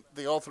point,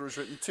 the author has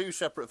written 2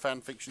 separate fan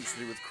fictions to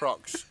do with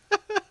Crocs,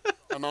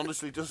 and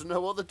honestly doesn't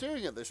know what they're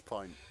doing at this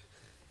point.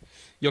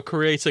 You're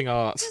creating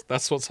art.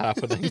 That's what's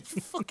happening. It's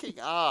fucking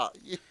art.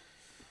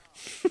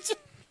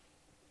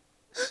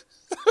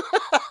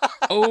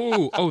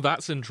 Oh,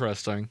 that's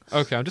interesting.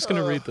 Okay, I'm just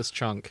going to read this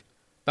chunk.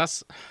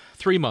 That's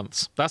 3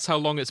 months. That's how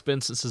long it's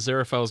been since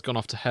Aziraphale's gone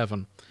off to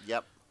heaven.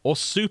 Yep. Or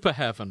super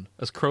heaven,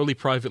 as Crowley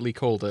privately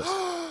called it.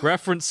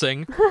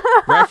 referencing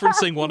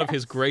one of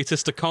his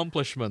greatest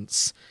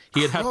accomplishments.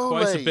 He had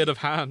quite a bit of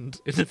hand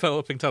in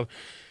developing television.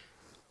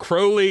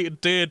 Crowley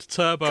did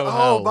Turbo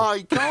Hell. Oh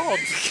my god!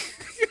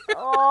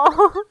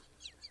 Oh.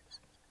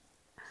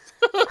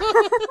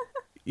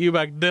 You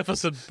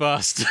magnificent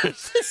bastard.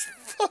 This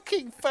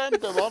fucking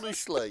fandom,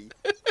 honestly.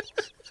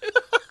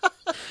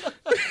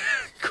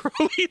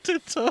 Crowley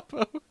did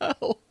Turbo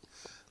Hell.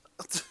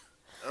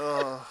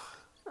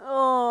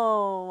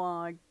 Oh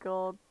my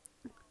god.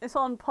 It's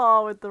on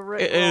par with the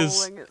Rick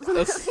rolling, isn't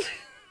it?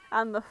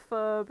 And the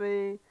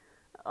Furby.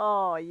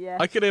 Oh, yeah.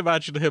 I can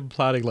imagine him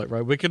planning, like,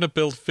 right, we're going to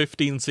build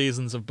 15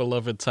 seasons of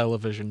beloved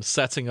television,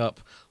 setting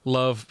up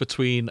love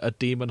between a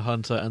demon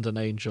hunter and an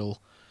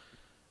angel,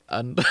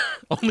 and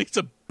only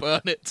to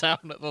burn it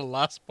down at the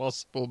last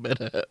possible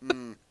minute.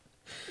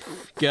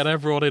 Get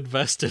everyone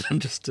invested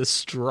and just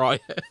destroy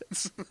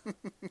it.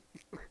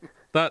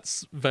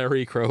 That's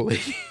very Crowley.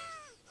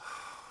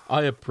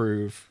 I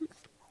approve.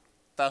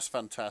 That's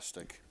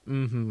fantastic.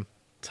 10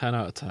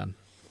 out of 10.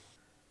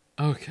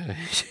 Okay.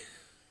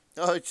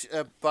 Oh, it's,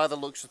 by the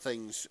looks of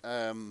things,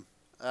 I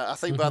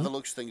think by the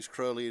looks of things,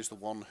 Crowley is the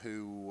one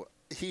who...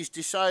 He's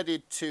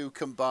decided to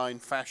combine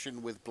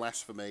fashion with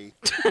blasphemy,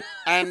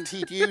 and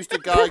he'd used a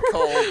guy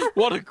called...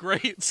 What a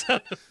great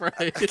set of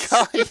phrase.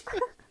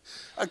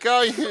 A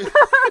guy who...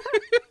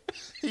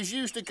 He's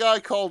used a guy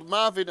called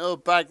Marvin O.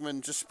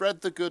 Bagman to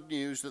spread the good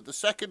news that the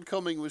second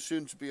coming was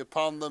soon to be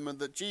upon them and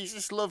that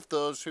Jesus loved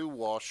those who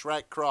wore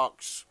Shrek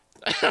Crocs.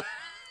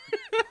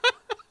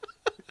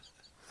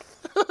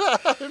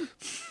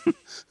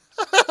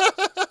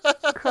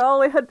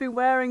 Crowley had been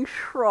wearing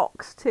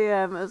Shrocks,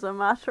 TM, as a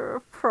matter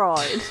of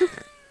pride.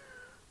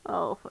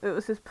 Oh, it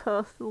was his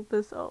personal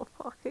business. Oh,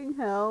 fucking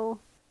hell.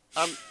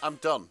 I'm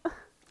done.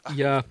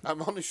 Yeah.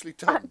 I'm honestly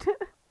done.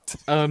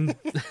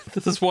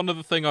 There's one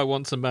other thing I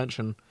want to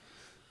mention.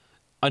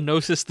 I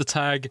noticed the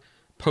tag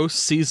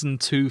post-season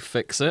 2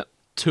 fix it.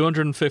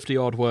 250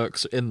 odd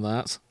works in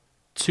that.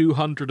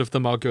 200 of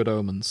them are good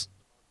omens.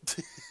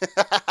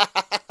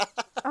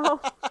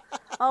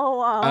 Oh,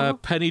 wow.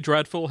 Penny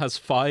Dreadful has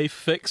 5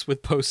 fix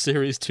with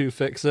post-series 2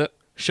 fix it.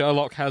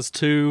 Sherlock has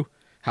 2.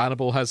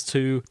 Hannibal has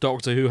 2.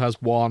 Doctor Who has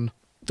 1.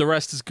 The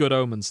rest is good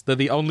omens. They're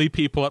the only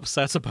people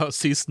upset about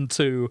season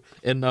 2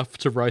 enough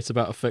to write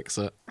about a fix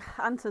it.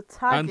 And to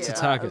tag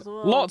it. As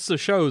well. Lots of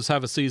shows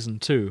have a season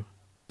 2,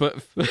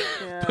 but,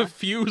 but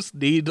few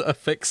need a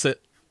fix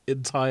it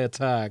entire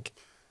tag.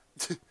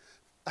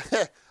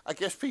 I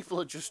guess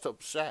people are just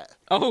upset.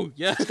 Oh,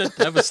 yeah, they're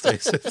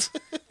devastated.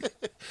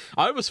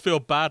 I always feel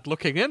bad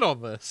looking in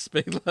on this,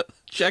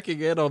 checking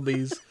in on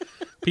these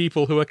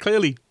people who are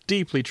clearly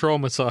deeply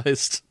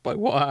traumatized by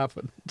what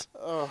happened.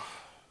 Oh.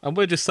 And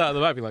we're just sat at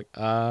the back being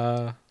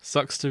like,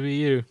 sucks to be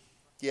you.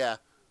 Yeah.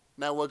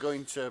 Now we're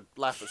going to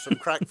laugh at some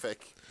crackfic.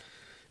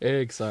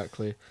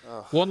 Exactly.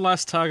 One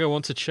last tag I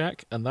want to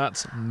check, and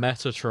that's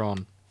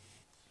Metatron.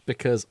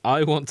 Because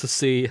I want to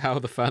see how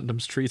the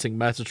fandom's treating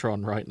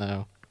Metatron right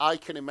now. I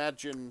can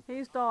imagine...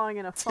 He's dying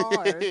in a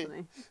fire, isn't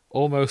he?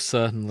 Almost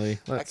certainly.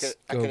 Let's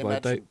I go can by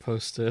imagine, date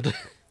posted.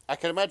 I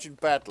can imagine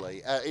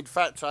badly. In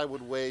fact, I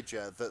would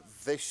wager that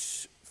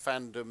this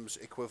fandom's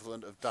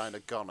equivalent of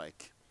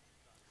Dynagonic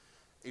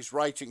is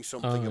writing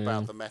something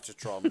about the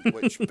Metatron,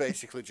 which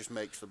basically just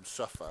makes them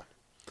suffer.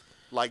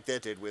 Like they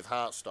did with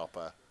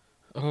Heartstopper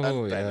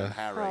and Ben and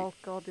Harry. Oh,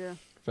 God, yeah.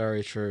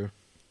 Very true.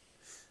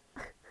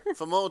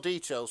 For more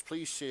details,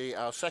 please see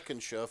our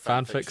second show,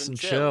 Fanfics and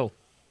Chill.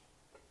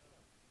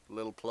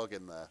 Little plug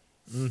in there.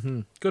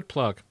 Good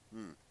plug.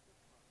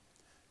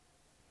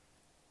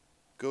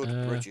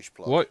 Good British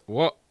plug.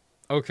 What?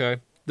 Okay.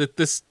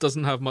 This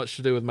doesn't have much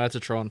to do with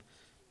Metatron,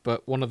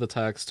 but one of the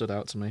tags stood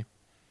out to me.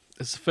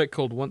 It's a fic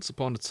called Once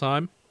Upon a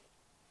Time.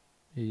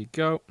 Here you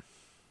go.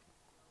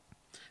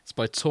 It's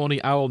by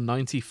Tawny Owl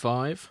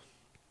 95.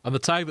 And the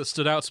tag that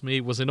stood out to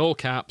me was in all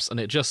caps, and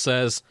it just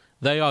says,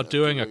 "They are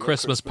doing a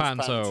Christmas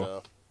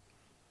panto."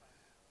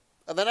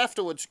 And then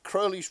afterwards,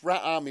 Crowley's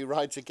Rat Army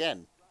rides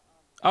again.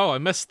 Oh, I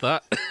missed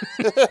that.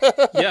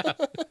 Yeah.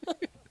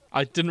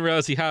 I didn't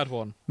realize he had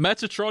one.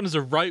 Metatron is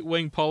a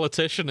right-wing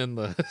politician in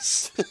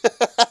this.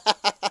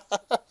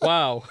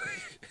 Wow.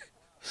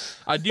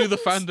 I knew the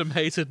fandom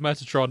hated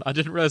Metatron. I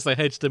didn't realize they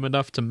hated him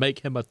enough to make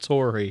him a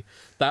Tory.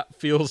 That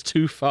feels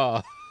too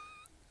far.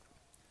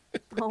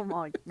 Oh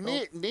my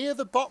God. Near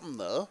the bottom,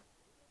 though,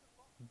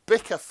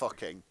 bicker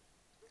fucking.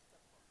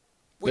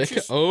 Which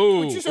is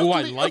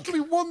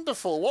utterly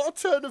wonderful. What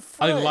a turn of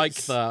phrase. I like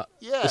that.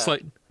 Yeah. It's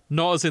like,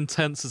 not as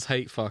intense as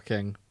hate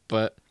fucking,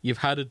 but you've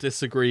had a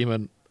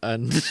disagreement,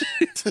 and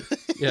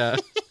yeah.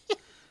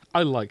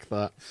 I like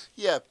that.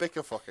 Yeah,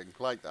 bicker fucking.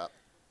 Like that.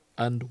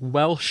 And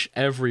Welsh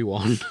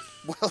everyone.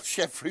 Welsh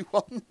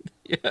everyone?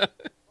 Yeah.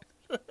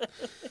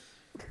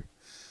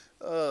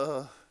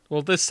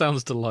 Well, this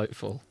sounds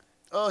delightful.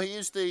 Oh, he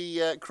is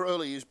the...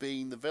 Crowley is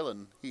being the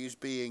villain. He is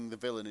being the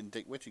villain in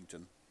Dick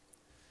Whittington.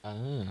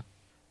 Ah.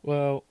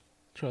 Well,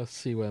 try to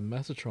see where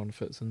Metatron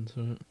fits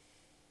into it.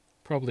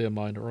 Probably a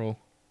minor role.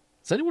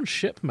 Does anyone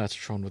ship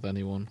Metatron with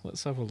anyone?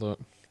 Let's have a look.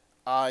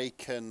 I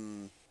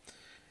can...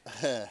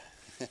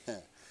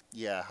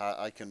 yeah,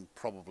 I can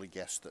probably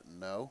guess that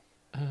no.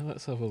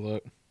 Let's have a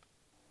look.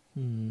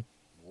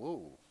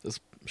 Whoa. It's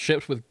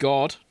shipped with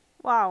God.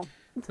 Wow.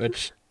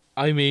 Which,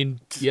 I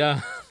mean,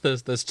 yeah,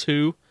 there's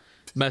two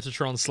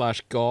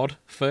Metatron/God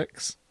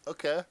fics.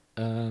 Okay.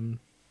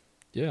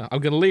 Yeah, I'm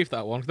gonna leave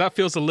that one. That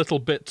feels a little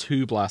bit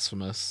too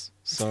blasphemous,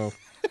 so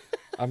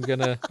I'm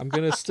gonna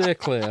steer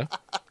clear.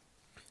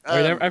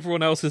 I mean,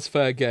 everyone else is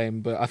fair game,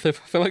 but I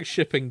feel like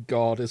shipping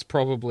God is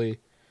probably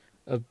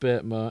a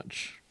bit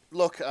much.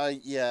 Look,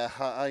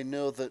 I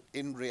know that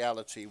in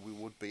reality we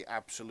would be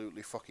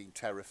absolutely fucking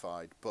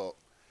terrified, but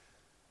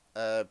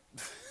I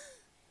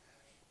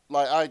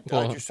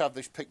just have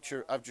this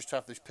picture. I've just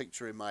have this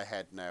picture in my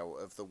head now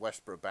of the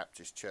Westboro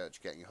Baptist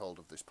Church getting hold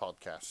of this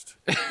podcast.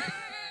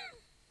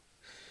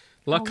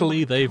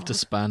 Luckily, they've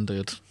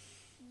disbanded.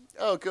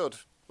 Oh, good.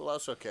 Well,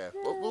 that's okay.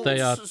 Well, they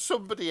are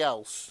somebody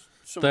else.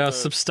 They are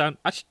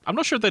I'm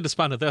not sure if they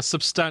disbanded. They're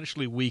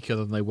substantially weaker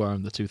than they were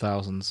in the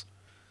 2000s.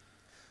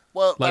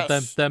 Well, like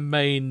their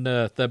main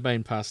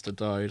pastor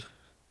died.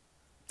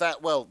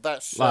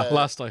 That's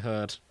last I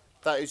heard.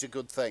 That is a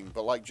good thing,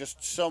 but like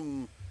just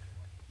some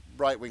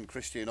right-wing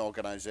Christian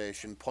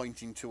organisation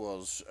pointing to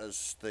us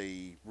as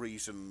the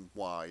reason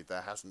why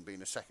there hasn't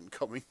been a second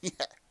coming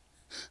yet.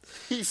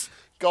 These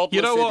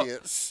godless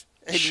idiots.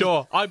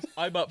 Sure,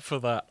 I'm up for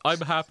that.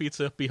 I'm happy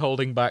to be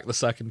holding back the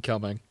second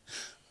coming.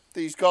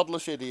 These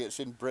godless idiots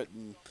in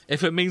Britain.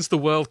 If it means the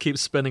world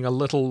keeps spinning a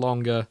little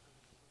longer,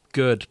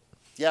 good.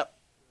 Yep,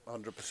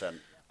 100%.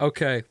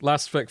 Okay,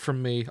 last fic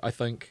from me, I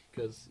think,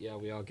 because, yeah,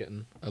 we are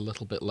getting a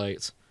little bit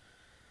late.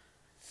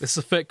 This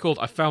is a fic called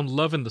I Found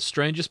Love in the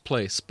Strangest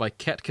Place by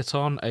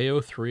Ketkaton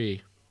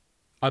AO3.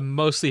 I'm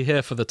mostly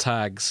here for the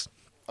tags.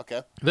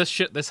 Okay. This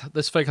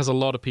fic has a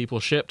lot of people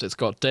shipped. It's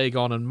got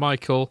Dagon and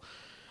Michael.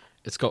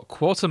 It's got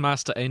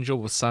Quartermaster Angel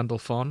with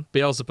Sandalphon,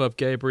 Beelzebub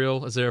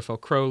Gabriel,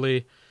 Aziraphale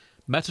Crowley,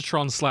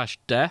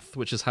 Metatron/Death,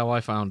 which is how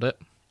I found it,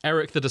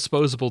 Eric the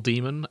Disposable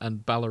Demon,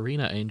 and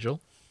Ballerina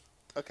Angel.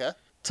 Okay.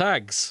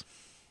 Tags.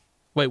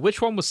 Wait,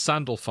 which one was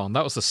Sandalphon?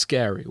 That was the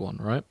scary one,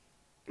 right?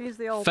 He's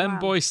the old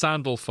Femboy man.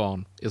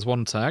 Sandalphon is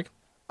one tag.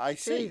 I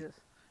see. Jesus.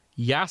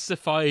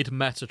 Yassified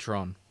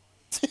Metatron.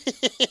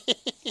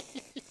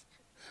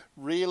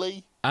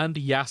 Really? And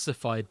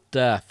Yassified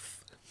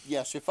Death.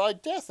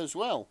 Yassified Death as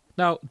well.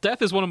 Now,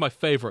 Death is one of my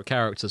favourite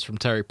characters from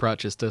Terry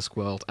Pratchett's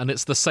Discworld, and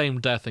it's the same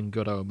Death in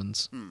Good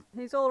Omens.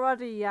 He's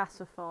already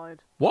yassified.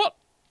 What?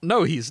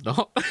 No, he's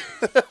not.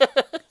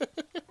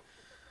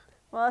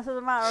 Well, this is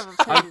a matter of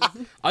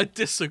opinion. I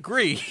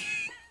disagree.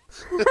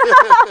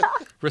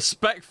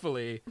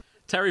 Respectfully,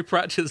 Terry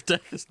Pratchett's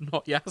Death is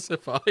not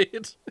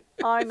yassified.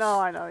 I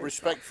know.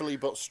 Respectfully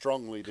but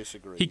strongly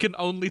disagree. He can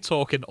only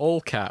talk in all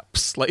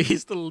caps. Like,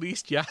 he's the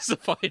least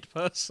yassified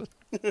person.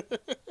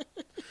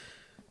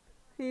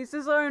 He's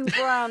his own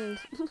brand.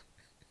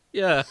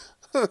 Yeah,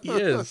 he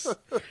is.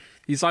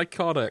 He's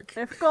iconic.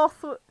 If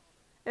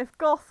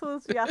Goth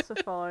was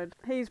yassified,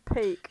 he's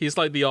peak. He's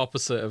like the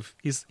opposite of...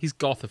 He's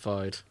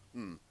gothified.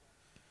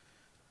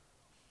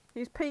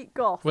 He's peak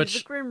goth. Which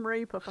he's the Grim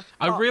Reaper. For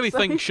I really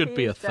think sake. should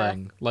be a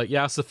thing. Like,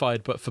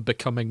 yassified, but for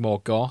becoming more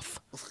goth.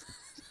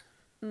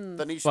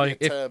 There needs to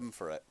be a term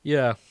for it.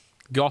 Yeah,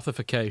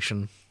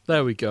 gothification.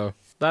 There we go.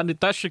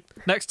 That should...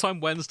 Next time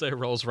Wednesday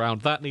rolls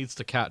around, that needs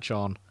to catch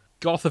on.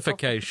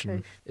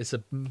 Gothification. It's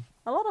a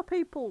lot of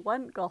people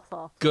went goth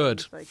after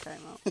good. they came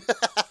out.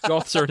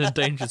 Goths are an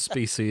endangered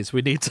species.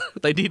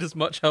 They need as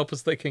much help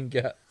as they can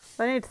get.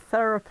 They need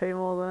therapy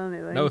more than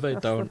anything. No, they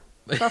don't.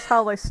 That's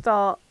how they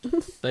start.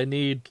 They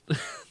need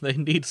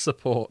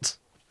support.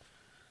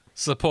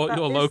 Support That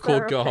your is local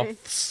therapy.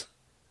 goths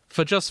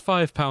for just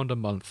 £5 a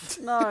month.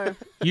 No.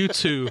 You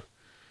too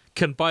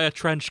can buy a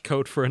trench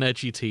coat for an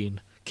edgy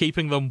teen,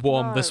 keeping them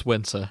warm No. this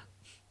winter.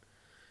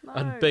 No,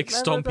 And big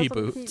leather stompy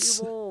doesn't boots.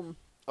 Keep you warm.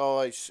 Oh,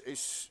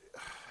 it's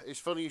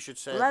funny you should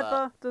say that.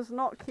 Leather does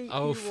not keep you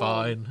warm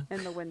fine.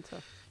 in the winter.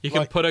 You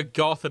can put a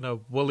goth in a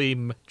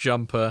woolly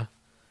jumper.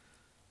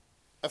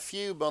 A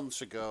few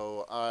months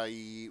ago,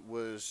 I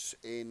was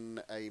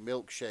in a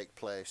milkshake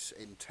place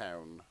in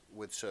town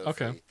with Sophie,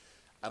 Okay.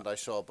 and I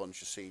saw a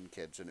bunch of scene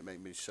kids, and it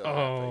made me so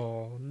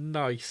Oh,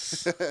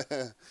 nice.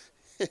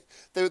 happy.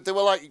 They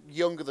were like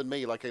younger than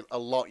me, like a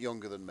lot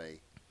younger than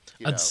me.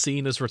 And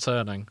Scene is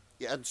returning.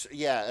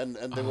 Yeah, and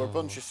there were a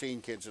bunch of scene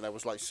kids, and I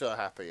was like so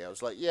happy. I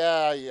was like,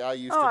 I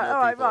used to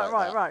know people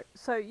like that. Right.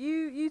 So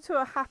you two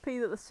are happy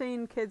that the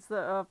scene kids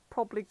that are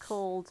probably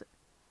called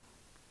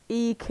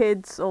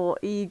E-kids or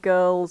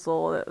E-girls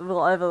or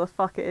whatever the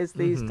fuck it is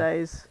these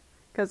days,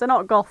 because they're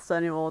not goths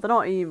anymore. They're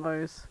not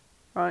emos,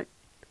 right?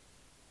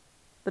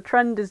 The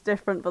trend is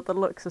different, but the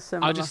looks are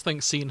similar. I just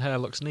think Scene hair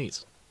looks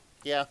neat.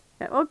 Yeah.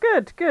 Well,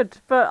 good.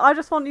 But I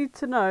just want you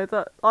to know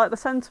that the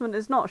sentiment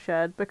is not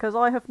shared, because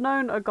I have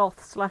known a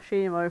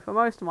goth/emo for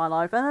most of my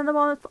life, and they're the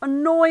most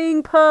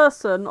annoying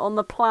person on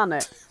the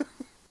planet.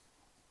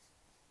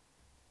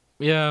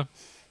 Yeah.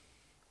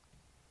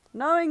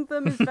 Knowing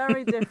them is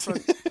very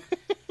different.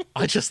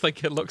 I just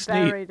think it looks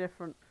very neat.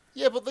 different.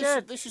 Yeah, but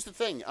this is the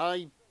thing.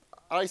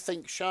 I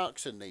think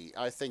sharks are neat.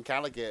 I think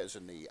alligators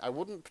are neat. I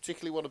wouldn't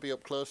particularly want to be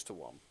up close to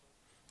one.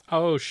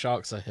 Oh,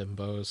 sharks are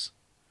himbos.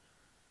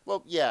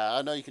 Well, yeah,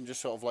 I know you can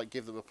just sort of like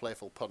give them a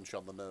playful punch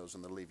on the nose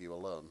and they'll leave you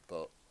alone,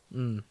 but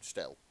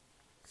still.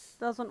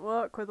 Doesn't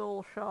work with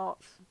all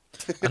sharks.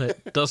 And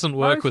it doesn't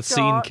work with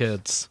scene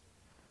kids.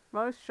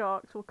 Most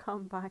sharks will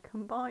come back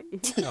and bite you.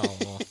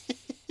 Oh.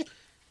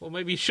 Well,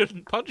 maybe you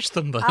shouldn't punch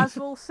them then. As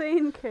will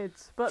scene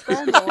kids, but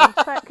they're more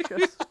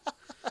infectious.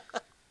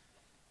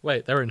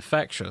 Wait, they're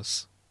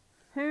infectious?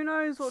 Who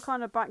knows what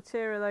kind of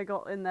bacteria they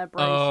got in their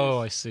braces? Oh,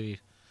 I see.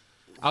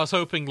 I was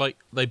hoping, like,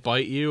 they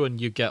bite you and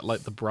you get,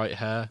 like, the bright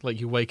hair. Like,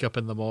 you wake up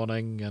in the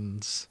morning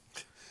and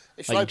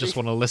like you just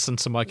want to listen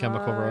to My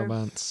Chemical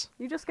Romance.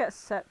 You just get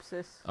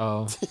sepsis.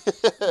 Oh.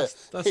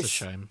 That's a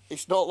shame.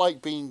 It's not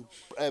like being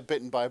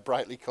bitten by a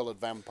brightly coloured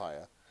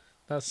vampire.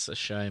 That's a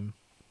shame.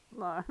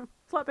 No.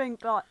 It's like being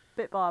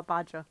bit by a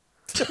badger.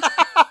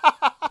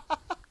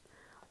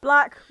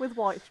 Black with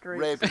white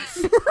streaks.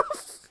 Rabies.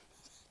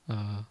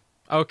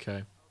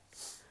 Okay.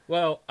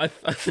 Well, I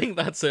think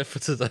that's it for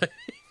today.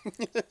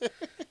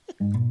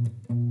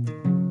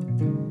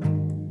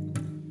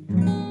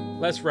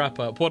 Let's wrap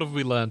up. What have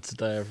we learned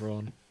today,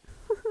 everyone?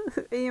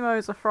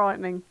 Emos are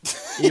frightening.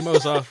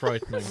 Emos are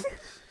frightening.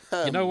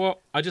 You know what?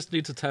 I just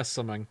need to test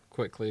something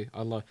quickly.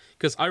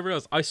 Because I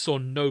realized I saw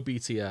no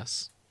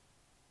BTS.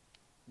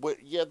 Well,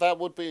 yeah, that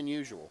would be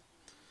unusual.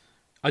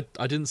 I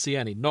didn't see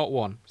any. Not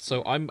one.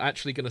 So I'm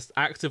actually going to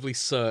actively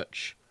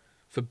search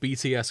for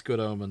BTS Good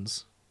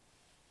Omens.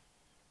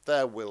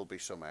 There will be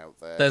some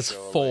out there. There's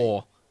surely.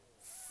 4.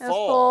 There's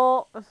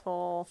 4. There's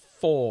 4.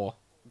 4.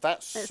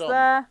 That's It's some.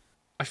 there.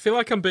 I feel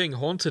like I'm being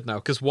haunted now,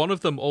 because one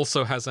of them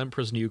also has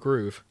Emperor's New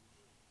Groove.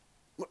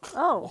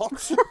 Oh.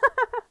 What?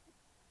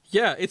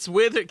 Yeah, it's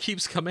weird that it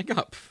keeps coming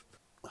up.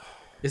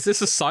 Is this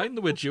a sign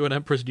that we're due an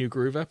Emperor's New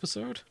Groove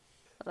episode?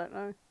 I don't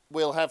know.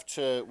 We'll have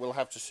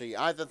to see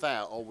either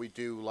that or we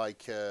do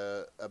like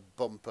a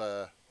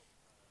bumper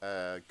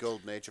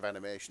Golden Age of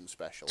Animation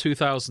special.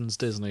 2000s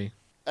Disney.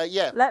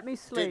 Yeah. Let me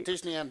sleep.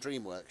 Disney and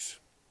DreamWorks.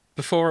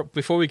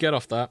 Before we get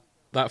off that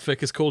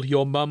fic is called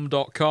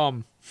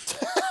yourmum.com.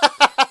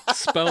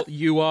 Spelt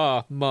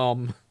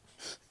UR-mum.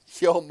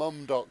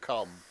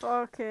 Yourmum.com.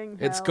 Fucking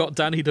hell. It's got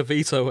Danny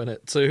DeVito in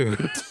it too.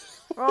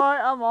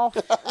 Right, I'm off.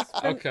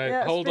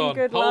 Okay, hold on.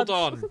 Good, Hold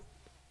lads. on.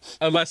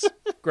 Unless,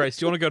 Grace,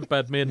 do you want to go to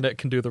bed? Me and Nick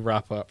can do the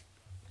wrap-up.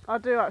 I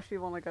do actually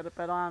want to go to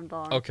bed. I am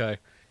dying. Okay.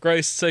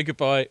 Grace, say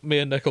goodbye. Me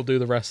and Nick will do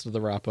the rest of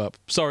the wrap-up.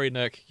 Sorry,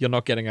 Nick. You're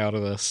not getting out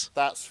of this.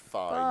 That's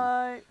fine.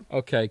 Bye.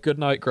 Okay, good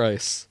night,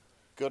 Grace.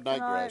 Good night,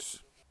 Good night. Grace.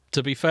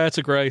 To be fair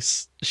to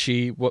Grace,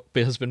 she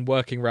has been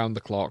working round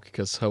the clock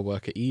because her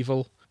work are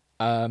evil.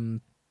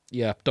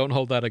 Yeah, don't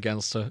hold that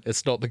against her.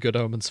 It's not the Good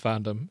Omens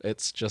fandom.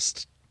 It's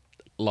just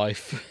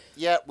life.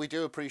 Yeah, we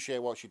do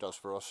appreciate what she does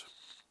for us.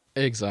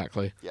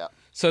 Exactly. Yeah.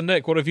 So,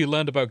 Nick, what have you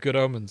learned about Good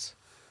Omens?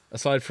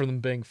 Aside from them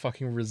being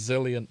fucking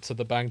resilient to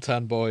the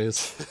Bangtan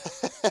boys.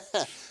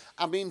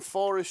 I mean,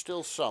 4 is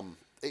still some.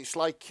 It's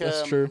like...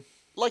 That's true.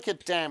 Like a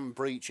dam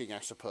breaching,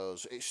 I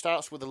suppose. It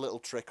starts with a little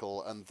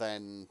trickle, and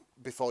then,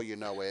 before you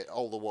know it,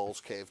 all the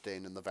walls caved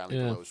in and the valley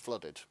below is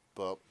flooded.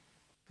 But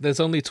there's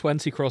only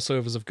 20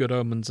 crossovers of Good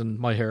Omens and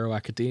My Hero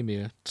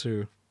Academia,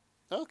 too.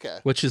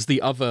 Okay. Which is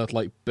the other,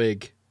 like,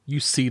 big... You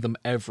see them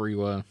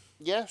everywhere.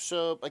 Yeah,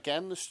 so,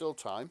 again, there's still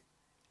time.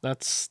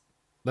 That's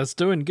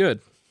doing good.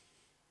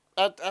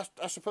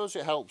 I suppose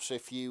it helps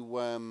if you...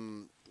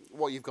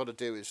 what you've got to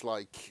do is,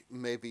 like,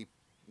 maybe...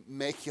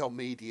 make your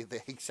media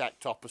the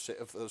exact opposite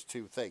of those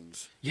two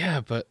things. Yeah,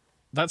 but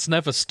that's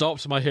never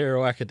stopped My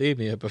Hero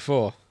Academia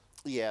before.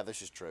 Yeah,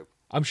 this is true.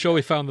 I'm sure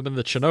we found them in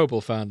the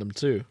Chernobyl fandom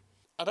too.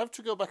 I'd have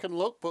to go back and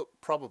look, but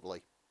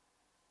probably.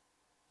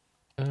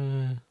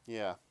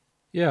 Yeah.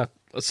 Yeah,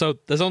 so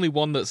there's only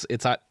one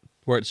it's at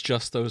where it's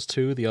just those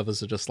two. The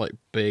others are just like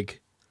big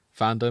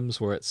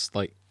fandoms where it's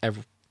like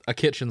a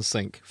kitchen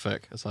sink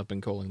fic, as I've been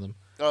calling them.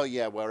 Oh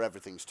yeah, where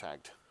everything's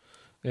tagged.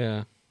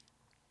 Yeah.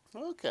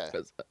 Okay.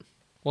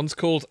 One's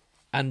called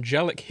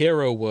Angelic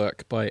Hero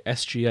Work by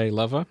SGA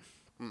Lover.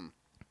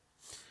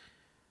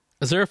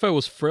 Aziraphale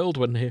was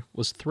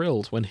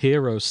thrilled when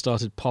heroes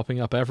started popping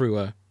up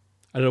everywhere.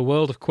 And in a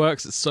world of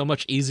quirks, it's so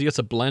much easier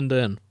to blend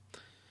in.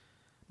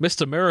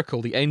 Mr.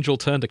 Miracle, the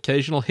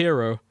angel-turned-occasional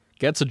hero,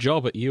 gets a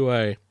job at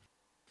UA.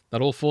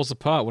 That all falls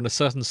apart when a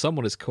certain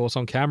someone is caught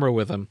on camera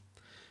with him.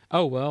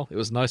 Oh well, it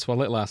was nice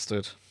while it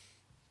lasted.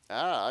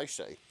 Ah, I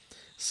see.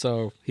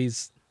 So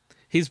he's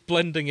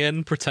blending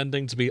in,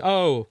 pretending to be,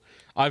 oh,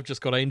 I've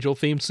just got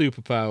angel-themed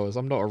superpowers.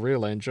 I'm not a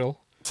real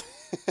angel.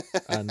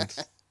 And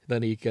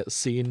then he gets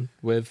seen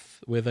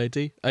with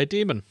a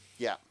demon.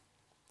 Yeah,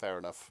 fair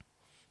enough.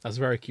 That's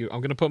very cute.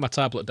 I'm going to put my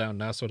tablet down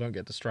now so I don't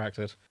get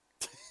distracted.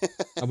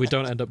 And we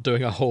don't end up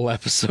doing a whole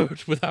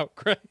episode without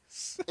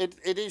Grace.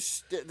 It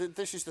is.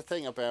 This is the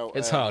thing about.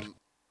 It's hard.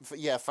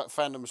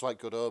 Fandoms like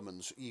Good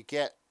Omens, you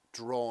get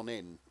drawn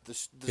in.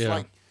 There's Yeah.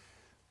 like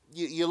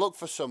you look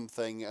for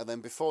something, and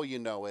then before you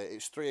know it,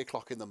 it's 3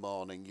 o'clock in the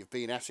morning. You've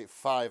been at it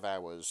 5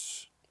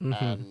 hours,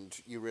 and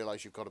you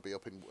realise you've got to be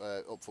up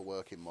for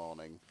work in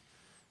morning.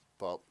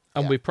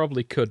 And we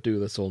probably could do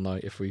this all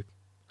night if we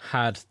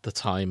had the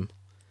time,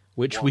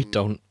 which we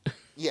don't.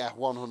 Yeah,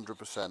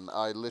 100%.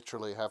 I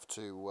literally have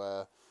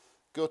to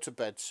go to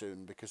bed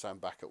soon because I'm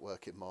back at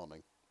work in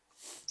morning.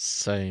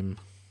 Same.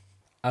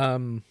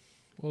 What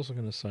was I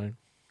going to say?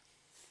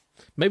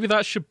 Maybe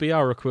that should be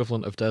our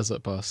equivalent of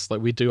Desert Bus.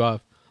 Like, we do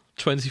our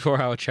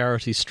 24-hour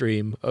charity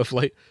stream of,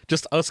 like,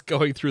 just us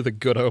going through the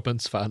Good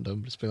Omens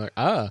fandom. Just being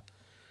like,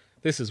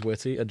 this is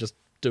witty, and just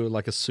do,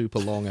 like, a super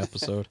long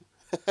episode.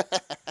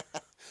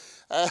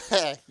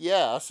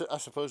 Yeah, I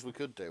suppose we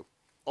could do.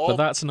 But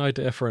that's an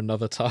idea for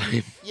another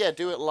time. Yeah,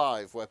 do it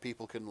live, where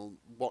people can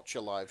watch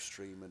a live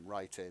stream and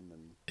write in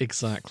and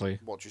exactly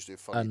watch us do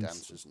funny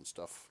dances and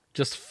stuff.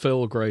 Just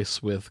fill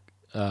Grace with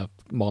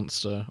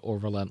Monster or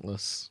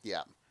Relentless.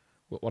 Yeah.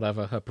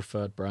 Whatever her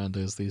preferred brand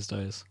is these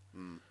days.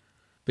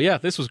 But yeah,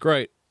 this was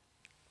great.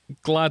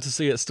 Glad to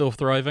see it still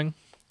thriving.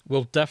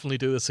 We'll definitely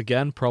do this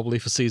again, probably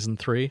for Season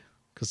 3,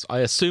 because I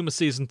assume a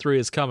Season 3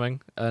 is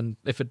coming, and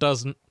if it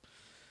doesn't,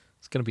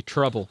 it's going to be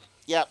trouble.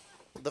 Yep,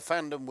 the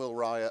fandom will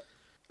riot.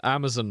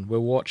 Amazon, we're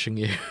watching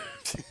you.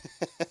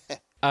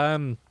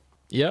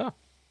 Yeah.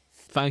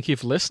 Thank you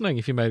for listening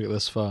if you made it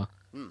this far.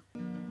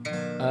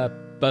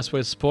 Best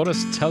way to support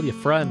us, tell your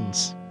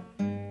friends.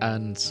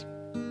 And,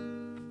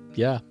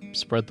 yeah,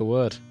 spread the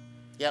word.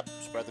 Yep,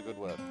 spread the good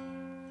word.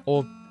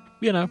 Or,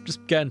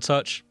 just get in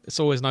touch. It's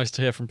always nice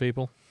to hear from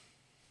people.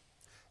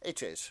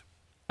 It is.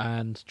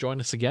 And join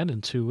us again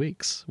in 2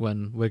 weeks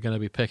when we're going to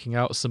be picking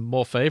out some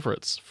more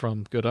favourites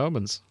from Good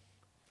Omens.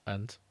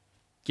 And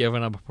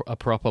giving them a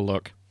proper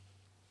look.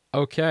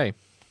 Okay.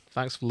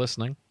 Thanks for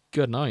listening.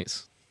 Good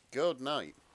night. Good night.